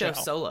did the show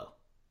solo.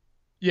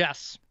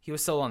 Yes. He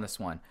was solo on this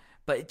one.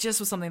 But it just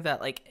was something that,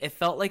 like, it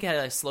felt like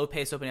at a slow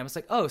pace opening. I was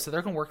like, oh, so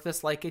they're going to work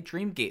this like a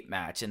Dreamgate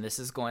match, and this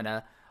is going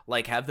to,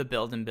 like, have the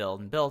build and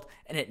build and build,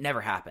 and it never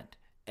happened.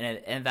 And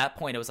at that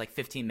point, it was like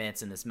 15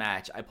 minutes in this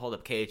match. I pulled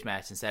up Cage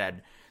Match and said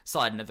I'd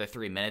slide another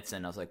 3 minutes,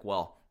 and I was like,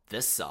 well,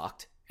 this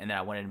sucked. And then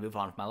I wanted to move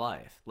on with my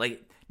life.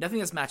 Like, nothing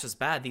in this match was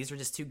bad. These were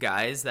just two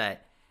guys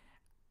that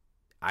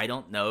I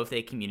don't know if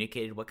they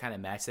communicated what kind of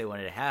match they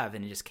wanted to have,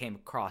 and it just came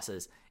across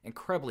as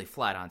incredibly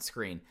flat on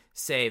screen,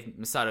 save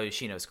Masato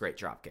Yoshino's great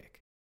dropkick.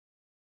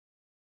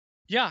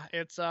 Yeah,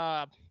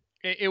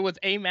 it was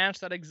a match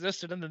that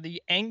existed, and then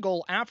the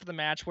angle after the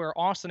match where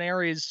Austin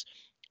Aries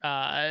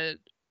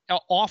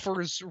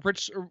offers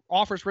Rich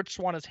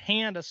Swann his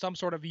hand as some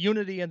sort of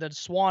unity, and then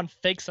Swann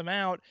fakes him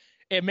out.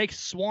 It makes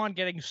Swann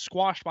getting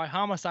squashed by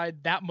Homicide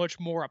that much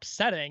more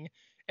upsetting,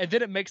 and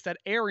then it makes that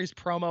Aries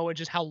promo and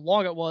just how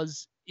long it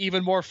was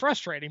even more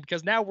frustrating,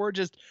 because now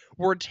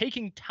we're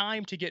taking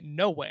time to get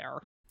nowhere.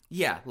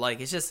 Yeah,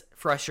 like, it's just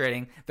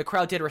frustrating. The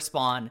crowd did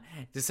respond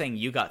to saying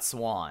you got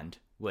swanned,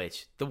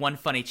 which the one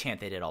funny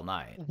chant they did all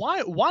night.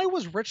 Why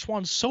was Rich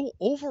Swann so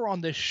over on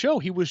this show?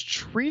 He was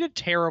treated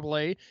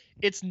terribly.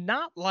 It's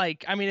not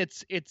like, I mean,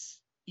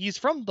 he's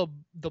from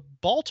the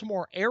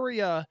Baltimore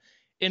area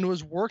and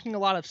was working a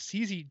lot of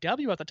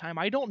CZW at the time.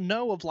 I don't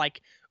know of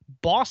like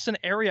Boston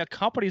area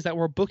companies that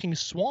were booking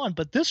Swann,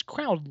 but this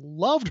crowd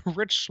loved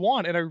Rich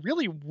Swann in a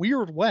really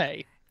weird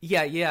way.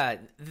 Yeah.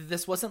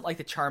 This wasn't like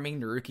the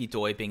charming Naruki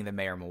Doi being the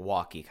mayor of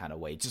Milwaukee kind of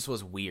way. It just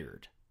was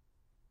weird.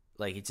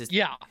 Like, it just,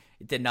 yeah,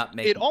 it did not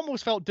make. It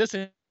almost felt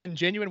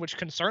disingenuous, which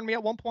concerned me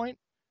at one point.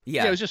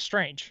 Yeah, it was just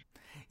strange.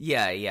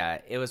 Yeah.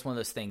 It was one of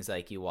those things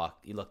like you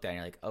looked at and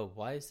you're like, oh,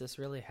 why is this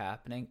really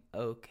happening?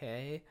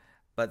 Okay.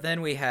 But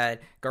then we had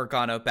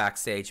Gargano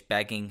backstage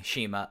begging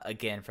CIMA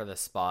again for the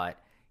spot.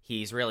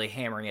 He's really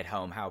hammering it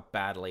home how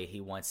badly he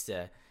wants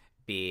to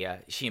be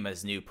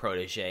CIMA's new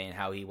protege and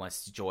how he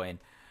wants to join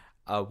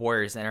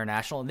Warriors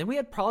International. And then we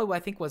had probably what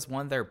I think was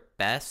one of their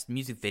best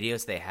music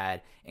videos they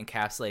had,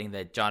 encapsulating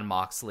the Jon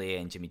Moxley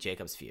and Jimmy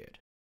Jacobs feud.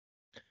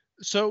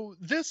 So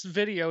this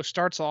video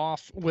starts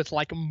off with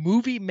like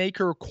movie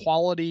maker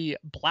quality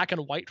black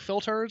and white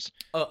filters.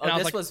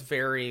 This was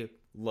very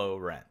low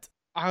rent.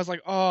 I was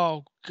like,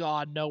 oh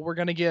God, no, we're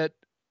going to get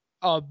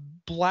a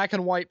black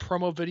and white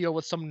promo video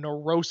with some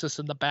neurosis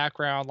in the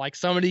background. Like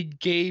somebody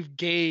gave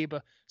Gabe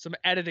some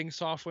editing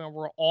software and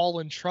we're all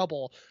in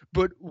trouble.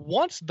 But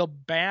once the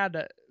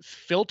bad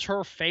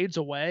filter fades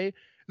away,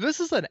 this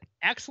is an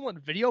excellent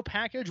video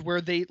package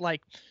where they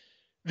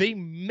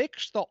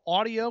mix the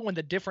audio and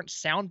the different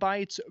sound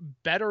bites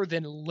better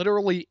than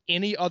literally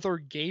any other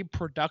Gabe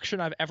production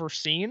I've ever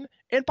seen.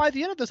 And by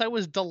the end of this, I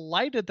was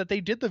delighted that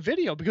they did the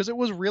video because it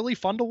was really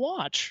fun to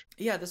watch.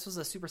 Yeah, this was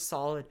a super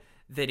solid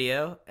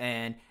video,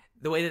 and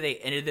the way that they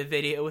ended the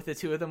video with the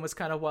two of them was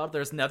kind of wild.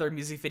 There's another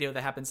music video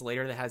that happens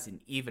later that has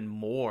an even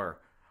more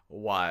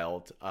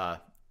wild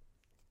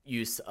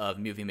use of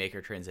movie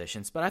maker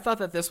transitions. But I thought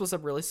that this was a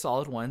really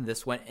solid one.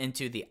 This went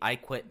into the I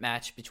Quit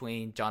match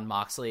between Jon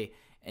Moxley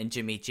and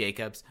Jimmy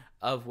Jacobs,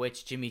 of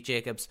which Jimmy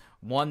Jacobs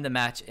won the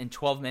match in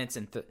 12 minutes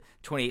and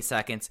 28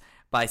 seconds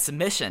by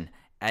submission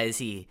as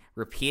he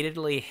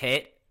repeatedly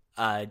hit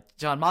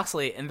Jon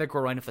Moxley in the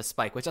groin with a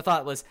spike, which I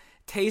thought was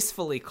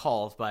tastefully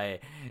called by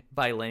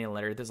Lenny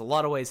Leonard. There's a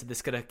lot of ways that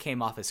this could have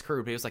came off as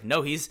crude, but he was like,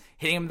 no, he's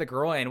hitting him in the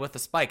groin with a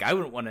spike. I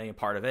wouldn't want any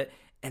part of it.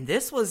 And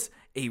this was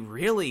a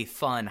really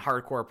fun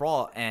hardcore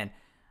brawl and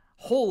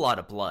whole lot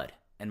of blood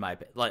in my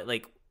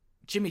like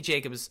Jimmy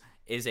Jacobs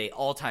is a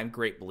all-time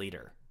great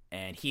bleeder,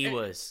 and he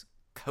was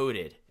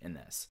coated in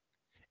this.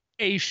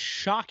 A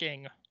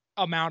shocking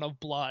amount of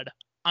blood.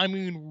 I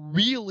mean,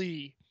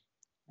 really,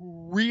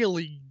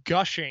 really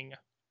gushing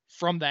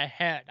from the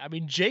head. I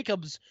mean,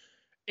 Jacobs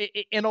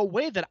in a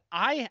way that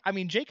I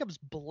mean, Jacobs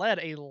bled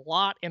a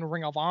lot in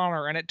Ring of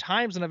Honor and at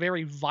times in a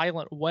very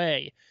violent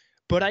way,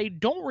 but I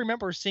don't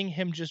remember seeing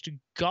him just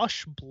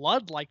gush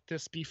blood like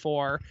this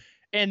before.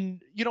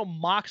 And,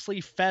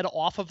 Moxley fed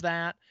off of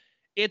that.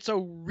 It's a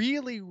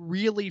really,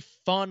 really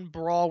fun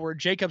brawl where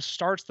Jacobs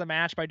starts the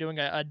match by doing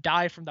a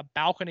dive from the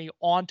balcony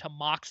onto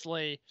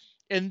Moxley.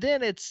 And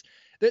then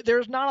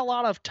there's not a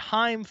lot of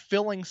time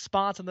filling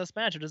spots in this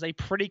match. It is a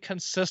pretty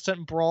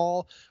consistent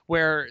brawl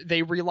where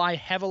they rely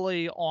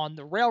heavily on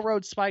the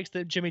railroad spikes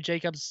that Jimmy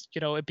Jacobs,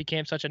 it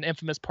became such an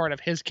infamous part of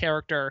his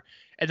character.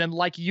 And then,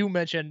 like you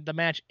mentioned, the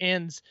match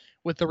ends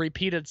with the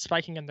repeated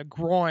spiking in the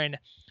groin.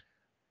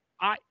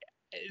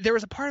 There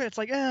was a part of it, it's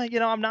like,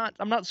 I'm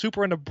not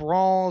super into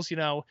brawls, 3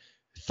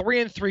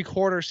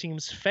 3/4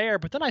 seems fair.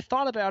 But then I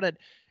thought about it,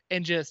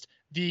 and just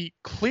the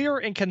clear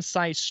and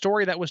concise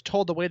story that was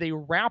told, the way they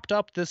wrapped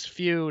up this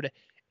feud,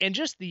 and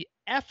just the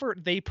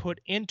effort they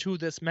put into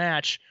this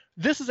match.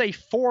 This is a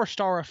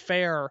 4-star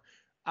affair,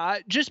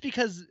 just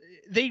because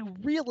they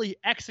really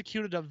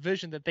executed a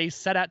vision that they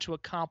set out to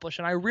accomplish,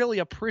 and I really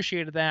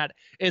appreciated that,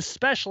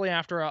 especially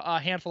after a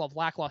handful of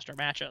lackluster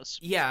matches.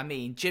 Yeah, I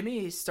mean,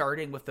 Jimmy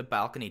starting with the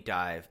balcony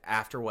dive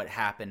after what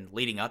happened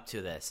leading up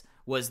to this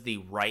was the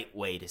right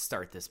way to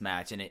start this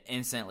match, and it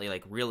instantly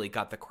really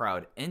got the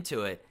crowd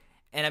into it.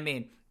 And I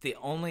mean, the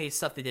only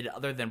stuff they did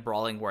other than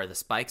brawling were the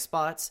spike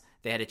spots.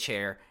 They had a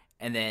chair,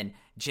 and then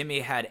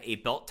Jimmy had a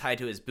belt tied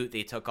to his boot that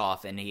he took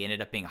off, and he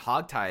ended up being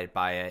hogtied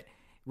by it.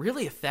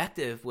 Really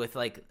effective with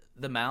the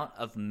amount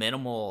of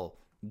minimal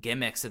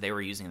gimmicks that they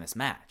were using in this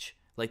match.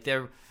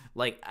 They're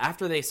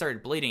after they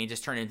started bleeding, it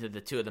just turned into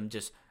the two of them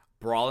just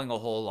brawling a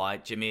whole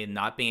lot. Jimmy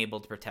not being able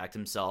to protect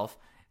himself,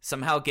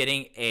 somehow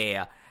getting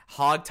a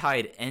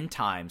hog-tied end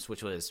times,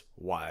 which was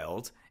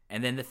wild,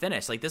 and then the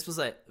finish. This was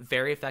a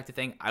very effective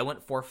thing. I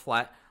went 4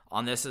 flat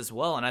on this as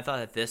well, and I thought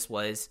that this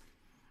was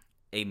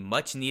a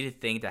much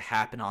needed thing to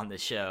happen on the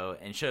show,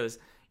 and shows,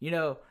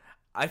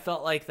 I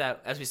felt like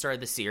that as we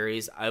started the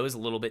series, I was a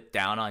little bit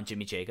down on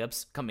Jimmy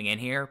Jacobs coming in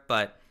here,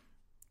 but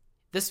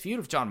this feud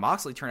of Jon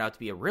Moxley turned out to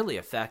be a really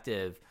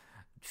effective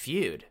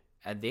feud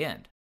at the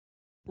end.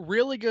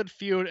 Really good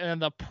feud,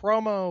 and the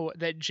promo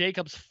that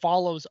Jacobs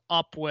follows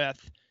up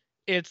with,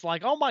 it's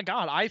like, oh my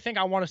God, I think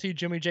I want to see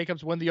Jimmy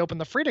Jacobs win the Open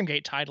the Freedom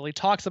Gate title. He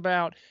talks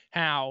about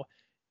how,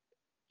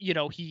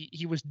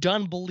 he was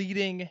done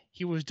bleeding,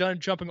 he was done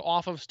jumping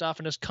off of stuff,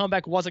 and his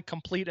comeback wasn't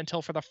complete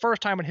until for the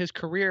first time in his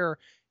career,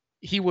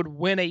 he would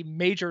win a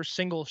major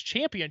singles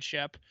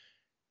championship.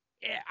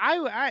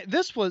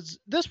 This was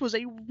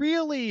a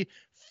really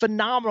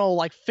phenomenal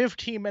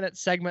 15-minute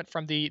segment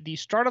from the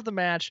start of the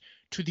match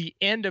to the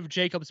end of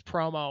Jacobs'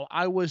 promo.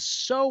 I was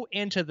so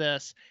into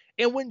this.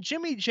 And when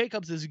Jimmy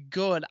Jacobs is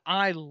good,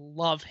 I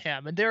love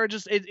him. And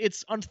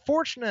it's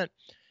unfortunate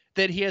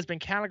that he has been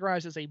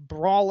categorized as a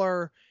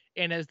brawler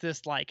and as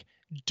this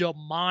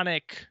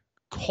demonic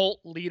cult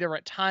leader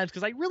at times,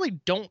 because I really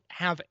don't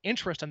have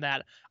interest in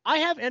that. I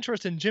have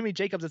interest in Jimmy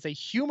Jacobs as a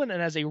human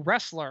and as a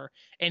wrestler,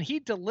 and he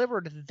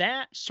delivered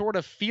that sort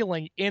of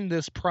feeling in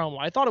this promo.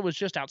 I thought it was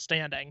just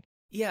outstanding.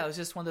 Yeah, it was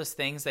just one of those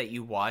things that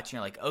you watch and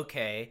you're like,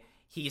 okay,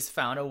 he's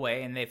found a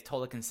way, and they've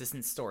told a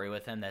consistent story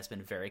with him that's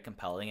been very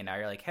compelling, and now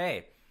you're like,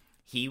 hey,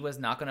 he was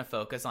not going to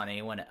focus on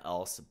anyone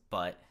else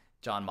but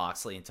Jon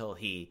Moxley until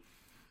he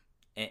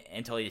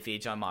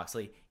defeated Jon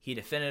Moxley. He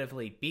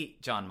definitively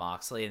beat Jon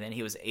Moxley, and then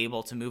he was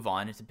able to move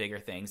on into bigger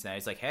things. Now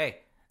he's like, hey,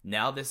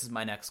 now this is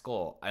my next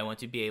goal. I want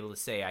to be able to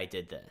say I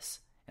did this.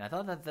 And I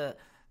thought that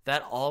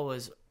that all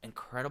was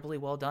incredibly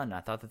well done. I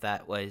thought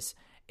that was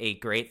a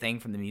great thing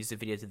from the music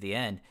video to the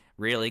end.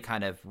 Really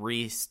kind of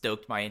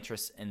re-stoked my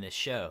interest in this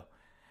show.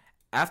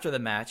 After the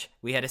match,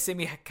 we had a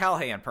Sami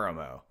Callihan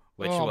promo,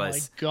 which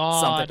was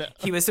something.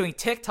 He was doing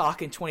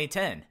TikTok in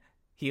 2010.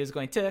 He was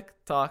going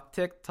tick-tock,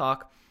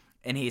 tick-tock.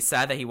 And he's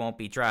sad that he won't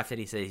be drafted.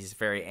 He says he's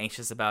very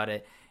anxious about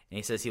it. And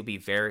he says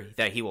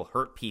that he will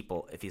hurt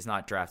people if he's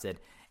not drafted.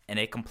 And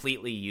a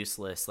completely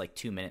useless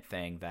 2-minute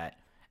thing that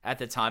at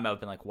the time I would have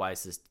been like, why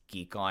is this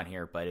geek on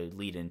here? But it would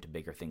lead into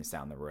bigger things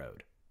down the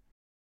road.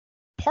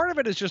 Part of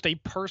it is just a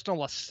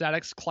personal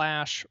aesthetics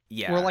clash.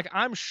 Yeah. Where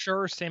I'm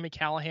sure Sami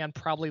Callihan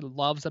probably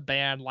loves a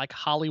band like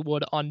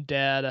Hollywood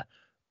Undead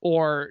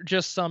or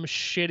just some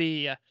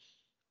shitty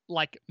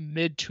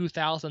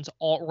mid-2000s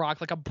alt-rock,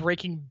 a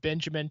Breaking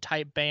Benjamin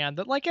type band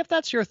that, if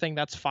that's your thing,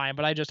 that's fine,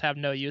 but I just have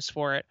no use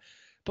for it.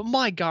 But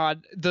my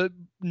God, the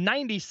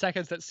 90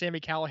 seconds that Sami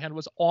Callihan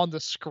was on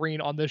the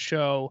screen on this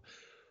show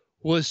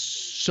was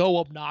so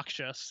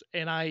obnoxious,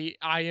 and I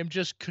am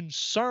just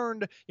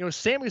concerned.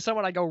 Sammy's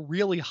someone I go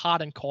really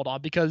hot and cold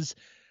on because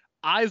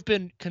I've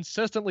been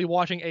consistently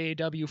watching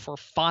AEW for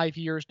 5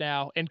 years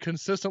now, and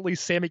consistently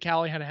Sami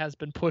Callihan has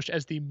been pushed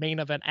as the main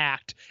event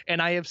act.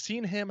 And I have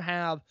seen him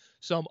have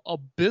some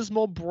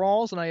abysmal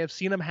brawls, and I have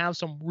seen him have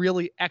some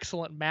really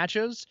excellent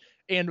matches.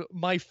 And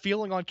my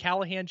feeling on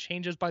Callihan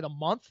changes by the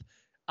month.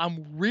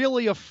 I'm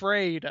really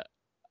afraid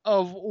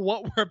of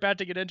what we're about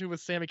to get into with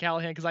Sami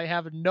Callihan because I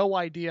have no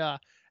idea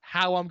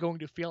how I'm going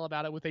to feel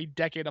about it with a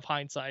decade of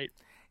hindsight.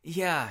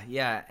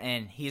 Yeah,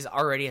 and he's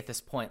already at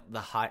this point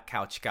the hot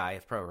couch guy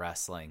of pro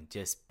wrestling,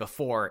 just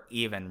before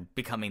even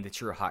becoming the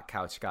true hot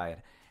couch guy of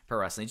pro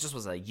wrestling. It just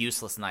was a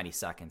useless 90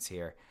 seconds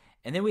here.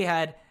 And then we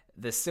had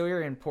the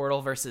Syrian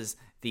Portal versus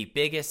the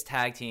biggest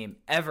tag team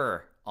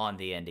ever on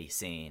the indie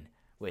scene,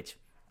 which,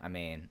 I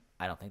mean,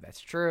 I don't think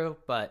that's true,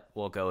 but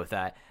we'll go with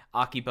that.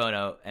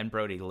 Akebono and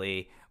Brody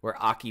Lee, where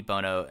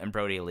Akebono and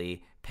Brody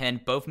Lee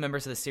pinned both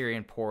members of the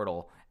Syrian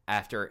Portal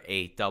after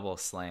a double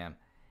slam.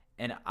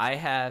 And I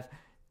have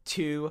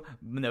 2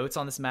 notes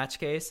on this match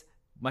case.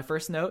 My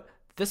first note,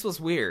 this was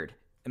weird.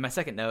 And my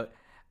second note,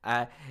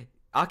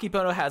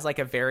 Akebono has like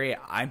a very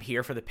I'm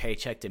here for the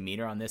paycheck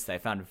demeanor on this that I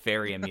found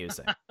very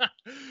amusing.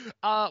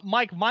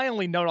 Mike, my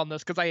only note on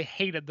this, because I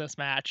hated this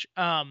match.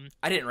 I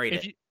didn't rate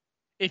it.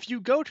 If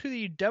you go to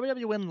the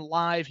WWN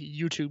Live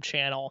YouTube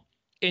channel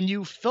and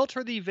you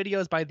filter the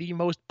videos by the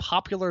most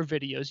popular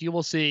videos, you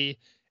will see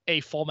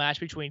a full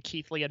match between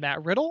Keith Lee and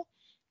Matt Riddle,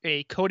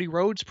 a Cody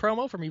Rhodes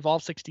promo from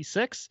Evolve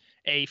 66,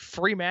 a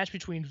free match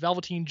between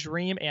Velveteen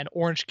Dream and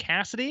Orange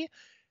Cassidy,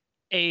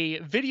 a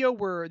video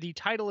where the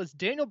title is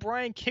Daniel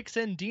Bryan kicks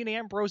in Dean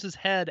Ambrose's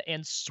head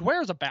and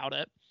swears about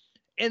it,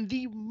 and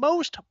the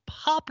most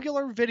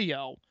popular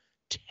video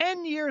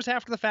 10 years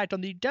after the fact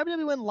on the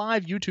WWN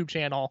Live YouTube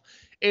channel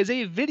is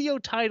a video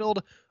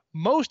titled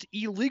Most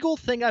Illegal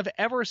Thing I've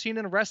Ever Seen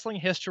in Wrestling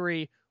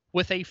History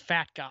with a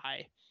Fat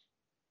Guy.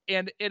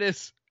 And it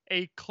is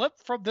a clip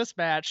from this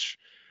match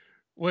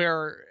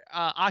where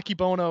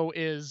Akebono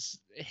is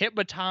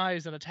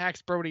hypnotized and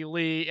attacks Brody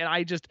Lee, and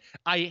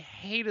I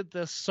hated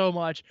this so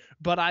much,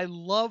 but I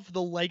love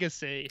the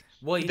legacy.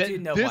 Well, you do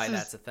know why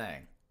that's a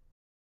thing.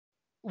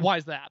 Why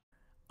is that?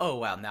 Oh,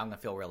 wow, now I'm going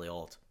to feel really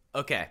old.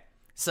 Okay,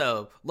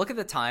 so look at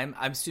the time.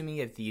 I'm assuming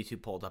you have the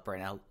YouTube pulled up right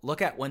now.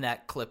 Look at when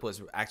that clip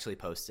was actually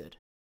posted.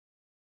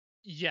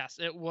 Yes,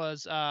 it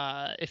was,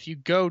 if you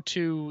go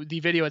to the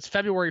video, it's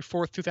February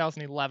 4th,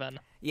 2011.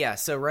 Yeah,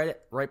 so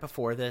right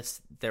before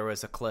this, there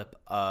was a clip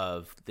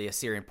of the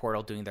Assyrian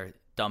Portal doing their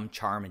dumb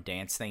charm and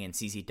dance thing in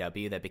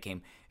CZW that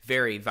became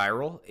very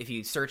viral. If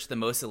you search the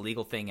most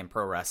illegal thing in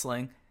pro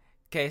wrestling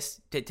case,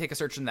 take a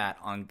search on that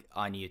on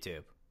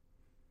YouTube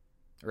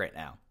right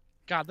now.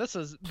 God, this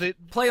is...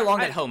 Play along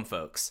at home,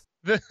 folks.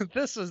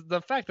 This is the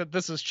fact that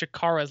this is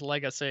Chikara's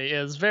legacy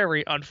is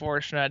very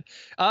unfortunate.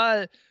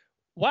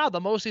 Wow, the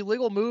most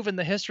illegal move in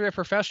the history of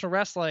professional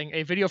wrestling,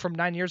 a video from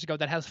 9 years ago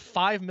that has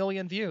 5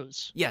 million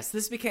views. Yes,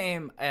 this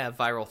became a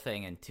viral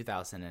thing in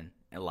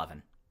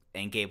 2011,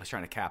 and Gabe was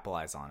trying to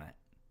capitalize on it.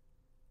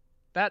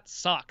 That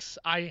sucks.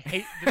 I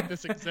hate that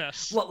this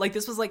exists. Well, like,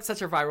 this was, like,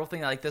 such a viral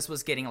thing that, like, this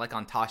was getting, like,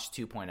 on Tosh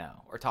 2.0,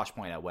 or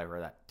Tosh.0, whatever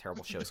that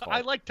terrible show's called.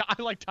 I like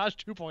Tosh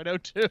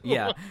 2.0, too.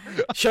 Yeah.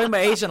 Showing my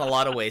age in a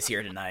lot of ways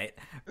here tonight.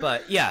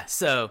 But, yeah,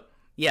 so...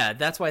 yeah,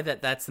 that's why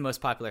that's the most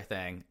popular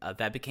thing.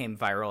 That became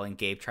viral, and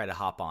Gabe tried to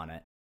hop on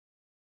it.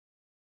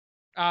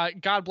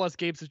 God bless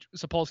Gabe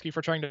Sapolsky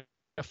for trying to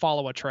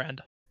follow a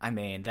trend. I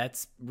mean,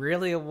 that's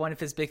really one of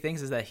his big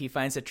things, is that he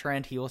finds a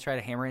trend, he will try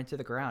to hammer it into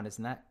the ground.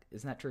 Isn't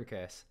that true,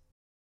 Case?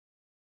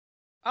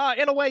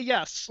 In a way,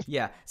 yes.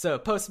 Yeah, so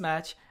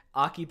post-match,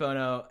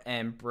 Akebono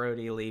and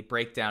Brody Lee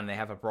break down, and they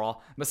have a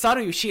brawl.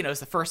 Masato Yoshino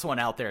is the first one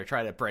out there to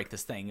try to break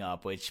this thing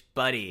up, which,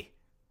 buddy,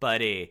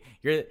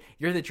 you're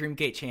the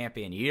Dreamgate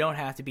champion. You don't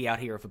have to be out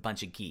here with a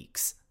bunch of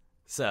geeks.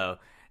 So,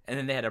 and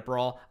then they had a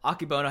brawl.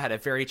 Akebono had a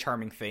very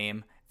charming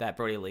theme that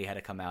Brody Lee had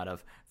to come out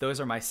of. Those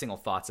are my single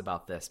thoughts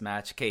about this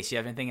match. Case, you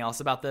have anything else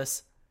about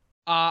this?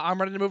 I'm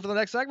ready to move to the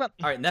next segment.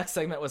 All right, next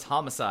segment was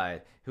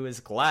Homicide, who is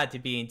glad to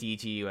be in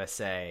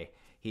DGUSA.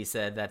 He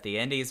said that the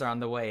Indies are on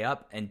the way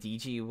up, and he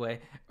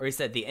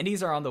said the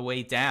Indies are on the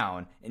way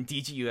down, and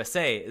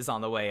DGUSA is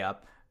on the way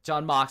up.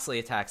 Jon Moxley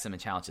attacks him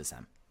and challenges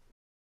him.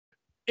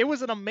 It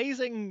was an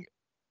amazing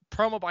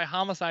promo by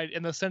Homicide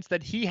in the sense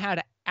that he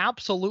had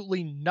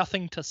absolutely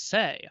nothing to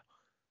say.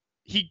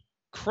 He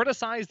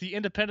criticized the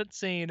independent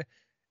scene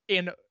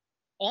and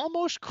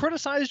almost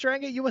criticized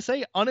Dragon Gate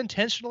USA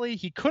unintentionally.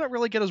 He couldn't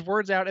really get his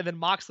words out, and then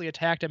Moxley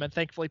attacked him and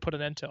thankfully put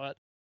an end to it.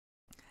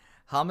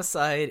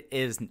 Homicide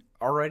is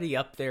already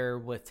up there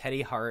with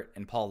Teddy Hart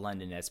and Paul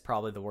London as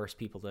probably the worst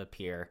people to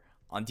appear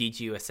on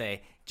DGUSA,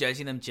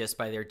 judging them just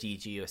by their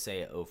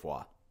DGUSA au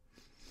revoir.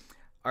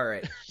 All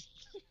right.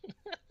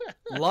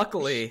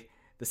 Luckily,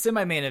 the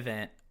semi-main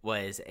event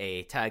was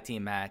a tag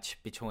team match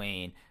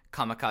between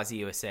Kamikaze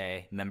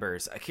USA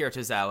members Akira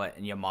Tozawa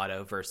and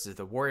Yamato versus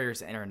the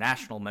Warriors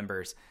International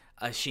members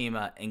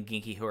Ashima and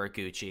Genki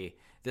Horiguchi.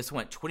 This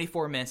went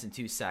 24 minutes and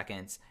 2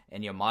 seconds,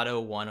 and Yamato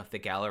won with the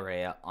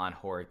Galleria on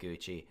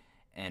Horiguchi.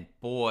 And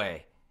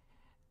boy,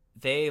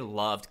 they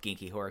loved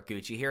Genki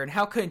Horiguchi here, and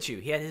how couldn't you?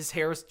 His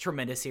hair was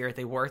tremendous here.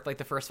 They worked like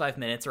the first 5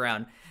 minutes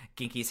around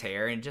Genki's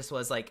hair, and it just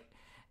was like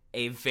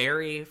a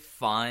very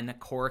fun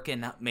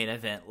Korakuen main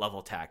event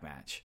level tag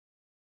match.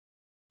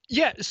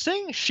 Yeah,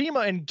 seeing Shima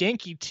and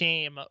Genki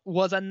team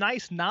was a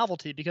nice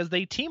novelty because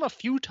they team a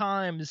few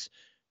times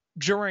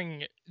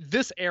during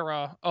this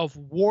era of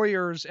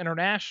Warriors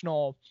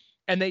International,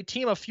 and they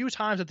team a few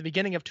times at the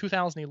beginning of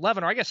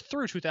 2011, or I guess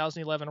through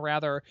 2011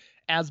 rather,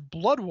 as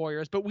Blood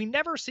Warriors, but we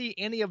never see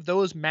any of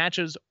those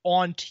matches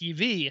on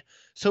TV.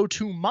 So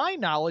to my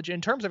knowledge,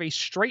 in terms of a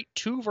straight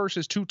 2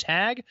 versus 2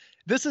 tag,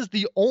 this is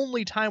the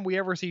only time we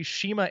ever see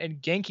CIMA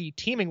and Genki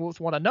teaming with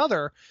one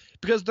another,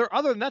 because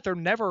other than that, they're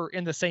never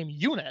in the same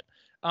unit.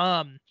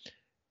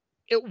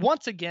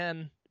 Once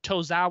again,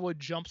 Tozawa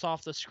jumps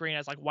off the screen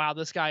as like, wow,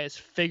 this guy is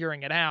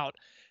figuring it out.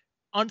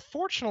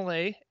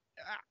 Unfortunately,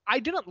 I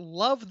didn't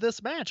love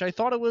this match. I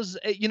thought it was,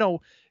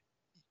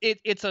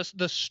 it's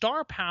the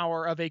star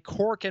power of a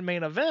Korakuen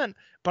main event,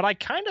 but I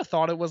kind of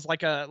thought it was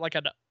like a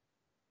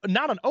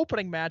not an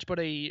opening match, but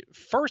a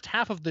first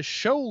half of the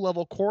show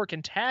level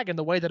Korakuen tag in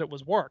the way that it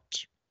was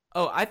worked.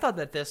 Oh, I thought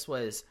that this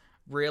was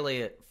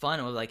really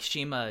fun with like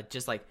CIMA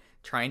just like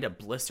trying to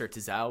blister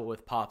Tozawa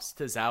with pops.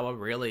 Tozawa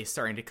really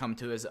starting to come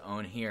to his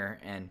own here,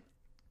 and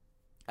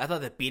I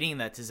thought the beating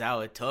that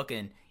Tozawa took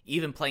and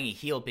even playing a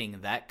heel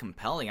being that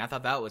compelling, I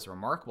thought that was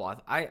remarkable.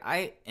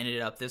 I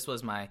ended up, this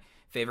was my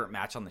favorite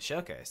match on the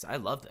showcase. I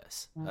love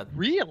this.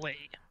 Really?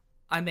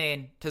 I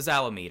mean,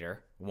 Tozawa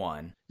meter,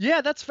 1.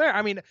 Yeah, that's fair.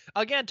 I mean,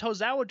 again,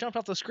 Tozawa jumped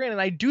off the screen, and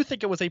I do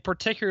think it was a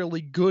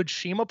particularly good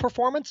CIMA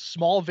performance.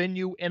 Small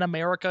venue in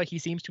America. He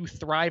seems to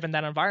thrive in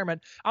that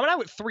environment. I mean, I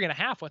went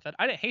 3.5 with it.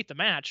 I didn't hate the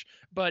match,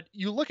 but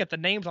you look at the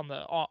names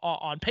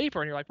on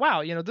paper, and you're like,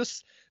 wow,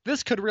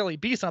 this could really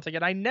be something.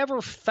 And I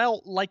never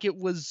felt like it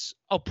was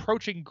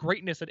approaching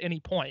greatness at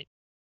any point.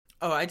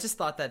 Oh, I just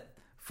thought that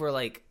for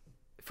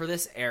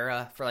this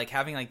era, for like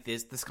having like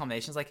this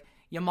combinations, like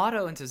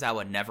Yamato and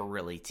Tozawa never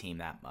really team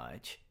that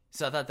much.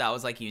 So I thought that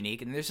was like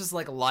unique, and there's just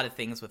like a lot of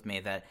things with me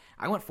that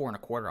I went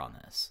 4.25 on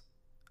this.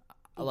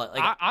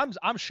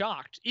 I'm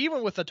shocked.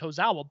 Even with the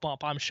Tozawa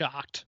bump, I'm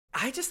shocked.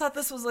 I just thought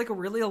this was like a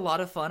lot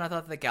of fun. I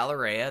thought the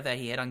Galleria that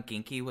he had on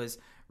Genki was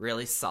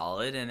really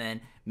solid, and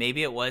then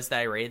maybe it was that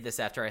I rated this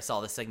after I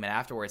saw the segment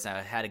afterwards, and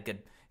I had a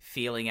good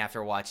feeling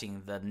after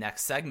watching the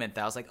next segment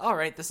that I was like, all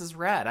right, this is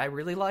rad. I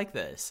really like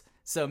this.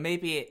 So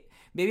maybe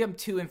I'm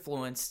too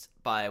influenced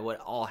by what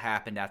all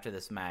happened after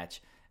this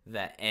match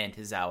and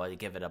Tozawa to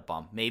give it a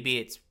bump. Maybe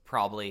it's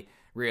probably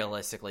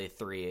realistically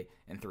 3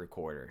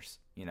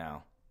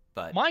 3/4,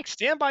 But Mike,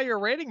 stand by your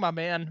rating, my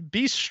man.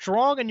 Be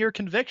strong in your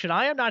conviction.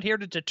 I am not here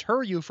to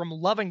deter you from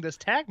loving this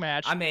tag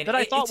match that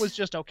I thought was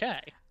just okay.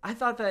 I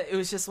thought that it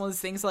was just one of those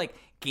things like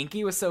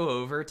Genki was so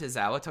over,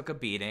 Tozawa took a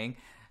beating.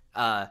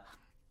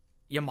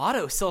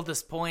 Yamato still at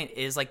this point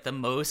is like the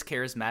most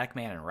charismatic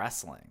man in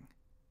wrestling.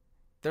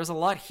 There's a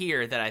lot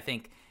here that I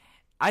think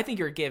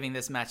you're giving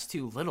this match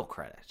too little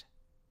credit.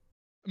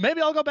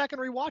 Maybe I'll go back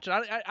and rewatch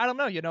it. I don't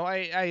know.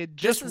 I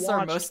just this is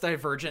our most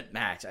divergent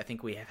match I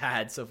think we have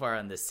had so far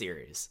on this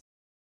series.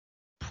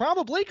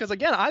 Probably, because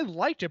again, I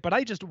liked it, but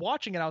I just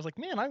watching it, I was like,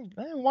 man, I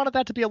wanted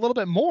that to be a little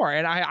bit more.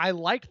 And I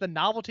liked the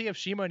novelty of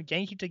CIMA and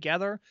Genki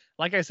together.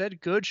 Like I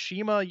said, good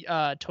CIMA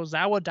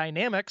Tozawa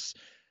dynamics.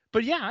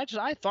 But yeah,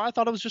 I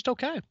thought it was just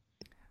okay.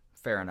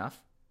 Fair enough.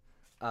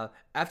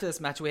 After this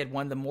match, we had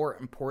one of the more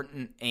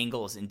important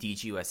angles in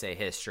DGUSA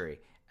history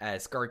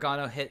as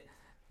Gargano hit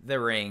the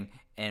ring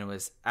and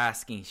was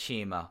asking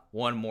CIMA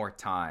one more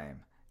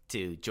time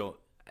to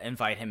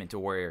invite him into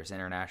Warriors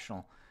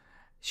International.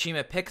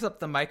 CIMA picks up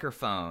the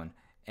microphone,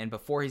 and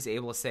before he's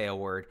able to say a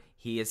word,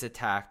 he is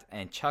attacked,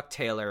 and Chuck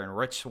Taylor and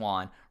Rich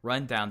Swann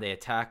run down. They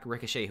attack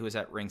Ricochet, who was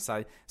at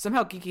ringside.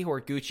 Somehow Genki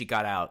Horiguchi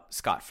got out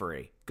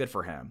scot-free. Good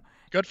for him.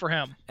 Good for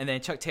him. And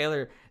then Chuck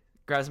Taylor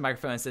grabs the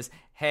microphone and says,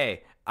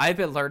 hey, I've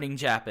been learning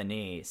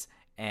Japanese.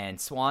 And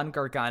Swann,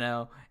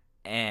 Gargano,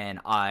 and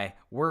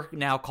we're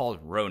now called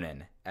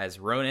Ronin, as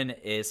Ronin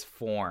is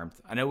formed.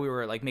 I know we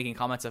were like making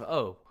comments of,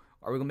 oh,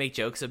 are we going to make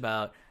jokes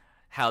about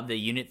how the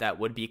unit that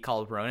would be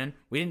called Ronin?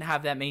 We didn't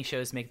have that many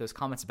shows to make those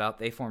comments about.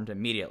 They formed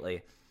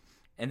immediately.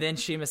 And then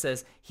CIMA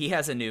says he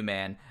has a new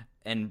man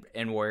in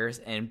Warriors,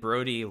 and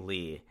Brody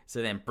Lee.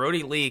 So then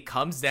Brody Lee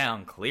comes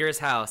down, clears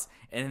house,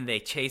 and then they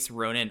chase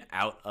Ronin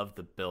out of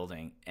the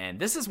building. And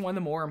this is one of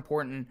the more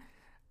important,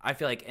 I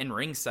feel like,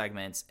 in-ring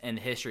segments in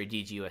the history of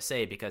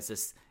DGUSA, because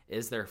this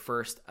is their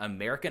first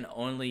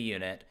American-only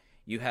unit.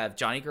 You have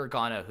Johnny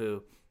Gargano,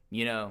 who,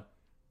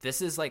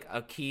 this is like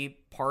a key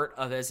part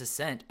of his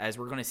ascent, as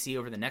we're going to see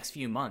over the next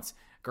few months.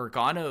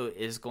 Gargano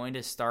is going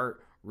to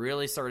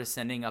really start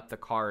ascending up the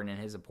card in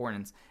his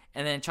importance.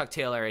 And then Chuck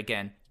Taylor,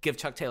 again, give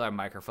Chuck Taylor a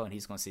microphone,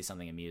 he's going to see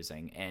something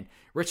amusing. And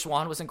Rich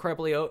Swann was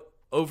incredibly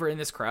over in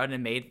this crowd,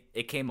 and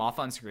it came off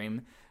on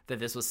screen that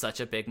this was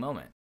such a big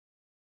moment.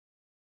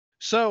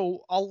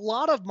 So a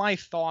lot of my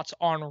thoughts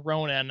on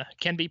Ronin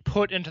can be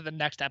put into the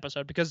next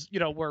episode because,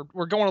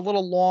 we're going a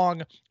little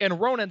long, and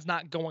Ronin's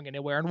not going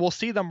anywhere, and we'll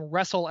see them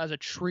wrestle as a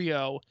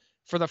trio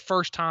for the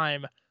first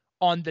time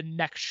on the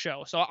next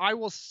show. So I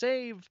will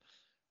save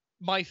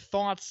my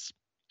thoughts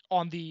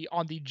on the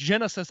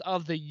genesis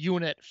of the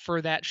unit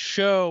for that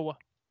show.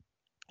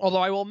 Although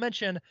I will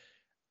mention,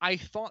 I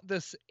thought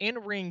this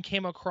in-ring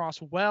came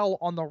across well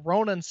on the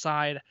Ronin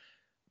side,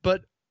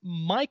 but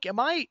Mike, am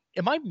I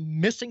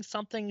missing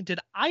something? Did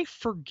I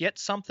forget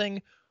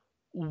something?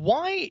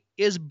 why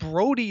is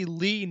Brody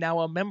Lee now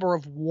a member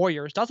of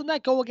Warriors? Doesn't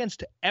that go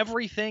against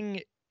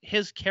everything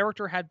his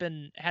character had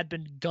been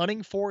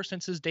gunning for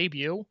since his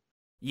debut?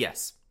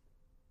 Yes.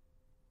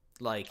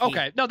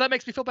 Okay, no, that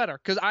makes me feel better,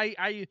 because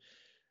I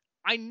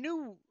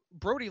knew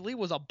Brody Lee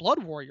was a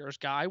Blood Warriors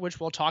guy, which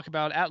we'll talk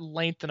about at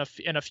length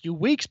in a few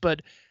weeks,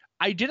 but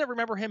I didn't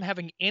remember him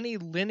having any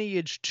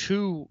lineage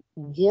to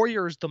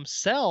Warriors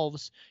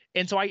themselves,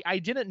 and so I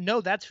didn't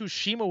know that's who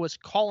CIMA was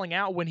calling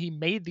out when he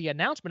made the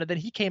announcement, and then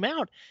he came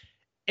out,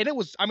 and it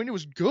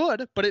was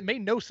good, but it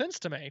made no sense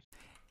to me.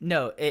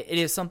 No, it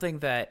is something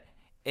that,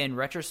 in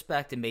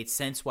retrospect, it made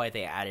sense why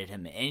they added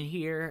him in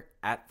here.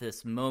 At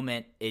this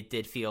moment, it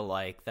did feel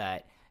like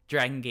that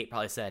Dragon Gate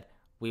probably said,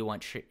 we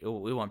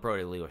want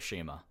Brody Lee with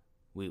CIMA.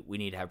 We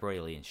need to have Brody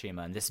Lee and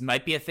CIMA. And this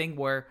might be a thing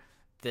where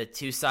the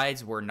two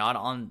sides were not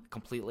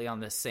completely on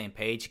the same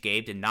page.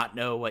 Gabe did not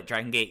know what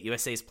Dragon Gate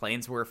USA's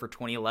plans were for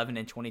 2011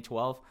 and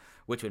 2012,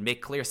 which would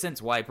make clear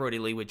sense why Brody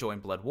Lee would join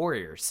Blood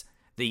Warriors,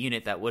 the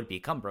unit that would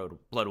become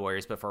Blood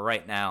Warriors. But for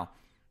right now,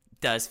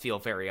 does feel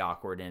very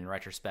awkward in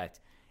retrospect.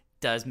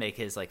 Does make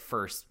his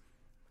first.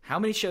 How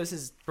many shows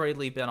has Brody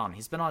Lee been on?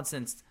 He's been on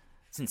since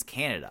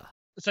Canada.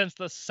 Since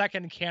the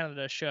second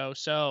Canada show.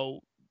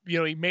 So,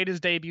 he made his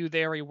debut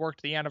there. He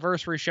worked the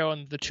anniversary show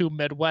in the 2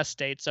 Midwest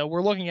states. So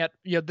we're looking at,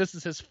 this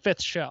is his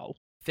 5th show.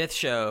 5th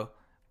show,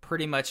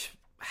 pretty much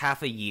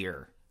half a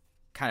year,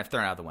 kind of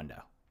thrown out the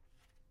window.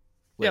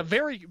 Yeah,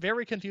 very,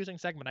 very confusing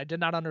segment. I did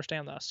not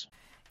understand this.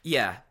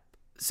 Yeah.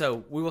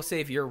 So we will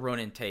save your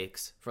Ronin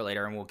takes for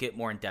later, and we'll get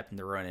more in depth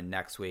into Ronin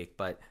next week.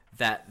 But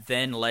that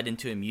then led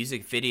into a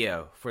music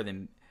video for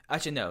them.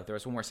 Actually, no, there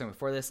was one more segment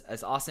before this.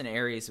 As Austin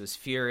Aries was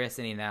furious,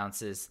 and he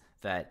announces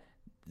that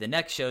the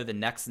next show, the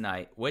next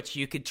night, which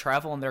you could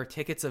travel and there are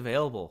tickets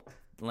available,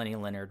 Lenny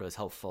Leonard was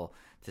helpful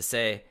to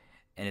say,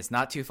 and it's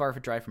not too far of a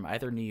drive from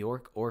either New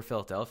York or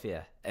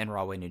Philadelphia and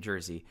Rahway, New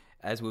Jersey,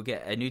 as we'll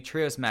get a new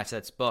trios match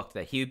that's booked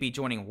that he would be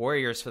joining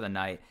Warriors for the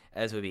night,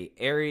 as would be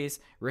Aries,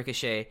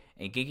 Ricochet,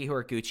 and Genki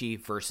Horiguchi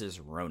versus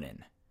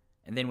Ronin.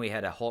 And then we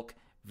had a Hulk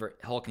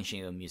and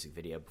Shingo music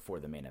video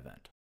before the main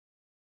event.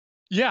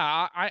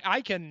 Yeah,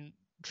 I can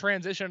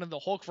transition to the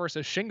Hulk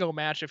versus Shingo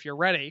match if you're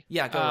ready.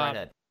 Yeah, go right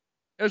ahead.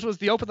 This was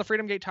the Open the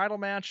Freedom Gate title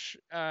match.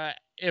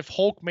 If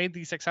Hulk made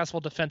the successful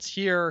defense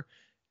here,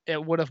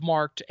 it would have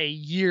marked a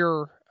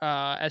year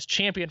as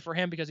champion for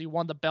him, because he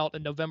won the belt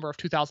in November of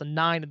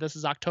 2009, and this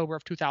is October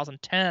of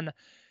 2010.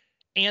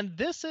 And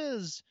this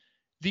is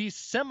the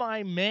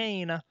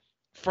semi-main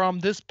from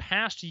this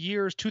past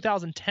year's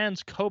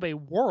 2010's Kobe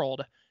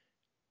World.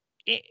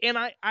 And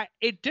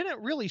it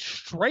didn't really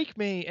strike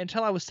me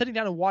until I was sitting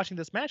down and watching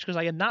this match, because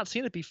I had not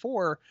seen it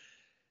before,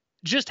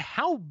 just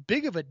how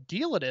big of a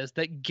deal it is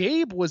that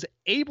Gabe was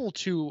able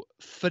to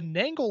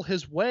finagle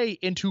his way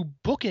into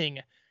booking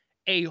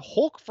a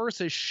Hulk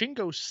versus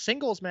Shingo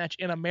singles match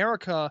in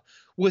America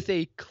with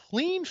a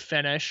clean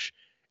finish,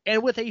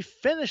 and with a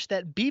finish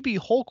that BB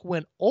Hulk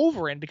went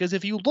over in. Because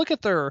if you look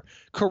at their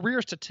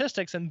career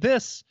statistics, and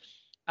this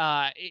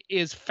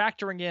is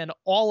factoring in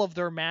all of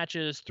their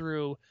matches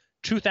through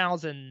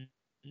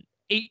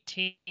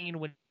 2018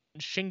 when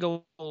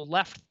Shingo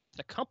left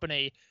the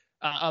company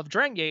of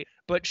Dragon Gate,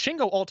 but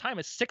Shingo all time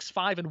is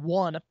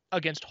 6-5-1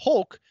 against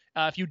Hulk,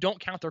 if you don't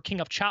count their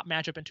King of Chop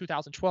matchup in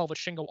 2012, which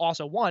Shingo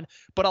also won.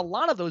 But a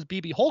lot of those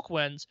BB Hulk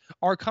wins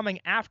are coming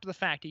after the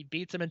fact. He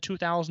beats him in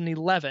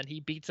 2011,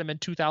 he beats him in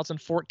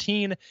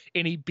 2014,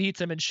 and he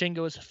beats him in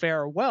Shingo's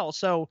farewell.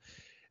 So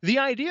the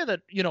idea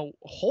that,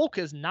 Hulk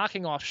is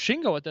knocking off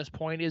Shingo at this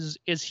point is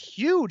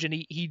huge, and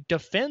he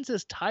defends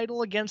his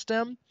title against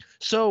him.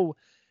 So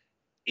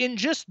in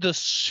just the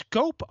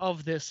scope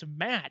of this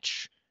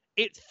match,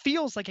 it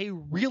feels like a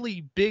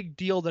really big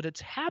deal that it's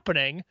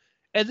happening.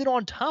 And then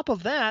on top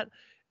of that,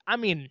 I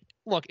mean,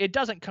 look, it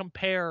doesn't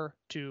compare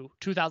to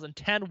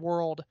 2010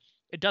 World.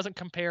 It doesn't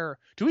compare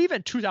to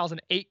even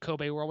 2008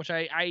 Kobe World, which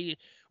I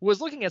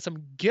was looking at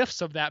some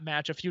GIFs of that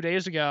match a few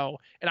days ago,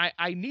 and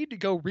I need to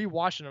go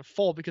rewatch it in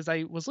full, because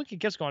I was looking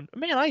at GIFs going,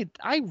 man,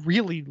 I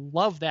really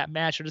love that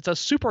match, and it's a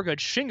super good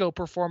Shingo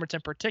performance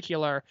in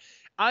particular.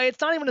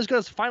 It's not even as good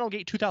as Final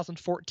Gate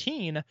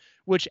 2014,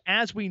 which,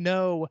 as we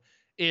know,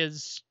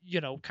 is,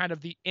 kind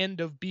of the end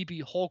of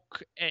BB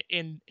Hulk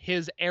in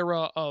his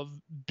era of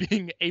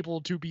being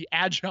able to be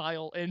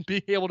agile and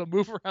being able to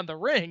move around the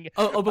ring.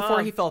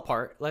 Before he fell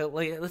apart.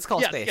 Let's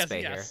call spade a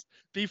spade here.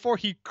 Before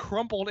he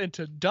crumpled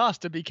into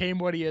dust and became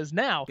what he is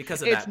now.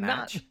 Because of that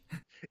match.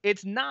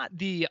 It's not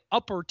the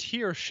upper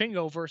tier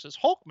Shingo versus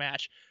Hulk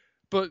match,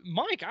 but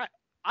Mike,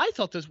 I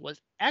thought this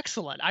was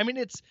excellent. I mean,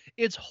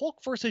 it's Hulk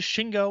versus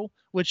Shingo,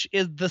 which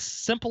is the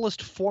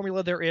simplest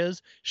formula there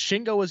is.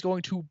 Shingo is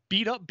going to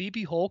beat up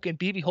BB Hulk, and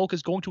BB Hulk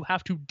is going to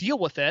have to deal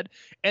with it.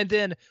 And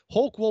then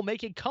Hulk will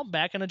make a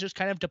comeback, and it just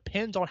kind of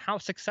depends on how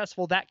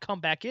successful that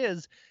comeback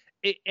is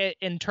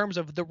in terms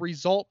of the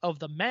result of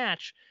the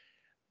match.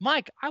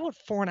 Mike, I went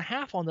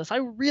 4.5 on this. I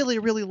really,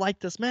 really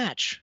like this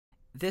match.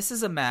 This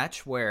is a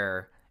match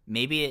where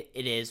maybe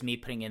it is me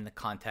putting in the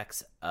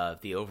context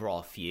of the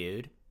overall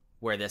feud,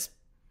 where this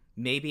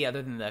maybe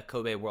other than the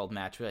Kobe World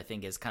match, which I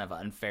think is kind of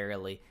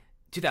unfairly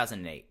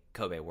 2008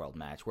 Kobe World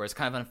match, where it's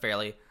kind of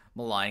unfairly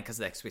maligned because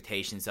of the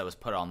expectations that was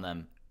put on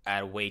them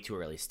at a way too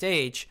early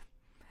stage.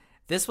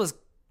 This was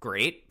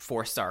great,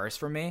 4 stars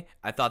for me.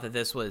 I thought that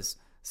this was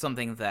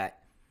something that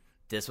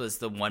this was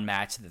the one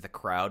match that the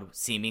crowd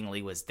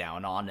seemingly was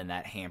down on, and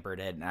that hampered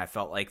it. And I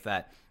felt like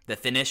that the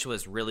finish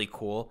was really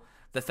cool.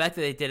 The fact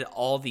that they did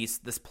all this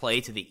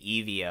play to the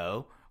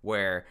EVO,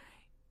 where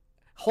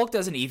Hulk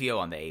does an EVO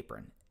on the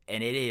apron,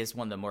 and it is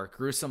one of the more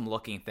gruesome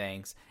looking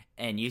things.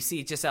 And you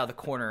see just out of the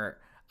corner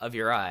of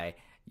your eye,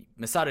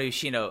 Masato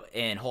Yoshino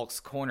in Hulk's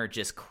corner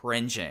just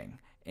cringing.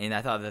 And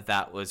I thought that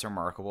that was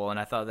remarkable. And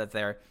I thought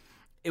that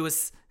it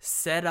was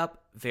set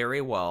up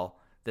very well.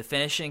 The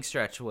finishing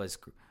stretch was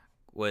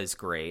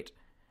great.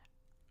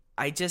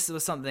 It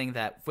was something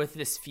that with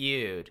this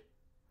feud,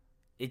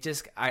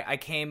 I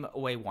came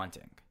away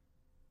wanting.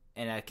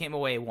 And I came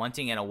away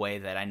wanting in a way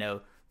that I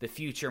know the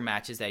future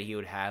matches that he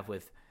would have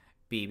with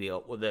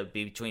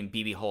between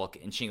BB Hulk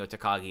and Shingo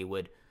Takagi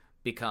would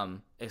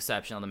become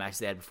exceptional. The matches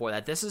they had before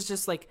that. This is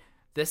just like,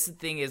 this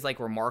thing is like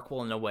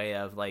remarkable in a way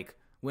of like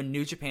when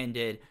New Japan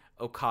did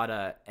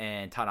Okada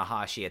and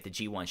Tanahashi at the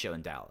G1 show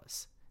in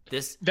Dallas.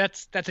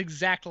 That's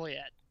exactly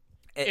it.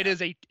 It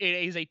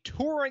is a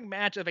touring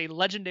match of a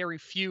legendary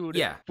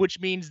feud, which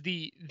means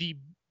the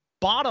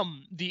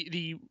bottom,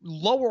 the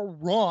lower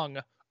rung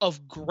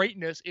of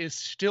greatness is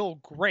still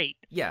great.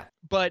 Yeah.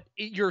 But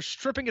you're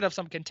stripping it of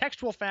some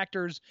contextual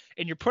factors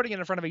and you're putting it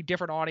in front of a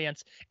different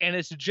audience, and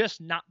it's just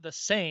not the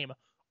same.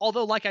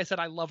 Although, like I said,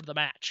 I loved the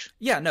match.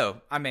 Yeah, no,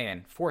 I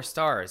mean, 4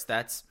 stars.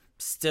 That's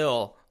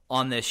still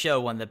on this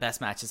show one of the best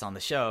matches on the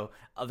show,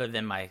 other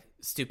than my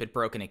stupid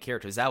broken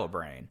Akira Tozawa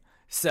brain.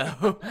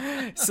 So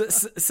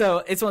it's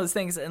one of those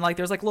things, and like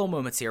there's like little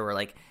moments here where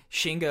like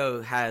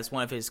Shingo has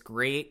one of his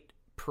great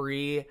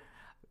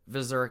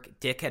pre-Berserk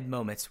dickhead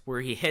moments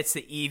where he hits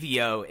the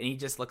EVO and he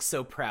just looks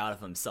so proud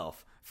of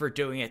himself for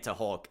doing it to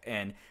Hulk.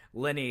 And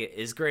Lenny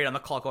is great on the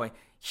call going,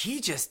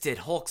 he just did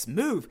Hulk's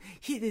move.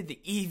 He did the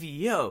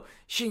EVO,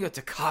 Shingo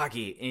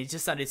Takagi, and he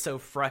just sounded so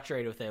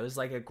frustrated with it. It was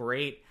like a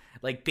great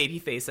like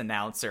babyface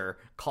announcer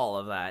call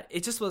of that.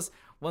 It just was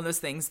one of those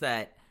things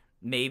that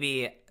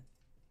maybe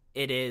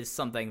it is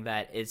something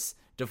that is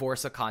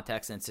divorced of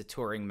context and it's a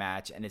touring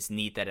match and it's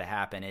neat that it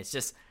happened. It's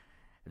just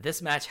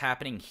this match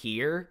happening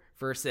here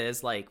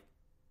versus like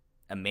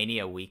a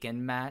Mania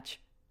weekend match.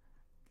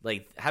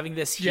 Like having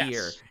this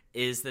here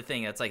is the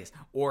thing that's like,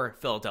 or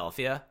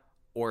Philadelphia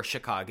or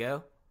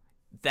Chicago.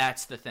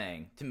 That's the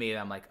thing to me.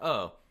 I'm like,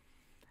 oh,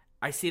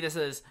 I see this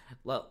as,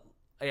 well,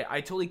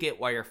 I totally get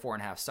why you're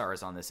 4.5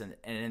 stars on this. And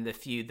in the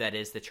feud that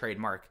is the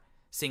trademark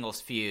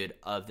singles feud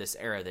of this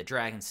era, the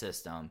Dragon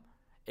system,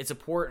 it's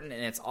important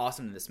and it's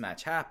awesome that this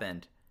match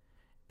happened,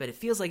 but it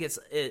feels like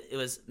it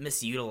was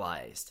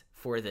misutilized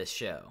for this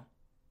show.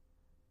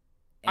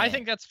 I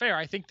think that's fair.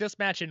 I think this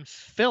match in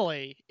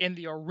Philly in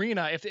the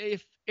arena,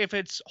 if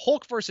it's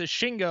Hulk versus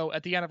Shingo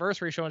at the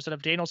anniversary show instead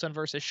of Danielson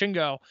versus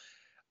Shingo,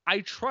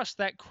 I trust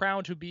that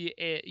crowd to be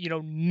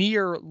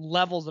near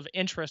levels of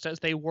interest as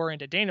they were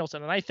into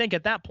Danielson. And I think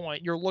at that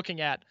point you're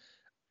looking at,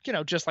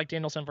 just like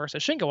Danielson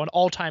versus Shingo, an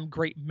all-time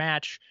great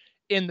match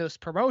in this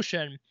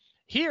promotion.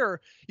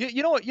 Here,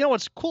 you know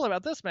what's cool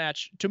about this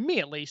match, to me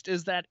at least,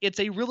 is that it's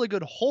a really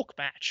good Hulk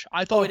match.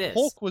 I thought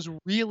Hulk was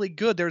really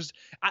good.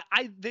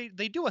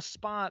 They do a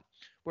spot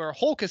where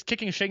Hulk is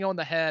kicking Shingo in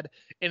the head,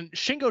 and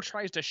Shingo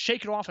tries to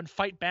shake it off and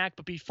fight back,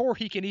 but before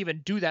he can even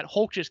do that,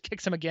 Hulk just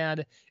kicks him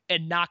again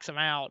and knocks him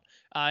out.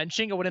 And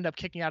Shingo would end up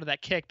kicking out of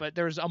that kick, but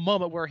there's a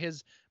moment where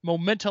his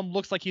momentum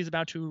looks like he's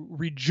about to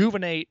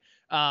rejuvenate,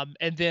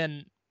 and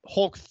then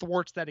Hulk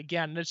thwarts that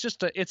again, and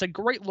it's a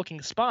great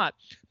looking spot.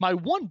 My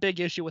one big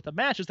issue with the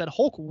match is that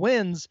Hulk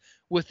wins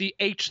with the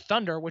H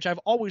Thunder, which I've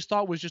always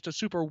thought was just a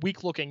super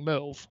weak looking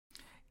move.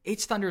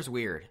 H Thunder's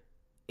weird.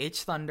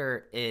 H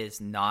Thunder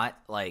is not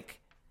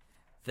like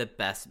the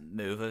best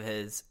move of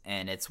his,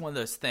 and it's one of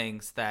those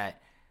things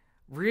that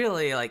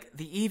really, like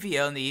the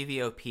EVO and the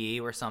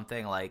EVOP were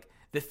something like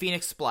the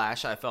Phoenix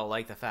Splash. I felt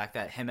like the fact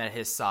that him at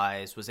his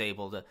size was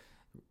able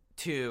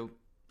to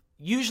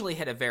usually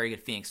hit a very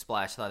good Phoenix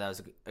Splash. I thought that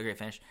was a great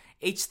finish.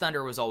 H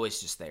Thunder was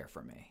always just there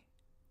for me,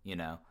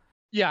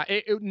 Yeah,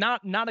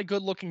 not a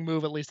good looking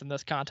move, at least in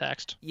this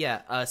context.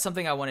 Yeah,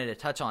 something I wanted to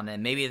touch on,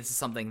 and maybe this is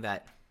something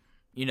that,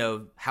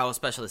 how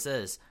special this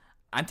is.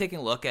 I'm taking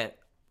a look at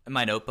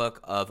my notebook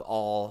of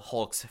all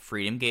Hulk's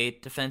Freedom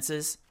Gate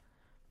defenses.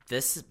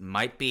 This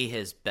might be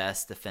his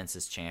best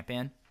defenses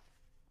champion,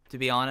 to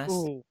be honest.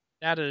 Ooh,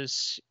 that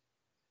is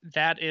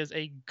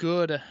a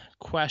good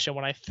question.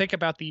 When I think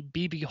about the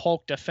BB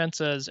Hulk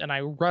defenses and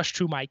I rush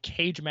to my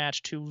cage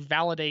match to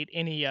validate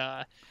any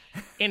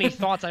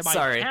thoughts I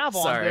might have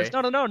on this.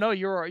 No,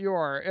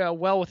 you're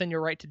well within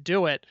your right to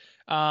do it.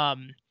 Yeah,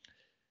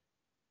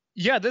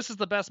 this is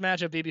the best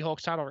match of BB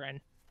Hulk's title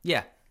reign.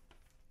 Yeah.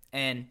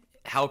 And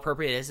how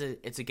appropriate is it?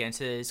 It's against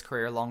his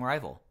career-long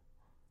rival.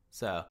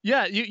 So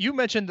yeah, you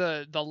mentioned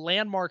the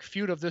landmark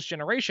feud of this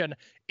generation.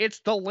 It's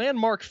the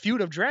landmark feud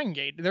of Dragon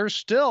Gate. There's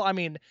still,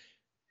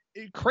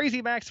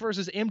 Crazy Max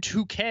versus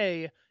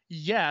M2K,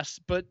 yes,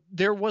 but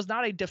there was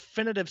not a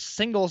definitive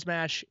singles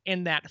match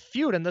in that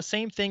feud. And the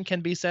same thing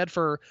can be said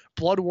for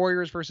Blood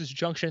Warriors versus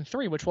Junction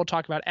 3, which we'll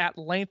talk about at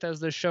length as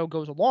this show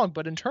goes along.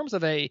 But in terms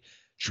of a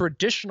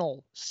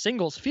traditional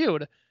singles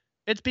feud,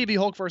 it's BB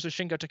Hulk versus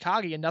Shingo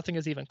Takagi, and nothing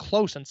is even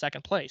close in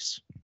second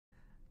place.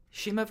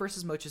 Shima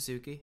versus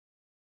Mochizuki.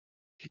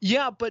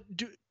 Yeah, but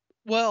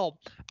well,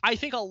 I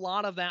think a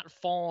lot of that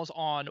falls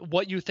on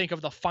what you think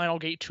of the Final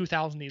Gate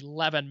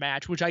 2011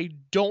 match, which I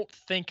don't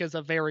think is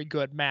a very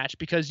good match,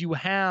 because you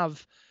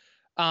have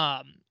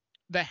the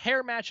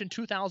hair match in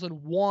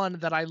 2001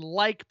 that I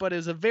like, but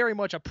is very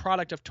much a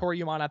product of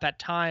Toryumon at that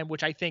time,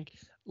 which I think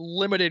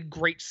limited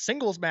great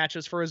singles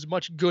matches for as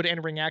much good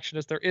in-ring action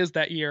as there is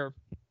that year.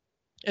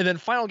 And then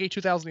Final Gate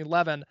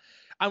 2011,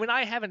 I mean,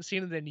 I haven't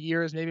seen it in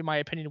years. Maybe my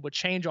opinion would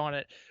change on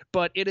it,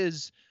 but it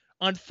is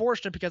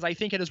unfortunate because I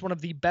think it is one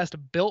of the best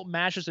built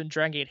matches in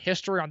Dragon Gate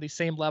history, on the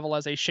same level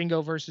as a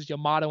Shingo versus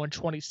Yamato in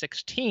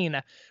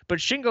 2016. But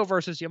Shingo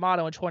versus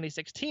Yamato in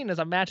 2016 is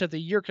a match of the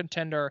year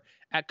contender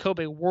at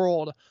Kobe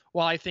World,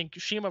 while I think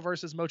Shima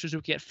versus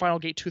Mochizuki at Final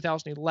Gate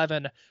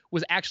 2011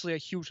 was actually a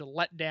huge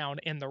letdown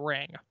in the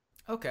ring.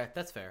 Okay,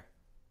 that's fair.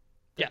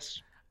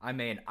 Yes. I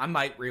mean, I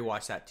might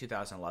rewatch that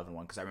 2011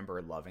 one because I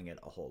remember loving it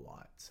a whole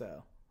lot.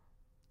 So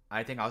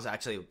I think I was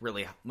actually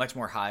really much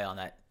more high on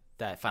that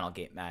Final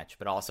Gate match,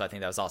 but also I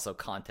think that was also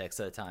context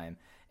at the time,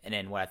 and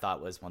in what I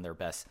thought was one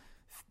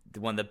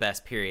of the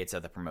best periods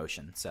of the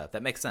promotion. So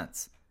that makes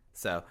sense.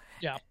 So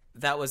yeah,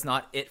 that was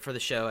not it for the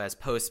show. As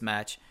post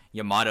match,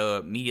 Yamato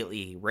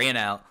immediately ran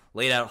out,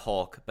 laid out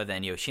Hulk, but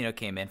then Yoshino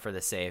came in for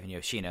the save, and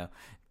Yoshino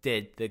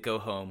did the go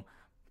home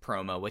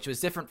promo, which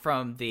was different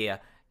from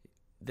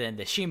than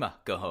the Shima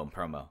go home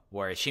promo,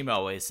 where Shima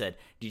always said,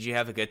 "Did you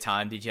have a good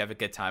time? Did you have a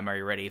good time? Are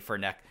you ready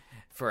for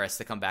us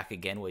to come back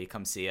again? Will you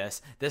come see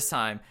us?" This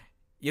time,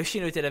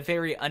 Yoshino did a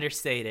very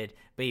understated,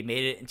 but he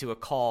made it into a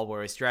call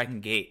where it's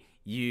Dragon Gate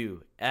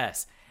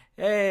US.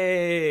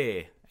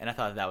 Hey! And I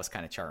thought that was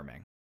kind of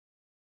charming.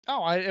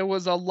 Oh, it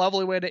was a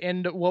lovely way to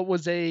end what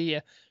was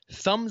a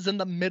thumbs in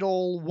the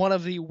middle, one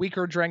of the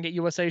weaker Dragon Gate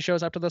USA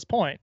shows up to this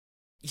point.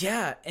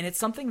 Yeah, and it's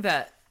something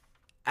that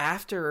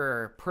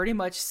after pretty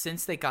much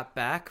since they got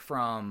back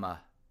from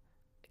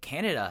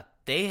Canada,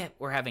 they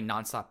were having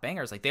nonstop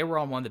bangers. Like, they were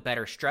on one of the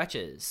better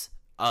stretches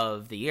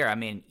of the year. I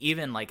mean,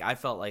 even like I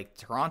felt like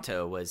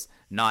Toronto was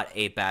not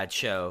a bad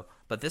show,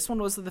 but this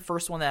one was the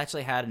first one that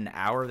actually had an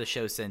hour of the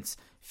show since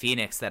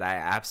Phoenix that I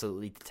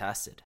absolutely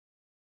detested.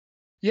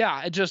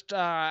 Yeah, it just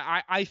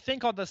I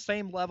think on the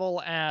same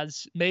level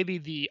as maybe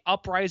the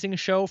Uprising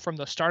show from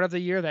the start of the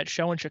year, that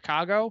show in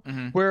Chicago,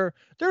 where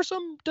there's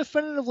some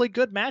definitively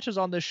good matches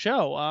on this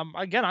show.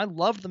 Again, I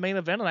loved the main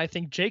event, and I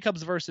think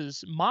Jacobs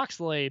versus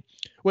Moxley,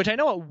 which I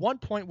know at one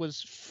point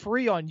was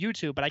free on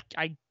YouTube, but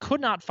I could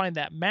not find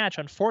that match,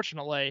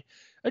 unfortunately.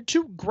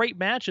 Two great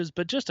matches,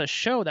 but just a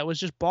show that was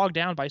just bogged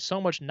down by so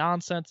much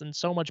nonsense and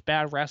so much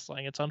bad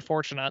wrestling. It's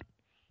unfortunate.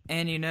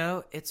 And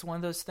it's one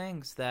of those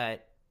things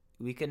that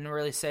we can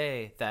really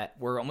say that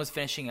we're almost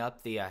finishing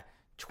up the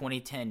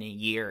 2010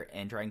 year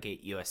in Dragon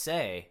Gate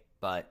USA,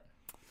 but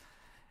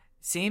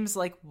seems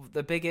like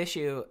the big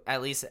issue,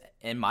 at least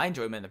in my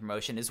enjoyment of the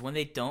promotion, is when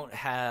they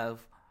try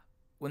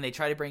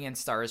to bring in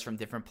stars from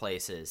different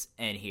places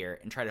and here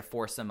and try to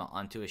force them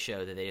onto a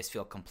show that they just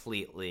feel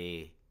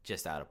completely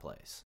just out of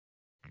place.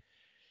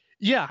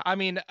 Yeah, I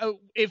mean,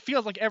 it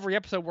feels like every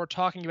episode we're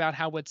talking about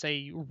how it's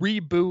a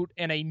reboot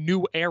and a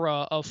new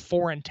era of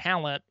foreign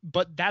talent,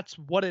 but that's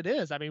what it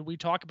is. I mean, we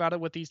talk about it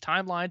with these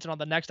timelines, and on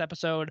the next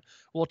episode,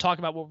 we'll talk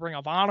about what Ring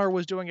of Honor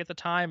was doing at the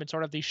time and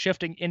sort of the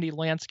shifting indie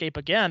landscape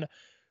again.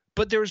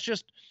 But there's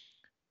just,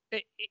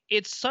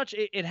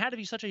 it had to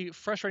be such a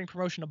frustrating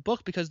promotion to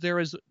book because there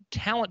is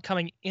talent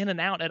coming in and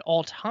out at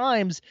all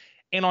times.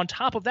 And on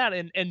top of that,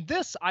 and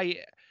this,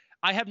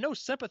 I have no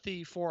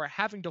sympathy for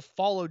having to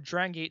follow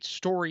Dragon Gate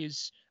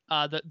stories,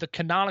 the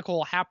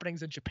canonical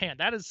happenings in Japan.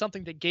 That is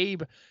something that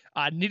Gabe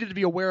needed to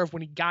be aware of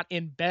when he got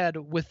in bed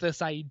with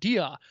this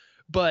idea.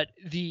 But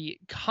the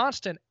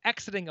constant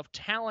exiting of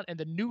talent and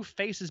the new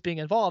faces being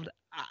involved,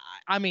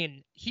 I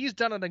mean, he's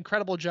done an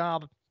incredible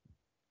job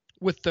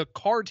with the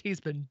cards he's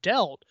been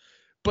dealt.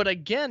 But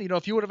again,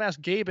 if you would have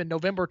asked Gabe in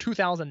November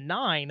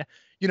 2009,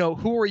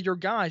 who are your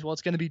guys? Well,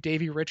 it's going to be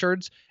Davey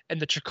Richards and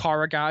the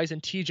Chikara guys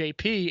and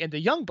TJP and the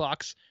Young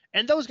Bucks.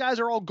 And those guys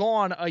are all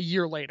gone a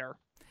year later.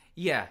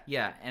 Yeah.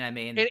 And I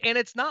mean... And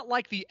it's not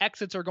like the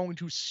exits are going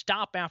to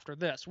stop after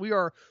this. We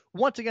are,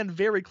 once again,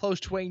 very close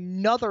to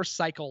another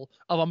cycle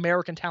of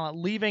American talent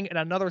leaving and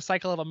another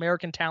cycle of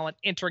American talent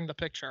entering the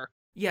picture.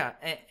 Yeah,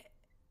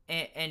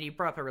 and you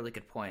brought up a really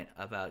good point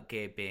about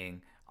Gabe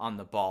being on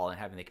the ball and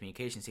having the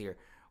communications here.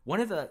 One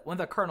of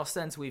the cardinal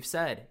sins we've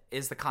said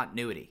is the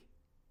continuity,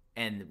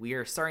 and we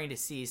are starting to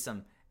see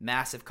some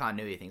massive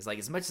continuity things. Like,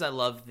 as much as I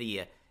love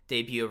the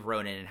debut of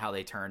Ronin and how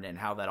they turned and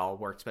how that all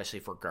worked,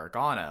 especially for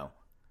Gargano,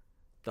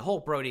 the whole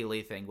Brody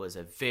Lee thing was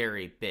a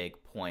very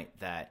big point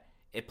that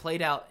it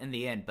played out in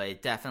the end, but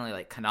it definitely,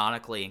 like,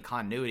 canonically and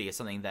continuity is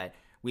something that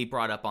we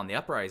brought up on the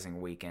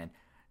Uprising weekend.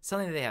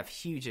 something that they have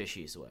huge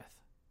issues with.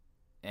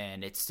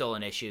 And it's still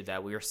an issue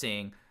that we are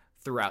seeing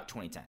throughout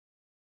 2010.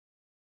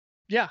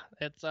 Yeah,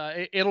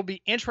 it'll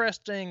be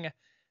interesting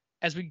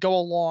as we go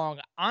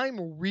along.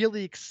 I'm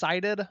really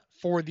excited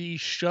for the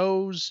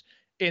shows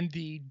in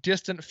the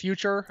distant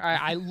future.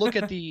 I look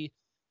at the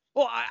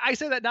well, I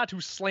say that not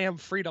to slam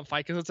Freedom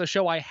Fight because it's a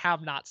show I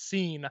have not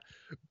seen,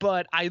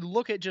 but I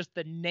look at just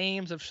the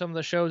names of some of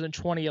the shows in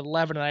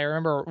 2011, and I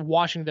remember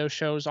watching those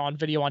shows on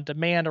video on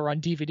demand or on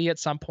DVD at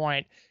some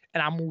point,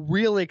 and I'm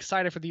really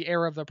excited for the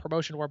era of the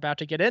promotion we're about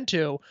to get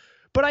into.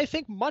 But I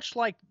think much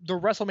like the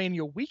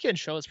WrestleMania weekend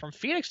shows from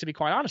Phoenix, to be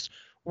quite honest,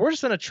 we're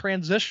just in a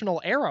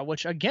transitional era,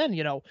 which again,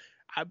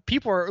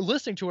 people are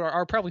listening to it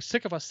are probably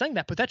sick of us saying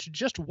that, but that's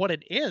just what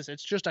it is.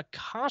 It's just a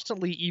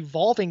constantly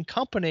evolving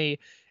company,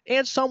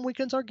 and some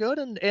weekends are good,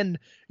 and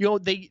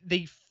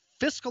they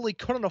fiscally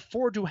couldn't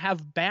afford to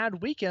have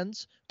bad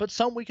weekends, but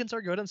some weekends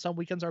are good and some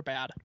weekends are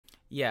bad.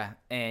 Yeah,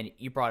 and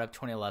you brought up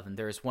 2011.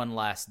 There's one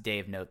last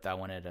Dave note that I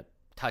wanted to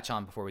touch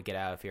on before we get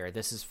out of here.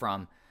 This is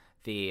from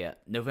the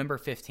November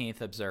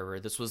 15th Observer.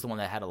 This was the one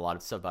that had a lot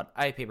of stuff about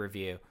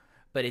iPay-per-view,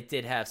 but it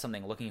did have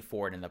something looking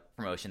forward in the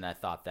promotion that I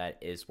thought that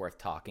is worth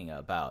talking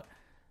about.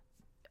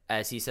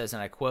 As he says,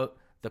 and I quote,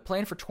 "The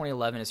plan for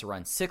 2011 is to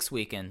run 6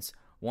 weekends,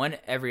 one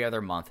every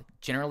other month,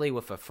 generally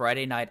with a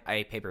Friday night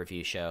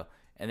iPay-per-view show,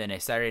 and then a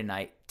Saturday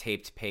night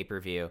taped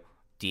pay-per-view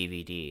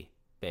DVD,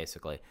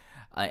 basically.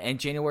 In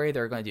January,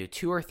 they're going to do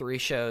 2 or 3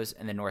 shows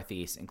in the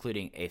Northeast,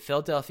 including a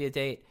Philadelphia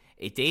date,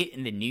 a date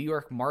in the New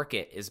York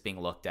market is being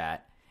looked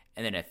at,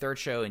 and then a 3rd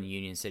show in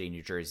Union City,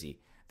 New Jersey.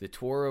 The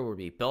tour will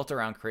be built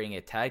around creating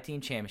a tag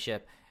team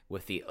championship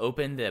with the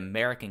Open the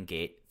American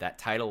Gate. That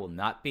title will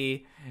end up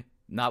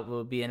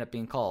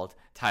being called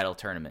Title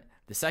Tournament.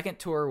 The second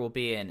tour will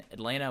be in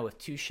Atlanta with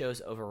 2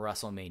 shows over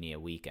WrestleMania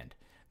weekend.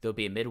 There'll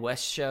be a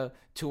Midwest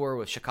tour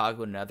with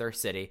Chicago in another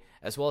city,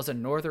 as well as a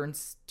Northern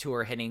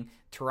tour hitting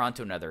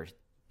Toronto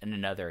in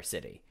another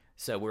city.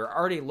 So we're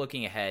already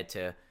looking ahead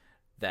to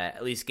that.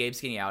 At least Gabe's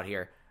getting out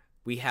here.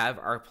 We have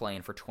our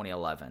plan for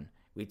 2011.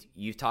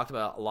 You've talked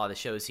about a lot of the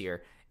shows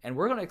here, and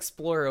we're going to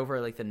explore over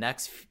like the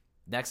next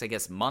I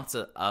guess months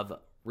of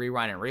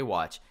rewind and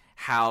rewatch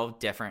how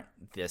different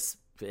this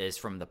is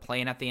from the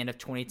plan at the end of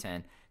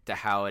 2010 to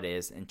how it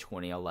is in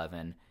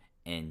 2011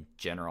 in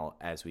general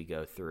as we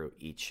go through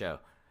each show.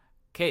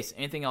 Case,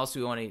 anything else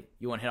you want to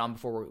hit on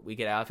before we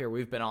get out of here?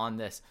 We've been on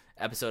this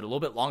episode a little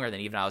bit longer than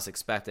even I was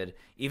expected,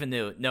 even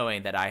though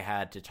knowing that I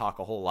had to talk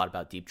a whole lot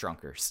about Deep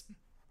Drunkers.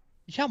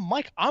 Yeah,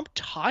 Mike, I'm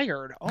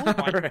tired. Oh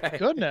my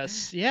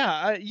goodness.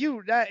 Yeah,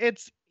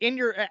 it's in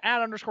your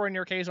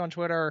 @_in_your case on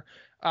Twitter.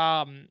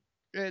 And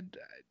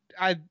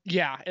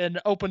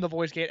Open the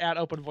Voice Gate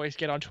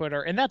 @OpenVoiceGate on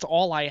Twitter, and that's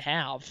all I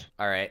have.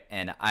 All right,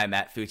 and I'm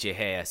at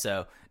Fujiheya.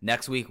 So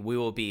next week we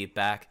will be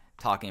back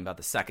talking about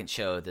the second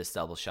show of this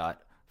double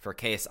shot. For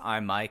Case,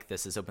 I'm Mike.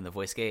 This is Open the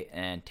Voice Gate,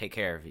 and take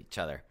care of each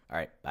other. All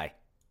right, bye.